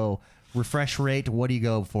 4K? Do you go refresh rate? What do you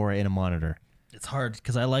go for in a monitor? It's hard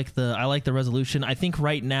because I like the resolution. I think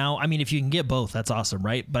right now, I mean, if you can get both, that's awesome,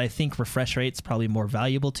 right? But I think refresh rate's probably more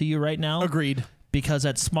valuable to you right now. Agreed. Because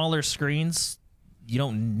at smaller screens, you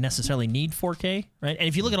don't necessarily need 4K, right? And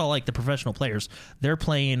if you look at all like the professional players, they're not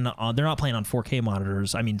playing on 4K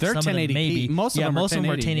monitors. I mean, They're some of them 1080p. maybe. Most of them are most of them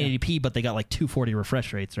are 1080, 1080p, but they got like 240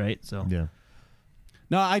 refresh rates, right? So Yeah,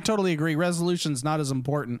 No, I totally agree. Resolution's not as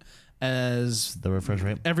important as the refresh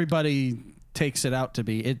rate. everybody takes it out to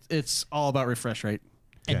be. It's all about refresh rate.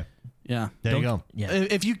 Yeah, Yeah. there you go. yeah.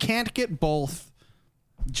 If you can't get both,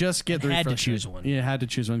 just get the Had to refresh choose rate. one. You had to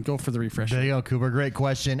choose one. Go for the refresh There rate. you go, Cooper. Great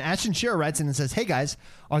question. Ashton Shearer writes in and says, hey, guys,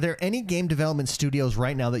 are there any game development studios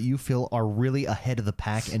right now that you feel are really ahead of the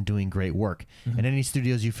pack and doing great work? And any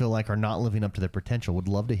studios you feel like are not living up to their potential? Would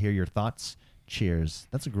love to hear your thoughts. Cheers.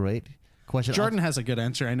 That's a great question. Jordan has a good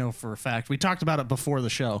answer, I know for a fact. We talked about it before the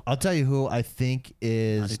show. I'll tell you who I think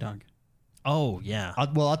is... Naughty Dog. Oh yeah.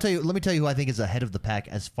 I'll tell you. Let me tell you who I think is ahead of the pack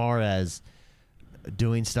as far as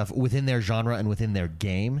doing stuff within their genre and within their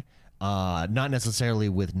game. Not necessarily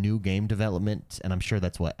with new game development, and I'm sure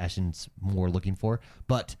that's what Ashton's more looking for.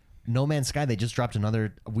 But No Man's Sky, they just dropped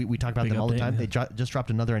another. We talk about Big them all the update, time. yeah. They just dropped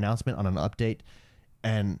another announcement on an update,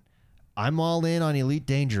 and I'm all in on Elite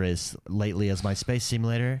Dangerous lately as my space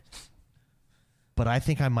simulator. But I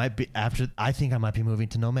think I might be moving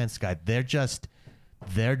to No Man's Sky. They're just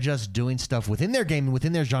doing stuff within their game,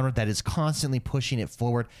 within their genre that is constantly pushing it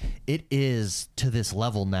forward. It is to this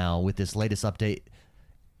level now with this latest update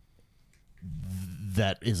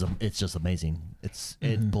that is it's just amazing.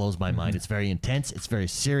 It blows my mind. It's very intense. It's very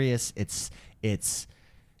serious. It's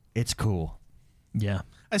cool. Yeah.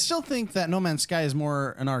 I still think that No Man's Sky is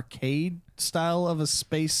more an arcade style of a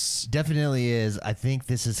space. Definitely is. I think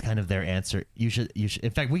this is kind of their answer. You should.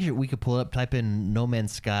 In fact, we could pull it up. Type in No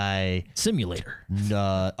Man's Sky Simulator.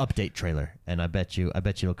 update trailer, and I bet you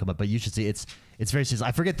it'll come up. But you should see it's very serious.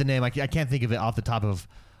 I forget the name. I can't think of it off the top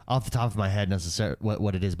of my head necessarily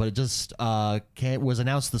what it is. But it just was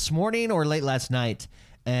announced this morning or late last night,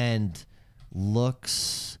 and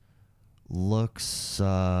looks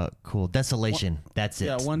cool. Desolation. That's it.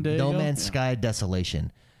 Yeah, one day No ago? Man's Yeah. Sky Desolation.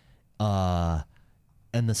 And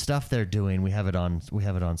the stuff they're doing, we have it on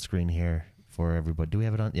screen here for everybody. Do we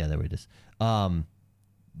have it on? Yeah, there it is.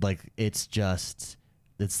 Like it's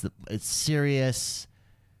serious.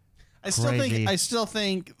 I still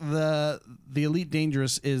think the Elite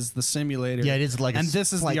Dangerous is the simulator. Yeah, it is like and a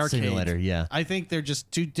this is flight the arcade. simulator. Yeah, I think they're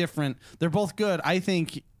just two different. They're both good. I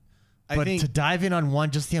think to dive in on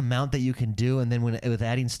one, just the amount that you can do, and then with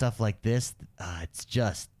adding stuff like this, it's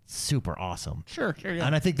just super awesome. Sure. Yeah.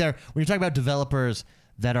 And I think when you're talking about developers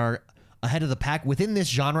that are ahead of the pack within this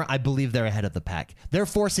genre, I believe they're ahead of the pack. They're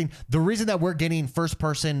forcing the reason that we're getting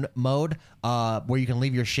first-person mode, where you can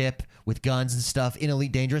leave your ship with guns and stuff in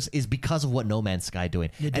Elite Dangerous, is because of what No Man's Sky doing.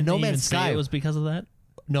 And No Man's Sky, it was because of that.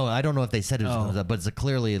 No, I don't know if they said it was because of that, but it's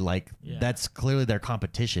clearly that's clearly their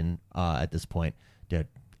competition at this point. Dude,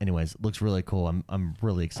 anyways, it looks really cool. I'm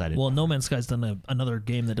really excited. Well, No Man's Sky's done another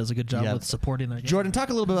game that does a good job with supporting their game. Jordan, talk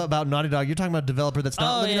a little bit about Naughty Dog. You're talking about a developer that's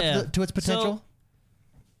not living up to its potential. So,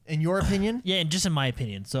 in your opinion? Yeah, and just in my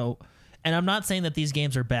opinion. So, and I'm not saying that these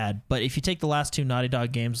games are bad, but if you take the last two Naughty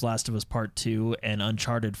Dog games, Last of Us Part 2 and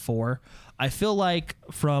Uncharted 4, I feel like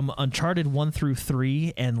from Uncharted 1 through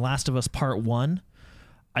 3 and Last of Us Part 1,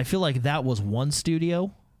 I feel like that was one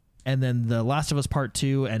studio, and then the Last of Us Part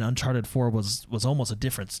 2 and Uncharted 4 was almost a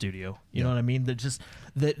different studio. You know what I mean? They're just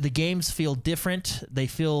the games feel different. They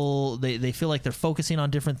feel like they're focusing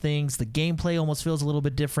on different things. The gameplay almost feels a little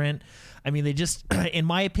bit different. I mean, they just in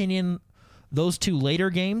my opinion, those two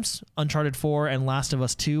later games, Uncharted 4 and Last of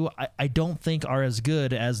Us 2, I don't think are as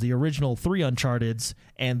good as the original 3 Uncharteds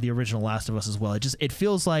and the original Last of Us as well. It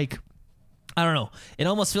feels like, I don't know. It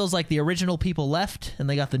almost feels like the original people left and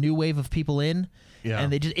they got the new wave of people in. Yeah.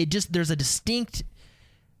 And there's a distinct,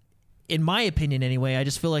 in my opinion anyway, I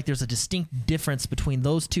just feel like there's a distinct difference between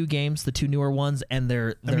those two games, the two newer ones, and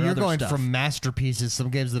their I mean, you're other going stuff. from masterpieces,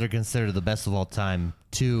 some games that are considered the best of all time,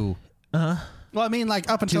 to Well, I mean, like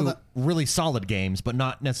up until really solid games, but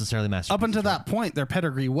not necessarily masterpieces. up until that point, their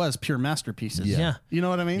pedigree was pure masterpieces. Yeah. You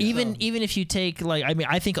know what I mean? Even if you take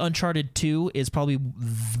I think Uncharted 2 is probably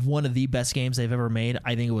one of the best games they've ever made.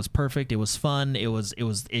 I think it was perfect. It was fun. It was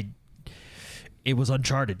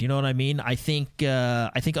Uncharted. You know what I mean? I think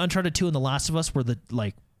Uncharted 2 and The Last of Us were the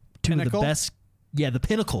two Pinnacle? of the best. Yeah, the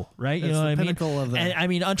pinnacle, right? You It's know the what I mean? pinnacle of the- And I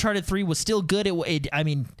mean, Uncharted 3 was still good. I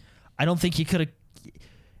mean, I don't think you could have.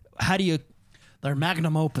 How do you? their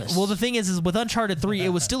magnum opus. Well, the thing is with Uncharted 3, it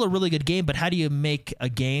was still a really good game. But how do you make a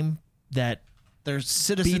game that there's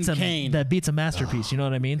Citizen Kane. beats a masterpiece? You know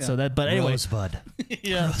what I mean? So that. But anyway, Rosebud.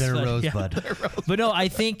 yeah. They're Rosebud. but no, I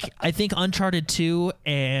think Uncharted 2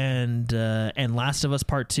 and Last of Us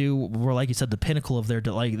Part 2 were, like you said, the pinnacle of their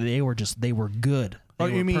they were good. Oh,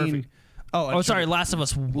 They you were mean? perfect. Oh, Sorry, Last of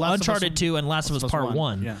Us, Uncharted 2 and Last of Us Part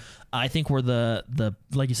 1. Yeah. I think were the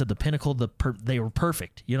like you said, the pinnacle. They were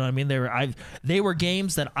perfect. You know what I mean? They were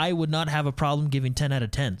games that I would not have a problem giving 10 out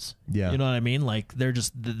of 10s. Yeah. You know what I mean? Like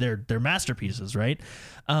they're masterpieces, right?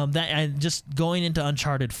 That and just going into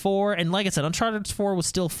Uncharted 4, and like I said, Uncharted 4 was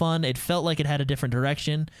still fun. It felt like it had a different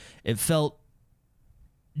direction. It felt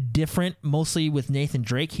different, mostly with Nathan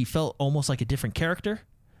Drake. He felt almost like a different character.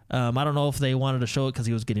 I don't know if they wanted to show it because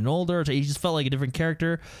he was getting older. He just felt like a different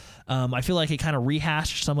character. I feel like it kind of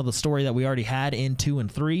rehashed some of the story that we already had in 2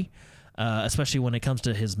 and 3, especially when it comes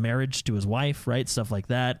to his marriage to his wife, right? Stuff like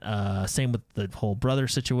that. Same with the whole brother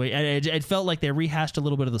situation. It felt like they rehashed a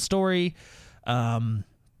little bit of the story. And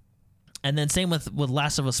then same with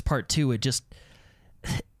Last of Us Part 2. It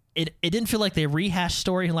didn't feel like they rehashed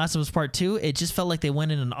story in Last of Us Part 2. It just felt like they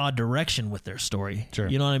went in an odd direction with their story. Sure.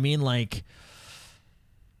 You know what I mean? Like,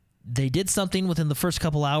 they did something within the first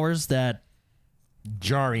couple hours that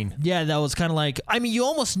Jarring. Yeah, that was kind of like, I mean, you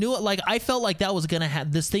almost knew it. Like, I felt like that was going to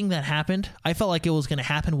this thing that happened, I felt like it was going to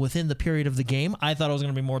happen within the period of the game. I thought it was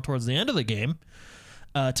going to be more towards the end of the game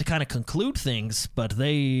to kind of conclude things, but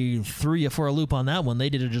they threw you for a loop on that one.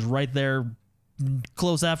 They did it just right there,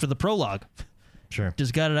 close after the prologue. Sure.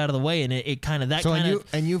 Just got it out of the way, and it kind of, that So kind of...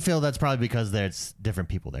 and you feel that's probably because there's different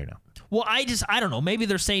people there now. Well, I don't know. Maybe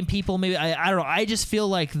they're same people. Maybe, I don't know. I just feel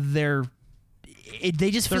like they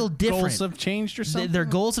just feel different. Goals have changed or something? Their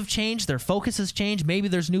goals have changed. Their focus has changed. Maybe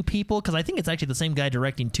there's new people, because I think it's actually the same guy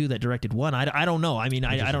directing 2 that directed 1. I don't know. I mean,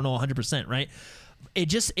 I don't know 100%, right?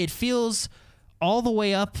 It feels all the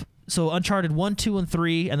way up. So Uncharted 1, 2, and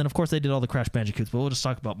 3, and then of course they did all the Crash Bandicoots, but we'll just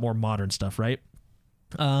talk about more modern stuff, right?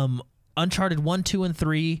 Uncharted 1, 2, and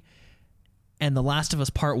 3, and The Last of Us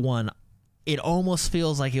Part 1, it almost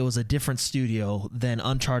feels like it was a different studio than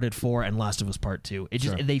Uncharted 4 and Last of Us Part 2. It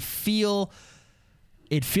just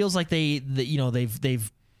it feels like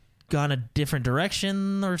they've gone a different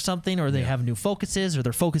direction or something, or they have new focuses, or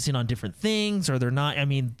they're focusing on different things, or they're not. I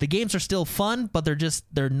mean, the games are still fun, but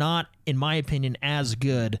they're not, in my opinion, as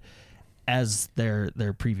good as their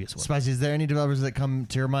previous one. Spicy, is there any developers that come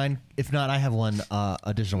to your mind? If not, I have one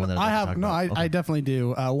additional one that I I'd like to have talk no. about. I definitely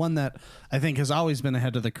do. One that I think has always been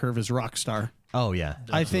ahead of the curve is Rockstar. Oh yeah.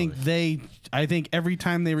 I think every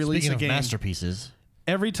time they release Speaking a of game, masterpieces.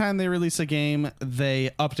 every time they release a game,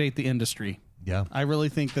 they update the industry. Yeah. I really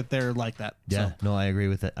think that they're like that. Yeah. So No, I agree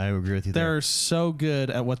with it. I agree with you there. they're so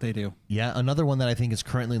good at what they do. Yeah, another one that I think is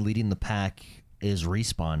currently leading the pack is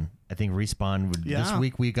Respawn. I think Respawn this Yeah.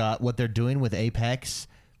 week we got what they're doing with Apex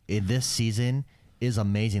in this season is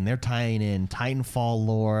amazing. They're tying in Titanfall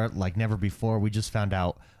lore like never before. We just found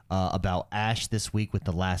out about Ash this week with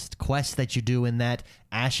the last quest that you do in that.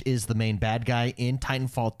 Ash is the main bad guy in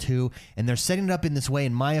Titanfall 2, and they're setting it up in this way,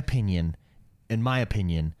 in my opinion,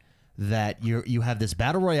 that you have this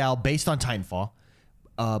battle royale based on Titanfall,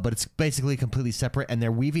 but it's basically completely separate, and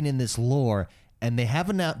they're weaving in this lore. And they have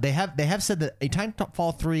said that a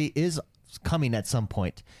Titanfall 3 is coming at some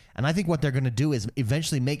point, and I think what they're going to do is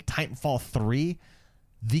eventually make Titanfall 3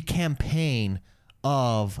 the campaign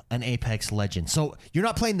of an Apex Legend. So you're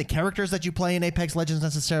not playing the characters that you play in Apex Legends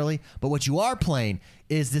necessarily, but what you are playing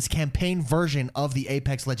is this campaign version of the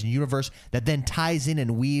Apex Legend universe that then ties in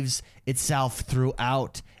and weaves itself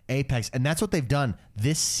throughout Apex. And that's what they've done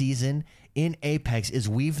this season in Apex, is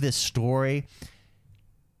weave this story,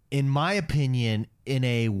 in my opinion, in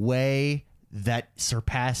a way that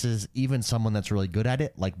surpasses even someone that's really good at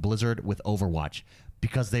it, like Blizzard with Overwatch,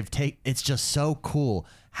 because it's just so cool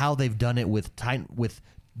how they've done it with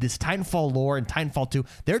this Titanfall lore and Titanfall 2.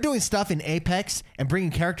 They're doing stuff in Apex and bringing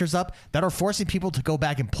characters up that are forcing people to go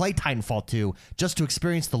back and play Titanfall 2 just to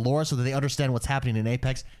experience the lore so that they understand what's happening in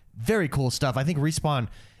Apex. Very cool stuff. I think Respawn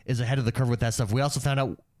is ahead of the curve with that stuff. We also found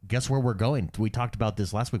out, guess where we're going? We talked about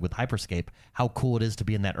this last week with Hyperscape, how cool it is to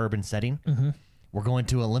be in that urban setting. Mm-hmm. We're going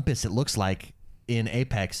to Olympus, it looks like, in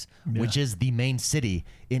Apex, which is the main city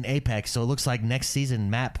in Apex. So it looks like next season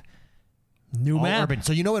map. New all map. Urban.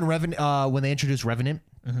 So you know when they introduced Revenant,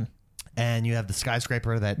 and you have the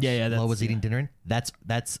skyscraper that Lo was eating dinner in? That's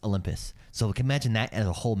Olympus. So imagine that as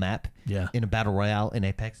a whole map in a battle royale in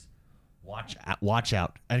Apex. Watch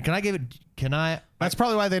out. And That's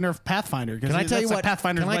probably why they nerfed Pathfinder. Can I tell you what?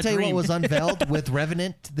 Pathfinder's Can I wet tell you what dream. was unveiled with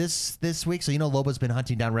Revenant this week? So you know Loba's been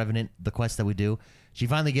hunting down Revenant, the quest that we do. She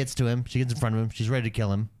finally gets to him. She gets in front of him. She's ready to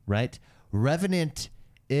kill him. Right? Revenant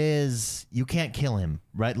is, you can't kill him.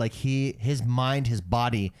 Right? Like his mind, his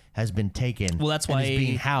body has been taken. Well, that's and why is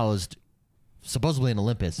being housed supposedly in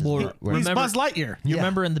Olympus. Well, He's Remember- Buzz Lightyear. You Yeah.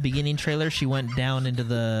 remember in the beginning trailer, she went down into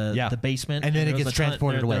the basement, And then it there was gets a ton-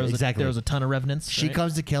 transported away. there was Exactly. There was a ton of revenants. She right?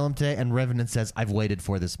 comes to kill him today, and Revenant says, "I've waited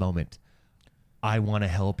for this moment. I want to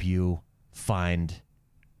help you find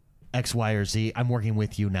X, Y, or Z. I'm working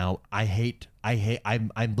with you now.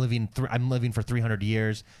 I'm living for 300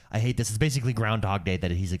 years. I hate this. It's basically Groundhog Day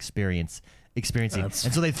that he's experiencing. And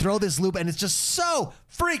so they throw this loop, and it's just so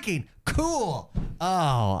freaking cool.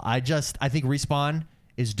 Oh, I think Respawn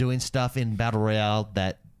is doing stuff in Battle Royale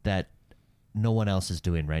that no one else is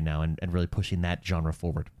doing right now, and really pushing that genre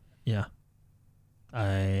forward. Yeah.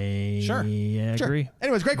 I Sure. agree.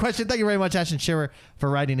 Anyways, great question. Thank you very much, Ashton Shearer, for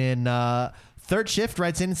writing in. Third Shift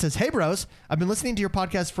writes in and says, "Hey, bros, I've been listening to your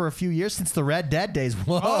podcast for a few years since the Red Dead days."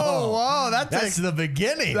 Whoa, whoa, that's the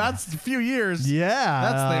beginning. That's a few years.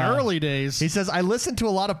 yeah, That's the early days. He says, "I listen to a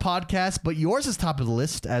lot of podcasts, but yours is top of the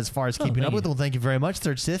list as far as keeping thank up with." you. Well, thank you very much,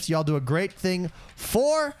 Third Shift. Y'all do a great thing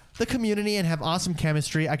for the community and have awesome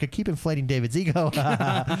chemistry. I could keep inflating David's ego,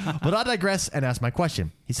 but I'll digress and ask my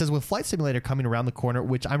question. He says, with Flight Simulator coming around the corner,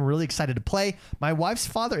 which I'm really excited to play, my wife's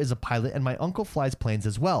father is a pilot and my uncle flies planes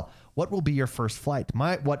as well. What will be your first flight?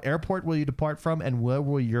 What airport will you depart from, and where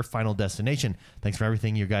will your final destination? Thanks for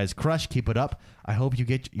everything you guys crush. Keep it up. I hope you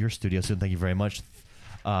get your studio soon. Thank you very much.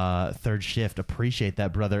 Third Shift. Appreciate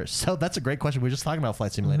that, brother. So that's a great question. We were just talking about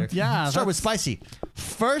Flight Simulator. Yeah, Start with Spicy.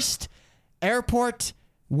 First airport.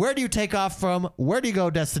 Where do you take off from? Where do you go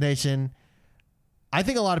destination? I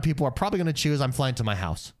think a lot of people are probably going to choose, I'm flying to my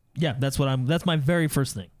house. Yeah, that's my very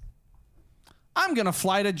first thing. I'm gonna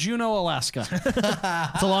fly to Juneau, Alaska.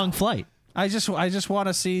 It's a long flight. I just want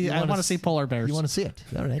to see. I want to see polar bears. You want to see it?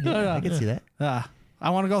 All right, yeah, I can see that. I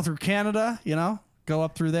want to go through Canada. Go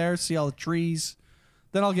up through there, see all the trees.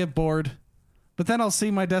 Then I'll get bored, but then I'll see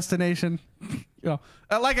my destination.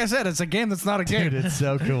 Like I said, it's a game that's not a game. Dude, it's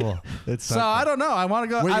so cool. It's so I don't know. I want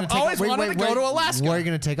to go. I've always wanted to go to Alaska. Where are you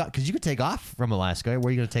going to take off? Because you could take off from Alaska. Where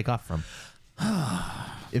are you going to take off from?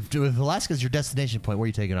 If Alaska is your destination point, where are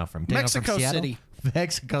you taking off from? Taking off from Mexico Seattle? City.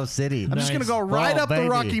 Mexico City. I'm just gonna go right up the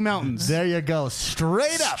Rocky Mountains. There you go.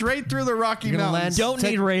 Straight up. Straight through the Rocky You're gonna Mountains. Don't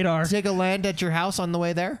need radar. Take a land at your house on the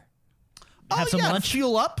way there? have some lunch.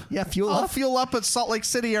 Fuel up. Yeah, fuel I'll up. fuel up at Salt Lake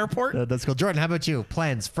City Airport. That's cool. Jordan, how about you?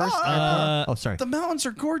 Plans first. Sorry. The mountains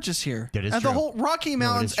are gorgeous here. That is and true. the whole Rocky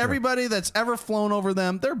Mountains, true. everybody that's ever flown over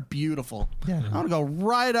them, they're beautiful. Yeah. I want to go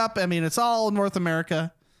right up. I mean, it's all North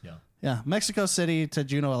America. Yeah. Yeah, Mexico City to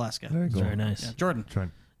Juneau, Alaska. Very nice. Jordan.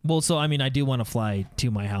 Well, so I mean, I do want to fly to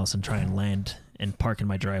my house and try and land and park in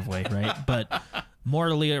my driveway, right? But more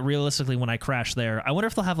realistically, when I crash there, I wonder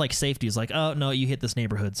if they'll have like safeties, like, oh no, you hit this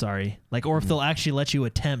neighborhood, sorry, like, or if they'll actually let you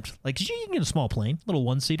attempt, like, 'cause you can get a small plane, little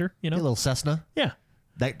one-seater, you know? A little Cessna Yeah.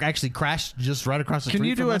 that actually crashed just right across the Can street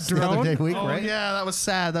you do from a us the other drone? week, Oh, right? yeah, that was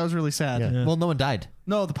sad. That was really sad. Yeah. Well, no one died.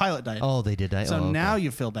 No, the pilot died. Oh, they did die. so oh, okay. now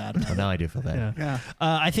you feel bad. Oh, now I do feel bad. Yeah.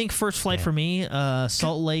 I think first flight for me,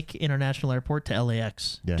 Salt Lake International Airport to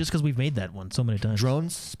LAX, Yeah. just because we've made that one so many times.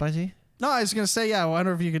 Drones, Spicy? No, I was gonna say, yeah. I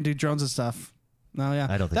wonder if you can do drones and stuff. No, yeah.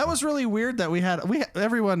 I don't think that so. was really weird that we had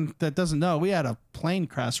everyone that doesn't know, we had a plane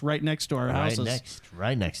crash right next to our houses.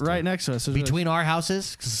 Right next. to Right it. next to us. It was Between our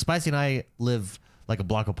houses, because Spicy and I live like a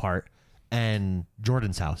block apart, and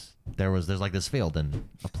Jordan's house, there's like this field, and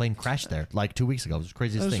a plane crashed there like 2 weeks ago. It was the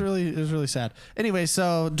craziest thing. it was really sad. Anyway,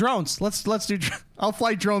 so drones. Let's do. I'll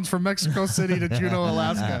fly drones from Mexico City to Juneau,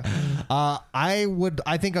 Alaska.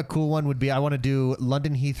 I think a cool one would be I want to do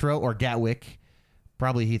London Heathrow or Gatwick,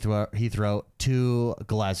 probably Heathrow to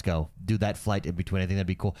Glasgow. Do that flight in between. I think that'd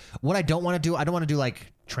be cool. What I don't want to do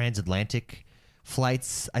like transatlantic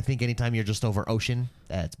flights. I think anytime you're just over ocean,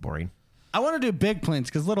 that's boring. I want to do big planes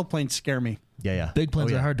because little planes scare me. Yeah. Big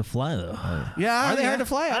planes Oh, yeah. are hard to fly, though. Yeah, Are they hard to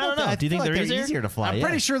fly? I don't know. Do you think feel they're like easier? to fly? I'm yeah.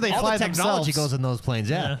 pretty sure they All fly the technology themselves. goes in those planes.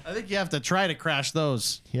 Yeah. I think you have to try to crash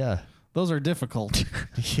those. Yeah. Those are difficult.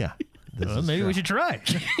 Yeah. This Well, is maybe true. we should try.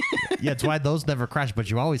 Yeah, it's why those never crash, but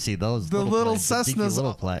you always see those. The little planes, the dinky Cessnas.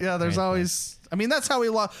 little Yeah, there's planes. always. I mean, that's how we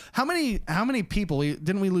lost. How many people?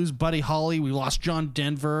 Didn't we lose Buddy Holly? We lost John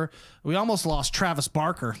Denver. We almost lost Travis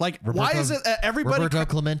Barker. Like, why is it everybody? Roberto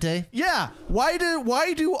Clemente. Yeah. Why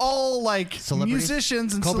do all like Celebrities?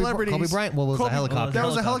 musicians and Kobe celebrities? Bryant? What was the helicopter? There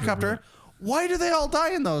was a Helicopter. helicopter. Why do they all die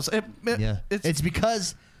in those? Yeah. It's It's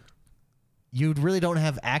because you really don't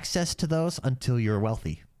have access to those until you're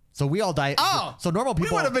wealthy. So we all die. Oh, so normal we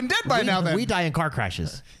people would have been dead by now then. We die in car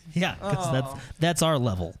crashes. Yeah, because that's our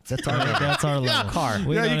level. That's our That's our level. car.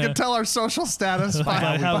 We yeah, don't you can have- tell our social status by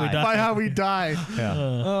how we die. by how we die.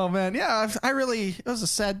 Oh man, yeah. It was a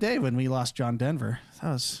sad day when we lost John Denver.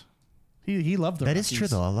 That was he loved the That is Rockies. true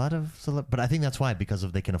though. A lot of but I think that's why because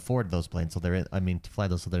they can afford those planes. So to fly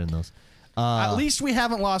those, so they're in those. At least we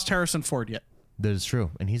haven't lost Harrison Ford yet. That is true.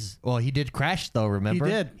 And he did crash though. Remember?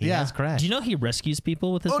 He did, He yeah. has crashed. Do you know he rescues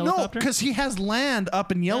people with his Oh no, helicopter? because he has land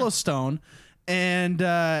up in Yellowstone, and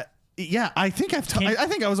yeah, I think I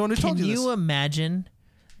think I was the one who told Can you you this. imagine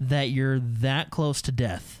that you're that close to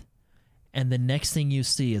death, and the next thing you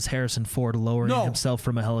see is Harrison Ford lowering No. himself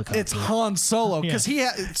from a helicopter? It's Han Solo because in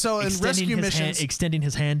rescue missions. extending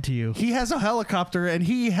his hand to you. He has a helicopter and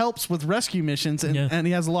he helps with rescue missions and, Yeah. and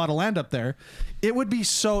he has a lot of land up there. It would be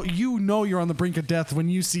so you're on the brink of death when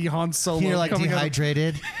you see Han Solo. You're like coming out of-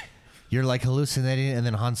 dehydrated. You're like hallucinating, and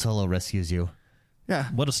then Han Solo rescues you. Yeah,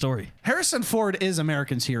 What a story! Harrison Ford is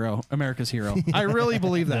America's hero. I really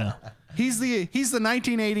believe that. He's the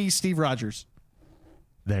 1980s Steve Rogers.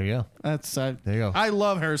 There you go. That's There you go. I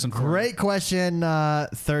love Harrison Ford. Great question.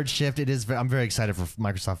 Third shift. It is. I'm very excited for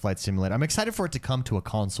Microsoft Flight Simulator. I'm excited for it to come to a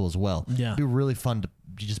console as well. Yeah. It'd be really fun to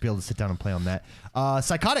just be able to sit down and play on that.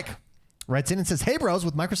 Psychotic writes in and says, "Hey bros,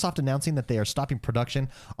 with Microsoft announcing that they are stopping production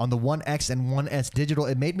on the One X and One S digital,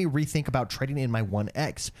 it made me rethink about trading in my One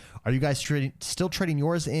X. Are you guys still trading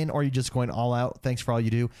yours in, or are you just going all out? Thanks for all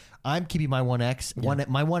you do. I'm keeping my One X.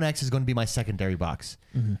 My One X is going to be my secondary box.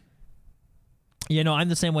 Mm-hmm. You know, I'm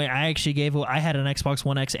the same way. I had an Xbox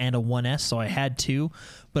One X and a One S, so I had two,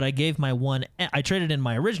 but I gave I traded in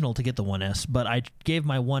my original to get the One S, but I gave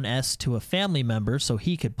my One S to a family member so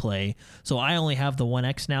he could play. So I only have the One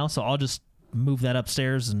X now, so I'll just move that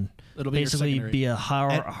upstairs and It'll be your basically secondary. be a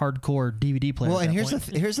hardcore DVD player. Well, at and that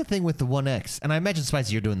here's point. the thing with the One X, and I imagine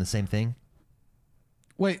Spicy, you're doing the same thing.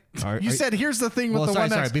 Wait, Are- you are- said here's the thing with Well, the sorry,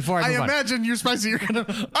 One X. sorry, before I move on. imagine you're Spicy. You're gonna.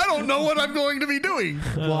 I don't know what I'm going to be doing.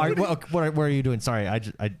 Well, what are you doing? Sorry,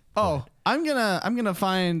 I'm gonna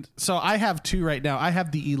find. So I have two right now. I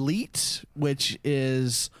have the Elite, which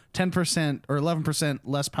is 10% or 11%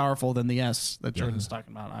 less powerful than the S that Jordan's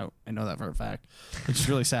talking about. I know that for a fact, which is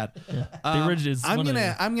really sad. The original is I'm one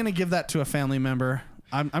of I'm gonna give that to a family member.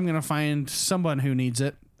 I'm gonna find someone who needs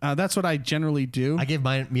it. That's what I generally do. I gave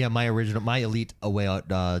my Elite away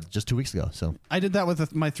just 2 weeks ago. So I did that with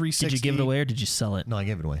my 360. Did you give it away or did you sell it? no, I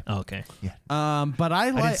gave it away. Oh, okay. But I I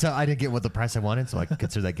like. didn't get what the price I wanted, so I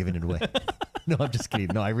consider that giving it away. No, I'm just kidding.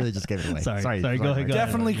 No, I really just gave it away. Sorry, sorry. go ahead, go ahead.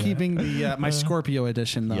 Definitely keeping the my Scorpio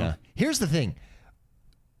edition though. Yeah. Here's the thing.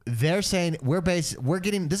 They're saying we're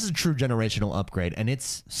getting this is a true generational upgrade, and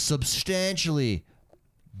it's substantially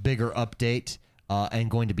bigger update and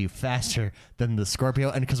going to be faster than the Scorpio.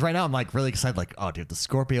 And because right now I'm like really excited, like, oh dude, the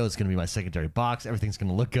Scorpio is going to be my secondary box. Everything's going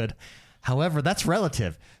to look good. However, that's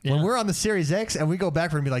relative. When Yeah. we're on the Series X and we go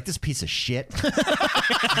back and be like, this piece of shit.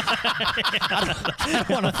 I don't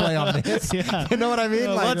want to play on this. Yeah. You know what I mean?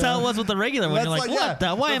 Well, that's how it was with the regular one. That's You're like, yeah.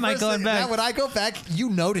 what? Why The am I first going thing- back? Now, when I go back, you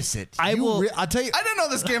notice it. I You will- I'll tell you. I didn't know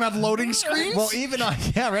this game had loading screens. Well, even on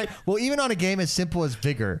Well, even on a game as simple as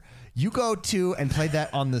Vigor, you go to and play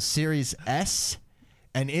that on the Series S,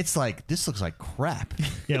 and it's like this looks like crap.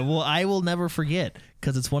 Yeah, well, I will never forget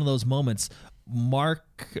because it's one of those moments. Mark,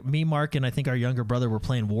 and I think our younger brother were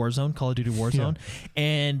playing Warzone, Call of Duty Warzone,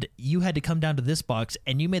 and you had to come down to this box,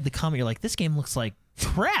 and you made the comment, you're like, this game looks like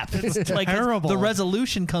crap. It's like terrible. The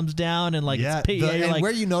resolution comes down, and like, it's the- you're and like,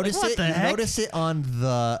 where you notice like, what it, the you heck? notice it on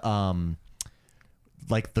the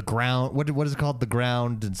like the ground. What is it called? The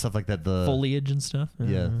ground and stuff like that. The Foliage and stuff.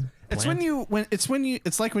 Yeah. It's when you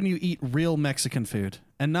it's like when you eat real Mexican food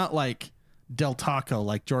and not like Del Taco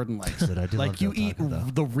like Jordan likes. Dude, I do like love you Del eat Taco, though.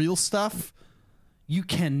 the real stuff. You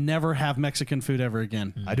can never have Mexican food ever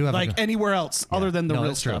again. I do have like anywhere else other than the No,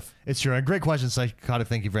 real it's true. stuff. It's true. And great question, Psychotic.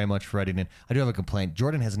 Thank you very much for writing in. I do have a complaint.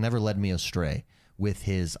 Jordan has never led me astray with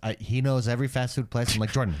his. He knows every fast food place. I'm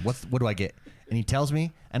like, Jordan, what do I get? And he tells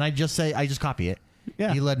me, and I just copy it.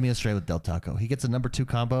 Yeah. He led me astray with Del Taco. He gets a number two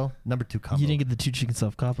combo. You didn't get the 2 chicken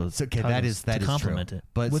stuffed combos. It's okay, that is to true. complement it,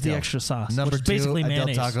 But with still, the extra sauce, Number which is two, basically a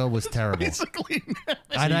mayonnaise. Del Taco was terrible. Basically,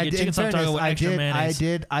 And you I get did, chicken in stuffed fairness, taco with extra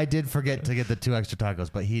mayonnaise. I did forget to get the 2 extra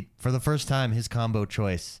tacos, but he, for the first time, his combo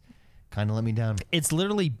choice kind of let me down. It's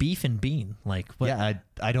literally beef and bean. Like, what, Yeah,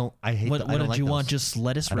 I don't. I hate. what, I what don't did like you those. want? Just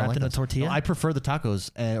lettuce I don't wrapped like in a those. tortilla? No, I prefer the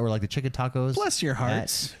tacos or like the chicken tacos. bless your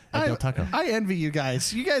hearts. At Del Taco. I envy you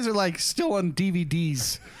guys. You guys are like still on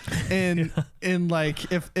DVDs, and in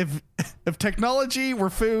like if technology were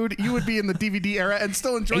food, you would be in the DVD era and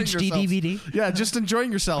still enjoying HD yourself. DVD? Yeah, just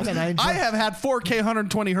enjoying yourself. And I enjoy- I have had 4K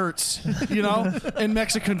 120 hertz, you know, in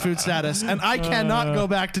Mexican food status, and I cannot go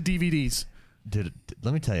back to DVDs. Dude,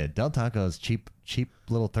 let me tell you, Del Taco's cheap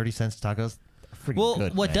little 30 cents tacos. Freaking well,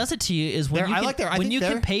 good, what man. does it to you is when They're- you I can, like their- I when think you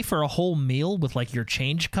can they're- pay for a whole meal with like your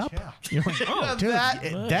change cup. You're like, oh, Dude,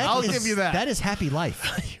 I'll give you that. That is happy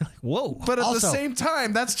life. whoa. But at the Also- same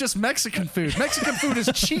time, that's just Mexican food. Mexican food is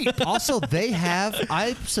cheap. Also, they have.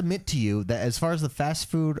 I submit to you that as far as the fast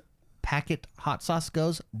food packet hot sauce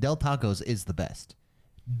goes, Del Tacos is the best.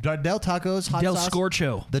 Del Tacos hot Del sauce.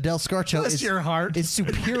 Scorcho. The Del Scorcho Bless is your heart. is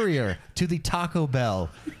superior to the Taco Bell.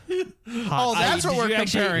 Oh, that's what did we're you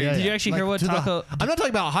actually- comparing. Did you actually hear what to the- taco I'm not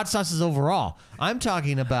talking about hot sauces overall. I'm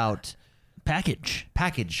talking about package?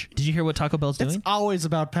 package. Did you hear what Taco Bell's It's doing? always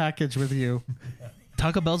about package with you.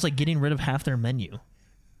 Taco Bell's like getting rid of half their menu.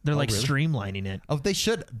 They're like really? streamlining it. Oh, they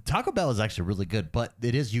should. Taco Bell is actually really good, but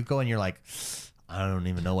it is. You go and you're like, I don't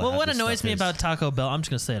even know what. Well, half what this annoys stuff me is. about Taco Bell, I'm just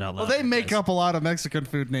gonna say it out loud. Well, they make guys. up a lot of Mexican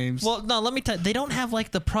food names. Well, no, let me tell you, they don't have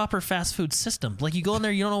like the proper fast food system. Like you go in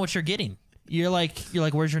there, you don't know what you're getting. You're like,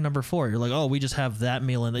 where's your number 4? You're like, oh, we just have that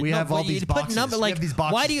meal in. We have all these boxes. We have these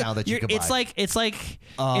boxes why do you? now that you you're- can it's buy. like it's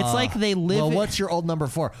like they live. Well, it- what's your old number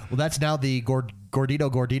 4? Well, that's now the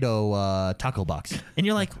Gordito taco box. and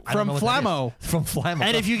you're like, I don't know what that Flammo. is. From Flammo.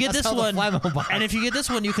 and if you get That's this how the one, Flammo box. and if you get this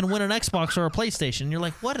one, you can win an Xbox or a PlayStation. You're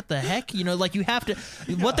like, what the heck? You know, like you have to.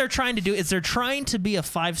 What they're trying to do is they're trying to be a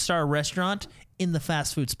 5-star restaurant in the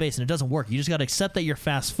fast food space, and it doesn't work. You just got to accept that you're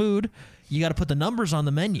fast food. You got to put the numbers on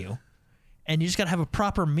the menu, and you just got to have a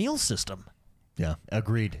proper meal system. Yeah,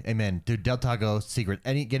 agreed. Amen. Dude, Del Taco secret.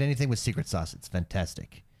 Get anything with secret sauce. It's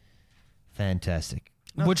fantastic. Fantastic.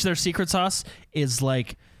 Which their secret sauce is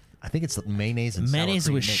like I think it's mayonnaise and sour mayonnaise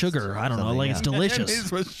cream with mixed. sugar. I don't know, Something, like yeah. it's delicious.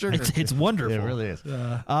 Mayonnaise with sugar. It's wonderful. It really is.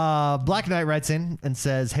 Black Knight writes in and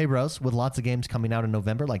says, "Hey, Rose, with lots of games coming out in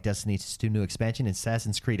November, like Destiny's 2 new expansion,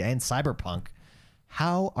 Assassin's Creed, and Cyberpunk,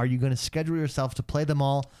 how are you going to schedule yourself to play them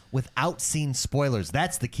all without seeing spoilers?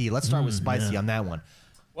 That's the key. Let's start with Spicy on that one.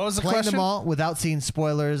 What was the Playing question? them all without seeing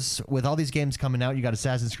spoilers. With all these games coming out, you got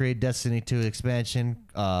Assassin's Creed, Destiny 2 expansion,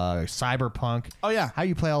 Cyberpunk. Oh, yeah. How do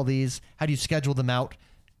you play all these? How do you schedule them out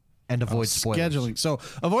and avoid spoilers? Scheduling. So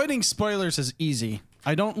avoiding spoilers is easy.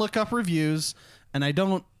 I don't look up reviews, and I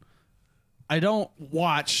don't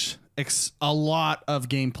watch a lot of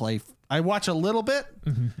gameplay. I watch a little bit,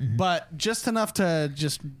 but just enough to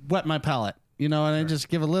just wet my palate, you know, and I just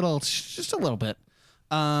give just a little bit.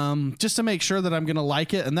 Just to make sure that I'm going to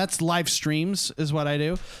like it. And that's live streams is what I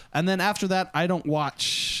do. And then after that, I don't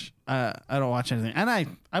watch I don't watch anything, and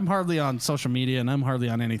I'm hardly on social media, and I'm hardly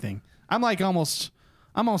on anything. I'm like almost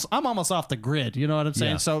off the grid. You know what I'm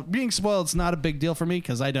saying? Yeah. So being spoiled is not a big deal for me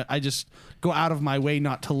because I just go out of my way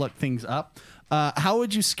not to look things up. How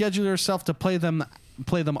would you schedule yourself to play them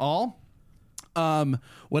all?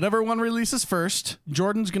 Whatever one releases first,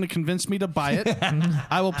 Jordan's going to convince me to buy it.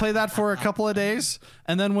 I will play that for a couple of days,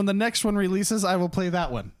 and then when the next one releases, I will play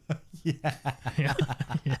that one. Yeah,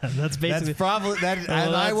 that's basically. That's probably that,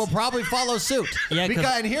 and I will probably follow suit. Yeah,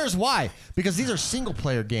 and here's why: because these are single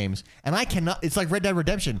player games, and I cannot. It's like Red Dead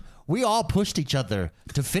Redemption. We all pushed each other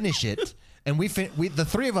to finish it, and we the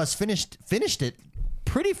three of us finished it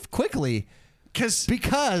pretty quickly.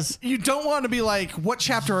 Because you don't want to be like, what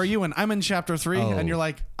chapter are you in? I'm in chapter 3, and you're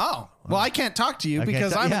like, oh, well, I can't talk to you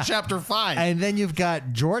because I'm in chapter 5. And then you've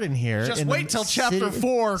got Jordan here. Just wait till chapter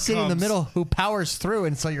 4 sitting in the comes. middle, who powers through,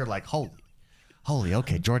 and so you're like, holy,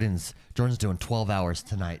 okay, Jordan's doing 12 hours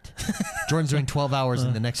tonight. Jordan's doing 12 hours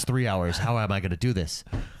in the next 3 hours. How am I going to do this?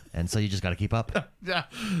 And so you just got to keep up. Yeah,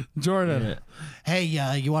 Jordan. Hey,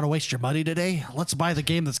 you want to waste your money today? Let's buy the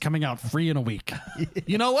game that's coming out free in a week.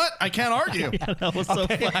 You know what? I can't argue. That was so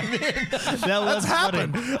funny. That was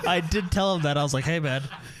happened. funny. I did tell him that. I was like, hey, man.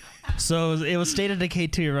 So it was State of Decay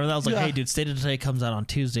 2. Remember that? I was like, hey, dude, State of Decay comes out on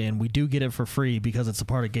Tuesday, and we do get it for free because it's a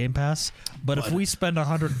part of Game Pass. But if we spend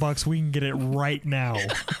 $100, we can get it right now.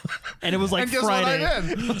 And it was like And guess Friday. what I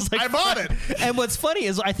did? It was like I bought it. And what's funny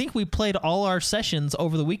is I think we played all our sessions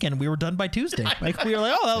over the weekend. We were done by Tuesday. Like we were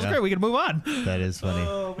like, oh, that was great. We can move on. That is funny.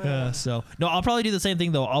 So no, I'll probably do the same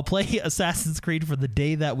thing though. I'll play Assassin's Creed for the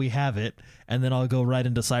day that we have it, and then I'll go right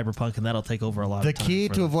into Cyberpunk, and that'll take over a lot The of time. key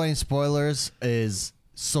for to them. avoiding spoilers is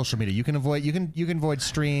social media. You can avoid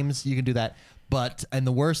streams. You can do that. And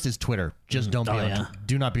the worst is Twitter. Just don't be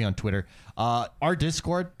do not be on Twitter. Our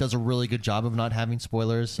Discord does a really good job of not having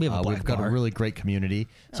spoilers. We have a black we've got bar. a really great community,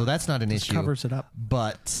 so that's not an issue. covers it up.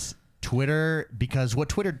 But Twitter, because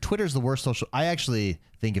Twitter's the worst social. I actually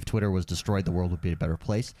think if Twitter was destroyed, the world would be a better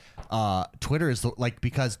place. Twitter is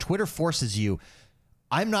because Twitter forces you.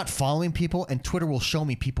 I'm not following people, and Twitter will show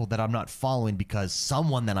me people that I'm not following because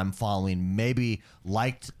someone that I'm following maybe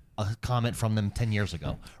liked a comment from them 10 years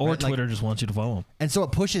ago. Or right? Twitter just wants you to follow them. And so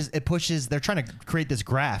it pushes, they're trying to create this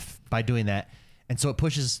graph by doing that. And so it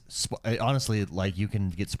pushes, honestly, like you can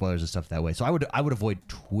get spoilers and stuff that way. So I would avoid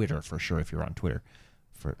Twitter for sure if you're on Twitter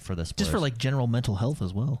for this. Just for like general mental health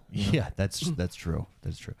as well. you know? Yeah, that's true.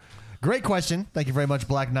 That's true. Great question. Thank you very much,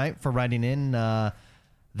 Black Knight, for writing in.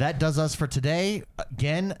 That does us for today.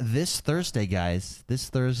 Again, this Thursday, guys. This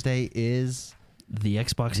Thursday is The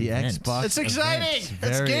Xbox the event. Xbox. It's exciting. event.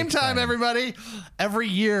 It's Very game time, exciting. everybody. Every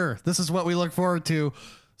year, this is what we look forward to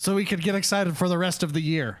so we could get excited for the rest of the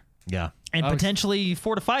year. Yeah. And potentially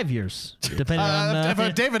 4 to 5 years, depending on.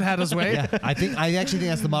 If David had his way. Yeah, I actually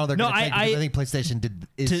think that's the model they're No, going to take. I Because I think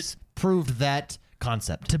PlayStation proved that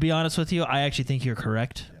concept. To be honest with you, I actually think you're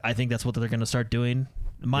correct. I think that's what they're going to start doing.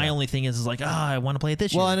 My only thing is like, I want to play it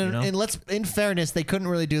this year. Well, and, you know? and in fairness, they couldn't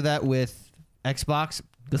really do that with Xbox.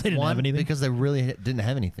 They didn't have anything? Because they really didn't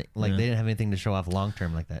have anything. They didn't have anything to show off long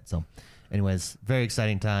term like that. So, anyways, very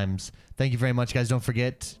exciting times. Thank you very much, guys. Don't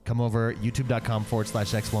forget, come over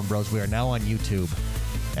youtube.com/X1 Bros. We are now on YouTube,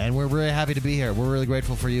 and we're really happy to be here. We're really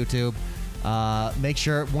grateful for YouTube. Make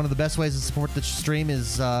sure one of the best ways to support the stream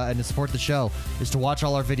is and to support the show is to watch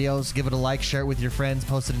all our videos, give it a like, share it with your friends,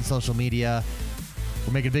 post it in social media.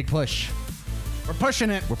 We're making a big push. We're pushing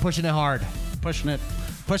it. We're pushing it hard. Pushing it.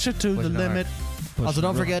 Push it to the Pushing it limit. Also,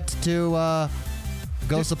 don't forget to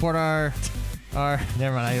go support our.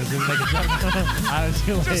 Never mind. I was going to make a joke. I was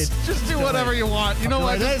too late. Just do whatever you want. You know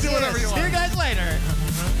what? Just do whatever you want. See you guys later.